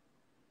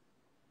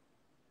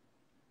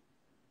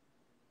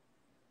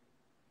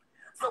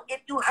 So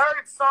if you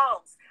heard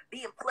songs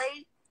being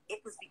played,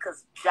 it was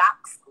because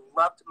jocks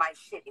loved my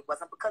shit. It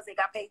wasn't because they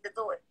got paid to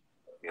do it.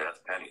 Yeah, that's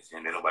pennies.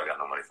 And nobody got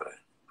no money for that.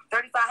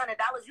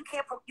 $3,500.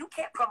 You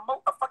can't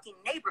promote a fucking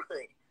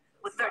neighborhood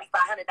with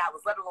 $3,500,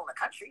 let alone a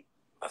country.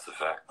 That's a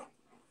fact.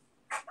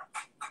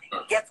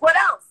 Guess what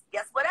else?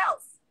 Guess what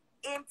else?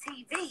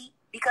 MTV,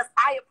 because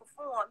I had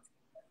performed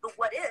the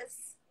What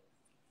Ifs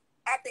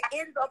at the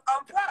end of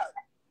Unplugged.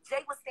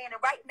 Jay was standing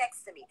right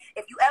next to me.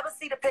 If you ever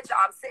see the picture,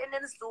 I'm sitting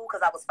in the stool because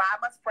I was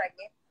 5 months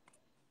pregnant.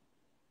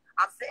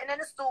 I'm sitting in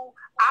the stool.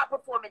 I'm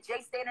performing.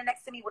 Jay standing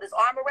next to me with his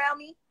arm around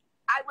me.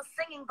 I was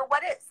singing the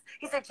What Ifs.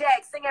 He said,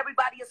 Jag, sing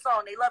everybody a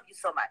song. They love you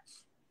so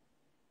much.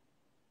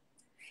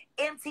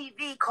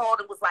 MTV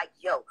called and was like,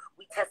 yo,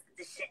 we tested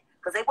this shit.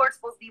 Because they weren't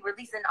supposed to be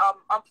releasing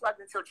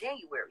Unplugged until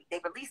January. They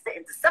released it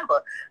in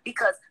December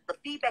because the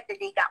feedback that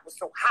they got was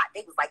so hot.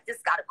 They was like,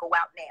 this got to go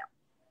out now.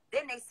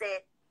 Then they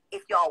said,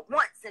 if y'all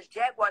want, since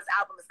Jaguar's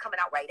album is coming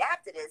out right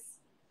after this,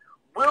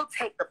 we'll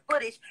take the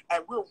footage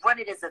and we'll run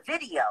it as a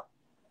video.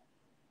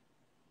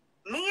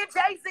 Me and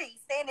Jay-Z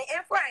standing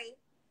in frame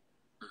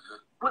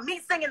with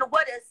me singing the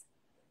What Is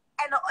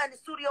and the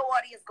studio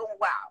audience going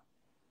wild.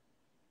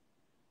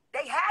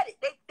 They had it.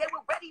 They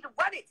were ready to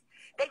run it.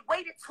 They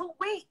waited 2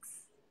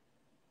 weeks.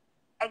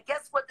 And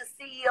guess what the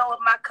CEO of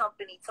my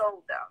company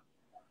told them?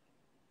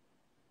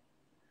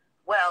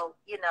 Well,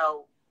 you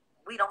know,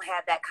 we don't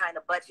have that kind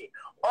of budget.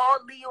 All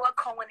Leora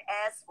Cohen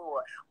asked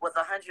for was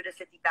 $150,000.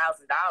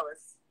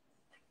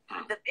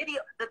 The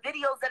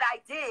videos that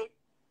I did,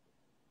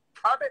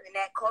 other than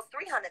that, cost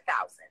 $300,000.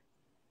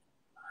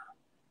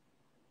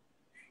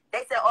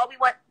 They said, all we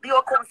want,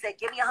 Leora Cohen said,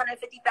 give me $150,000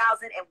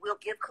 and we'll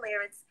give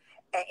clearance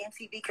and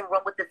MTV can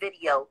run with the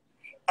video.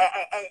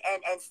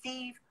 And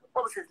Steve,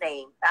 what was his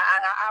name?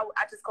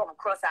 I just call him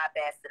Cross-Eyed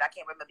Bastard. I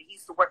can't remember. He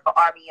used to work for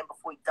RBN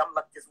before he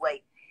dumb-lucked his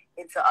way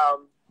into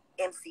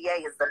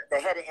MCA as the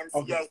head of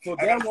MCA. Okay, so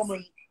and that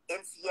woman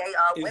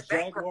MCA is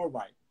Jaguar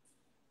right.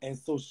 And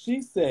so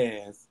she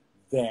says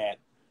that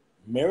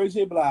Mary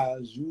J.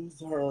 Blige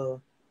used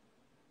her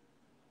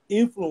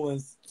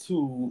influence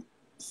to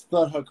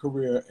stunt her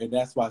career, and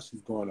that's why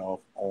she's going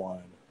off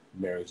on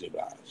Mary J.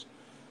 Blige.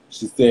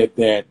 She said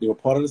that they were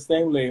part of the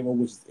same label,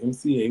 which is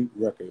MCA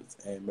Records,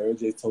 and Mary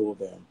J. told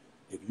them,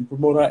 if you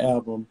promote our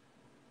album,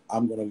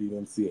 I'm going to leave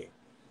MCA.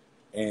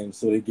 And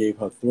so they gave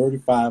her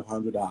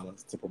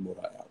 $3,500 to promote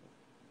her album.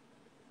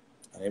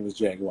 Her name was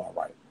Jaguar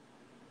Wright.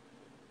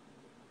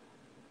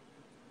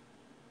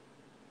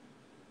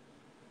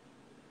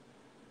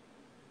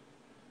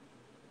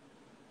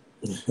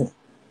 I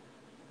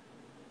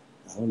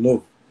don't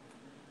know,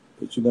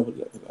 but you never.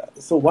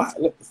 So why?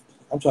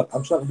 I'm trying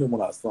to hear one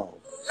of our songs.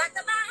 Like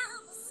the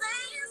Bible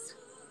says,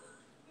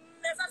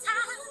 there's a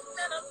time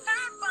and a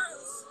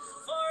purpose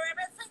for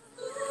everything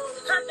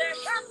under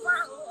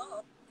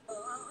heaven.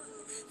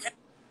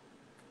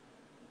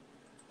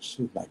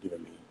 She's not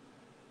giving me.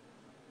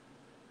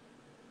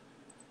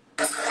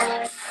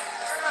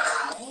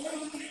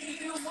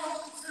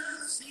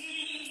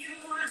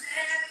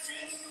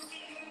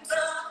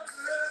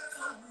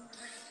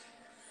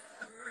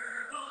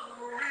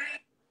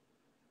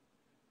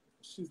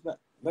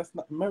 That's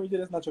not Mary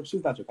J.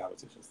 She's not your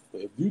competition sister.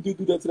 If you do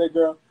that to that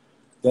girl,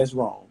 that's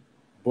wrong.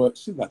 But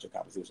she's not your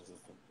competition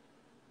sister.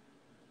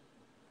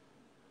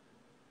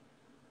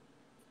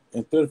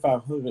 And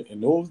 3,500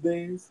 in those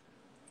days,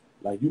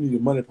 like you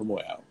needed money to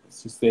promote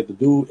albums. She said the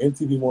dude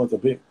MTV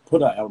wanted to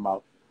put an album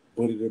out,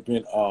 but it had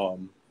been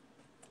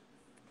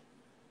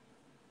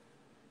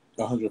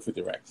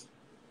 150 racks.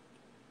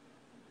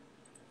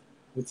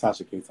 What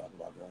Tasha K talking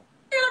about, girl?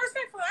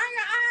 Respectful. I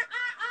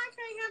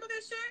can't handle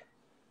this shit.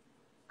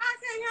 I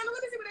can't handle.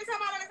 Let me see what they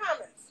talking about in the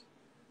comments.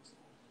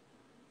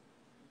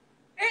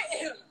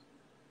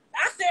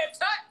 I said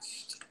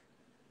touched.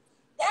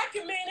 That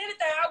can mean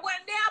anything. I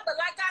wasn't there, but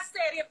like I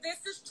said, if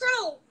this is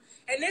true,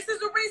 and this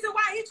is the reason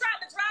why he tried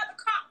to drive the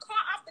car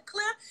off the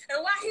cliff, and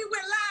why he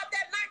went live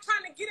that night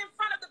trying to get in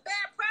front of the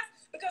bad press,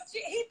 because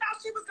he thought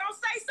she was gonna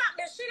say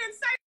something, and she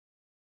didn't say.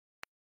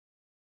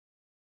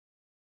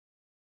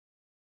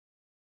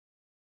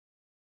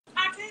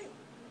 I can't.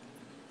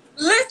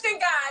 Listen,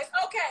 guys.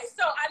 Okay,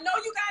 so I know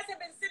you guys have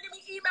been sending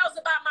me emails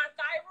about my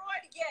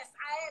thyroid. Yes,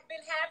 I have been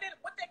having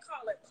what they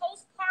call it,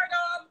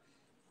 postpartum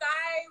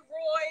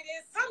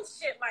thyroiditis, some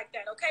shit like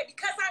that. Okay,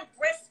 because I'm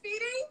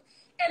breastfeeding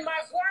and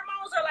my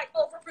hormones are like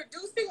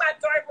overproducing, my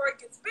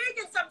thyroid gets big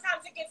and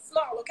sometimes it gets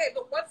small. Okay,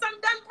 but once I'm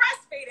done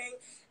breastfeeding,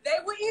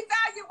 they will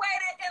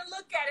evaluate it and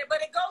look at it,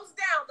 but it goes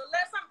down. The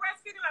less I'm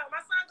breastfeeding, like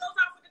when my son goes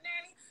off with the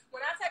nanny,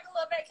 when I take a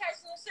little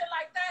vacation and shit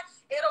like that,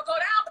 it'll go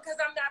down because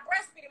I'm not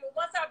breastfeeding. But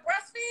once I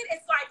breastfeed,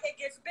 it's like it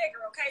gets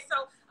bigger, okay?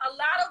 So a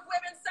lot of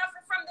women suffer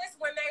from this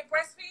when they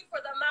breastfeed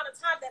for the amount of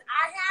time that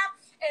I have,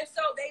 and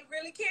so they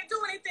really can't do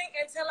anything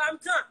until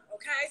I'm done,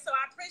 okay? So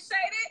I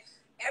appreciate it.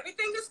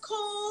 Everything is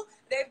cool.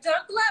 They've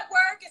done blood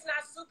work. It's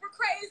not super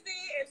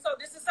crazy, and so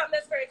this is something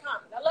that's very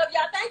common. I love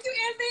y'all. Thank you,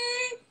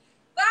 Envy.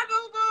 Bye,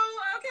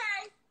 boo-boo.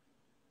 Okay.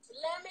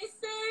 Let me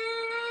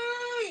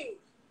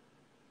see.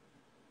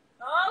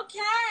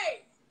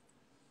 Okay.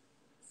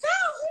 So,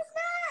 who's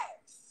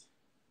next?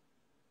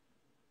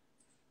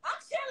 I'm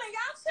chilling.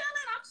 Y'all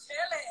chilling? I'm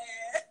chilling.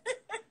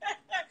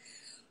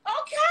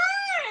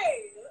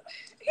 Okay.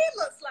 He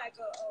looks like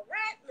a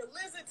rat and a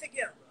lizard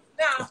together.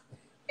 Now,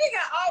 he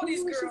got all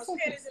these girls'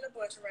 panties in a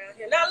bunch around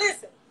here. Now,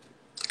 listen.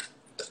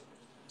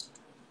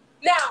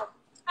 Now,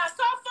 I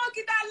saw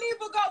Funky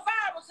Dineva go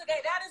viral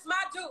today. That is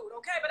my dude,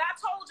 okay? But I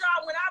told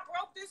y'all when I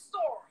broke this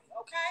story,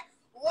 okay,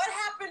 what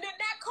happened in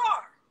that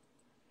car.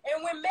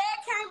 And when Meg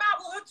came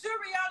out with her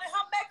jewelry on and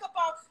her makeup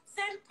on,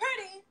 saying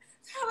pretty,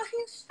 tell her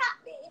you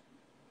shot me.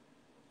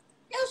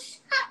 You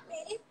shot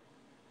me.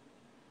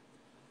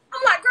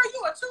 I'm like, girl,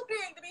 you are too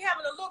big to be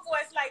having a little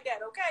voice like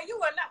that, okay? You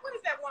are not, what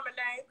is that woman's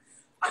name?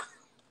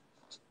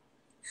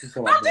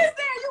 I'm just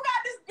saying, you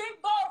got this big,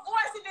 bold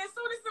voice, and then as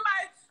soon as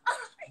somebody,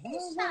 you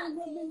shot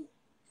me.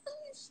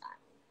 You shot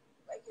me.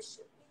 Like you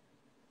shoot me.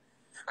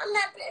 I'm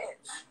that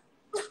bitch.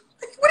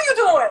 What are you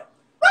doing?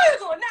 What are you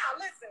doing now?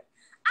 Listen.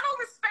 I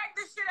don't respect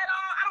this shit at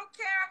all. I don't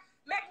care.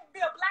 Make me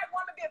be a black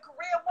woman, be a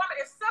Korean woman.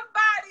 If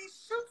somebody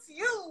shoots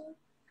you,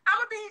 I'm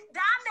going to be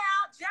down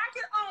now,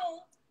 jacket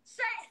on,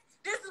 shake.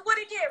 This is what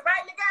he did,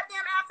 right in the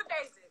goddamn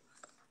affidavit.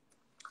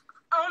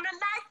 On the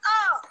night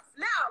of.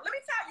 Now, let me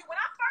tell you, when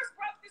I first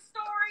broke this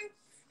story,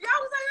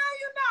 y'all was like, oh,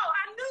 you know,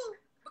 I knew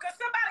because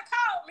somebody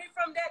called me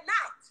from that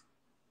night.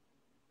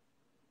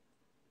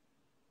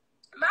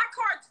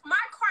 My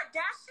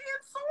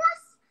Kardashian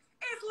source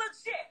is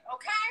legit,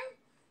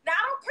 okay? Now,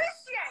 I don't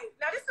appreciate.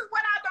 Now, this is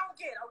what I don't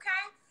get,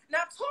 okay?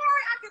 Now,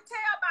 Tory, I can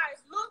tell by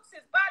his looks,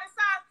 his body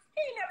size,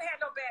 he ain't never had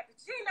no bad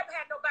bitch. He ain't never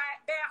had no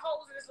bad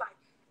hoes in his life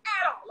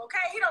at all,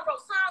 okay? He done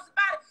wrote songs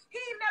about it. He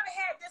ain't never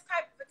had this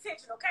type of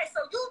attention, okay?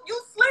 So, you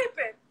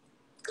sleeping.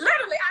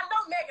 Literally, I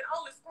know Megan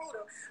only screwed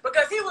him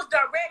because he was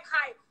direct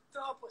height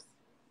to her pussy.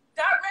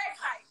 Direct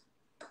height.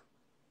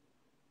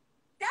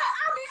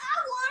 I mean, I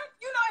would,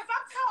 you know, if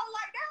I'm tall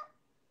like that,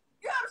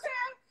 you know what I'm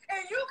saying?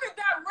 And you can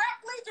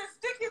directly just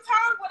stick your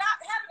tongue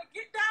without having to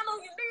get down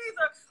on your knees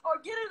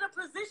or get in a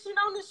position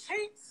on the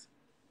sheets.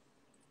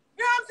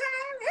 You know what I'm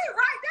saying? He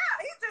right there.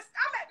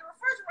 I'm at the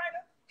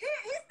refrigerator.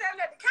 He's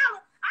standing at the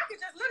counter. I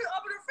can just literally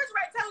open the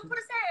refrigerator and tell him to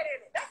put his head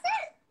in it. That's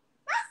it.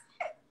 That's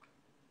it.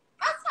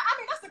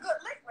 That's a good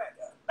lick right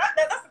there.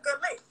 That's a good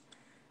lick.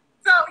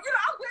 So, you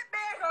know, I'm with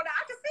Meg on that.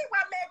 I can see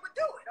why Meg would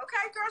do it,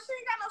 okay? Girl, she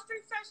ain't got no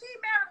street sex. She ain't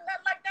married or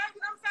nothing like that,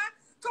 you know what I'm saying?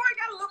 Tory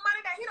got a little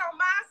money that he don't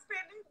mind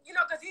spending, you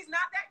know, because he's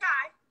not that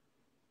guy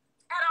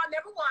at all,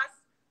 never was,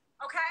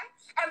 okay?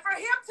 And for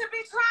him to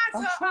be trying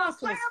to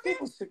play a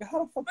bitch,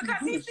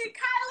 because he see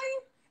Kylie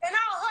and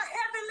all her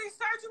heavenly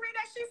surgery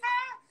that she's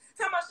had,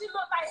 talking about she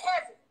looked like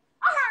heaven.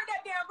 I heard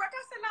that damn record.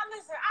 I said, now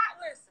listen.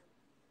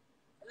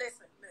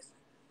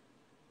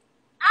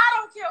 I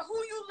don't care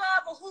who you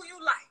love or who you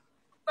like,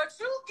 but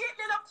you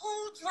getting in a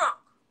pool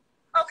drunk,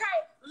 okay?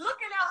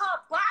 Looking at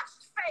her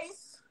botched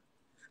face,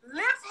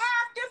 lips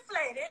half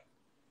deflated,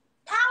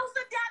 pounds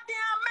of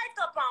goddamn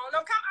makeup on.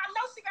 Okay? I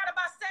know she got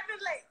about 7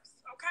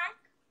 layers, okay?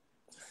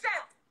 7.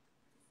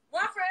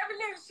 One for every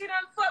nigga she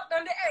done fucked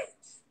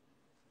underage.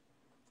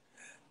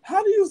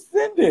 How do you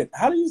send it?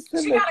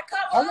 She gotta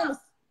cover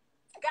up.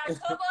 Gotta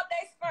cover up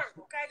their sperm,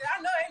 okay? I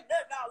know ain't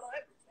nothing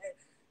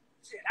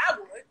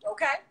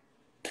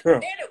Okay? Girl,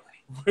 Anyway,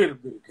 wait a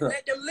minute, girl.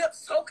 let them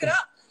lips soak it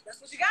up.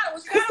 That's what you got.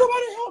 What you Can got?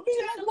 somebody help me?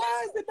 Like,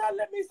 why is it not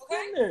let me Okay?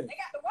 sing this? They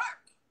got to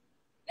work.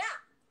 Now,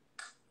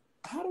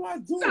 How do I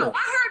do so it?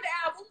 I heard the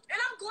album, and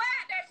I'm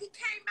glad that he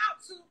came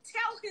out to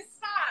tell his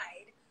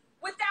side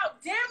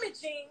without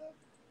damaging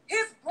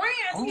his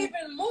brand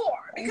even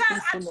more.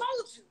 Because I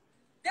told you,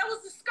 there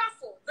was a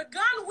scuffle. The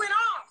gun went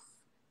off.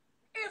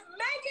 If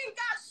Megan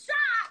got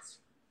shot,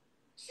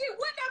 she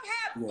wouldn't have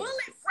had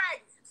bullet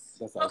fragments.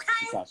 That's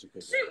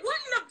okay? She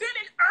wouldn't have been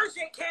in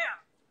urgent care.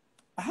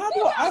 How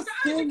do I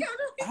send?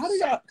 How do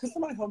y'all? Can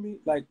somebody help me?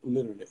 Like,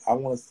 literally, I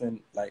want to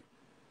send, like,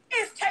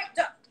 It's taped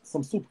up.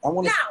 some soup. I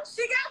want to. Now,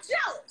 she got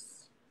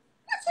jealous.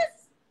 Which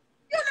is,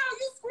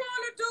 you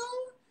screwing a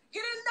dude. You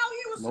didn't know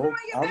he was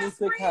screwing your best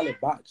friend.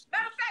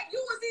 Matter of fact, you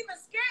was even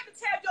scared to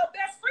tell your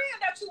best friend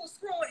that you was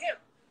screwing him.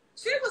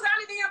 She was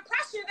under the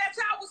impression that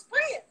y'all was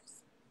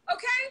friends.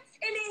 Okay?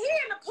 And then he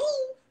in the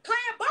pool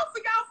playing both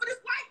of y'all for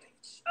this white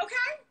bitch.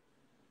 Okay?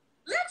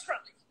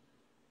 Literally.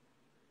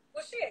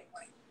 Well, she ain't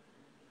white.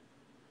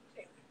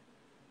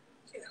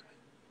 She not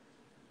white.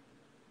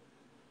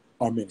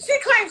 Armenian. She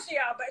claims she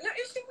all, but no,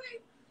 is she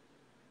white?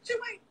 She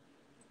white.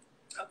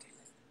 Okay.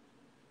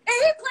 And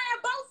he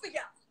playing both of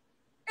y'all.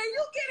 And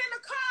you get in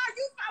the car,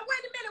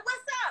 wait a minute,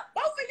 what's up?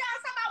 Both of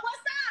y'all talking about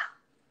what's up.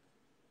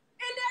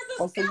 And there's a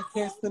so you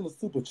can't send a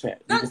super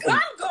chat. The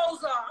gun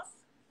goes off,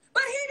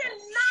 but he did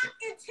not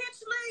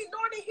intentionally,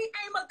 nor did he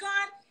aim a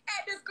gun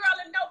at this girl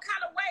in no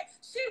kind of way.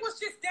 She was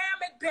just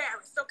damn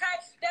embarrassed, okay?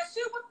 That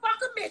she would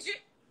fuck a midget,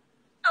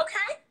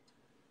 okay?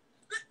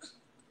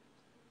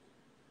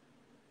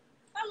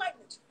 I like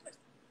midget.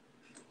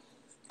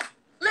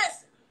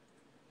 Listen.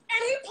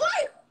 And he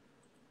played her.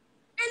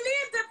 And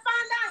then to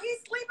find out he's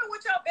sleeping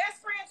with your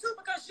best friend too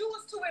because you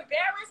was too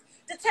embarrassed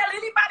to tell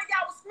anybody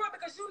y'all was screwing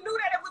because you knew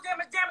that it would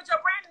damage your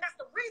brand, and that's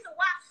the reason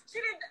why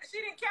she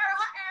didn't carry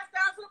her ass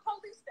down to the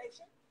police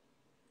station.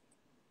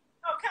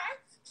 Okay?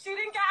 She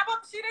didn't grab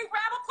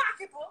a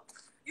pocketbook.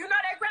 You know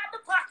they grabbed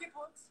the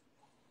pocketbooks.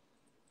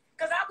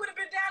 Because I would have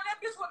been down that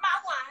bitch with my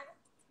wine.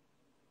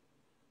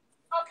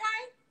 Okay?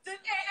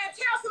 And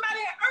tell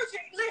somebody at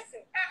urgent, listen,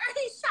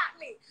 he shot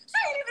me. She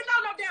didn't even know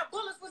no damn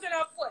bullets was in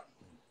her foot.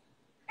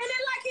 And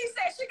then like he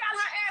said, she got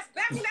her ass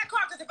back in that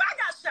car because if I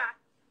got shot,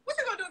 what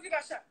you gonna do if you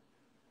got shot?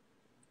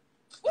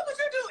 What would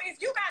you do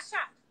if you got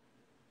shot?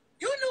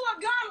 You knew a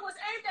gun was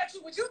aimed at you.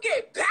 Would you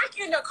get back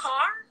in the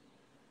car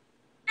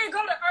and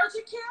go to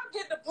urgent care,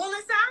 get the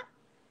bullets out,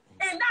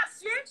 and not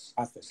snitch?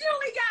 She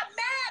only got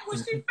mad when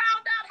she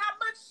found out how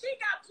much she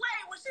got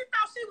played when she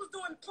thought she was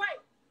doing play.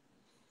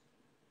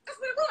 That's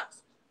what it was.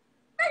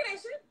 Make that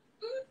shit.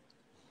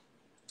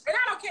 Mm-hmm. And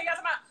I don't care. Y'all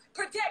talking about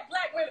protect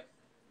black women.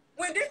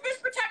 When this bitch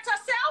protect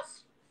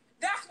herself,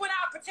 that's when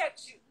I'll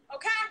protect you.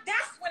 Okay?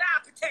 That's when I'll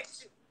protect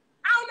you.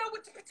 I don't know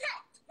what to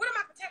protect. What am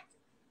I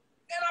protecting?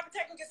 Am I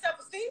protecting your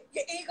self-esteem?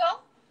 Your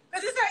ego?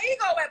 Because it's her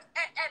ego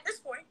at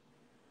this point.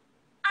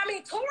 I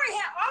mean, Tory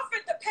had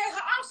offered to pay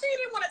her off. She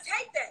didn't want to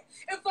take that.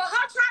 And for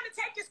her trying to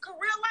take his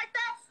career like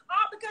that,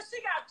 all because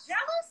she got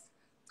jealous,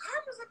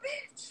 Karma's a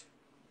bitch.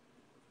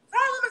 That's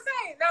all I'm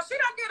saying. Now, she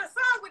done did a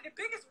song with the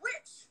biggest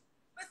witch,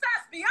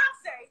 besides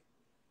Beyonce,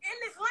 in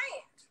this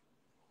land.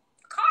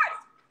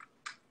 Cardi.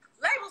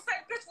 Label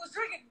said bitch was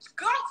drinking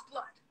goat's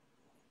blood.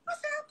 I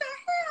said, what the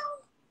hell?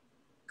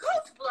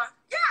 Goat's blood?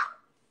 Yeah.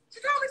 She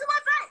told me to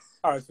my face.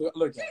 All right, so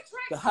look,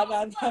 the hot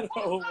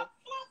over.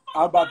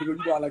 I'm about to go.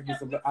 You know I like me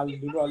some. I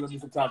love me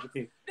some Tasha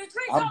King.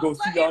 I'm going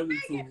to see y'all on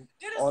YouTube.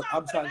 Or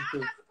I'm trying to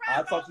think.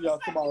 I'll talk to y'all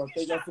tomorrow.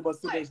 Thank y'all so much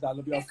today. I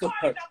love y'all so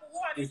much.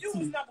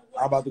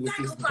 I'm about to go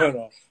see this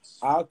better.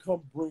 I'll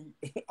come bring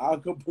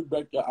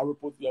back y'all. I'll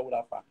report to y'all what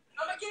I find.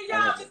 I'm gonna give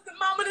y'all just a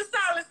moment of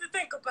silence to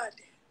think about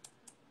it.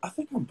 I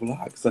think I'm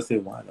blocked because I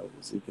said wine over,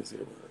 so you can say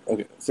it.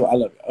 Okay, so I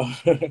love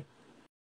y'all.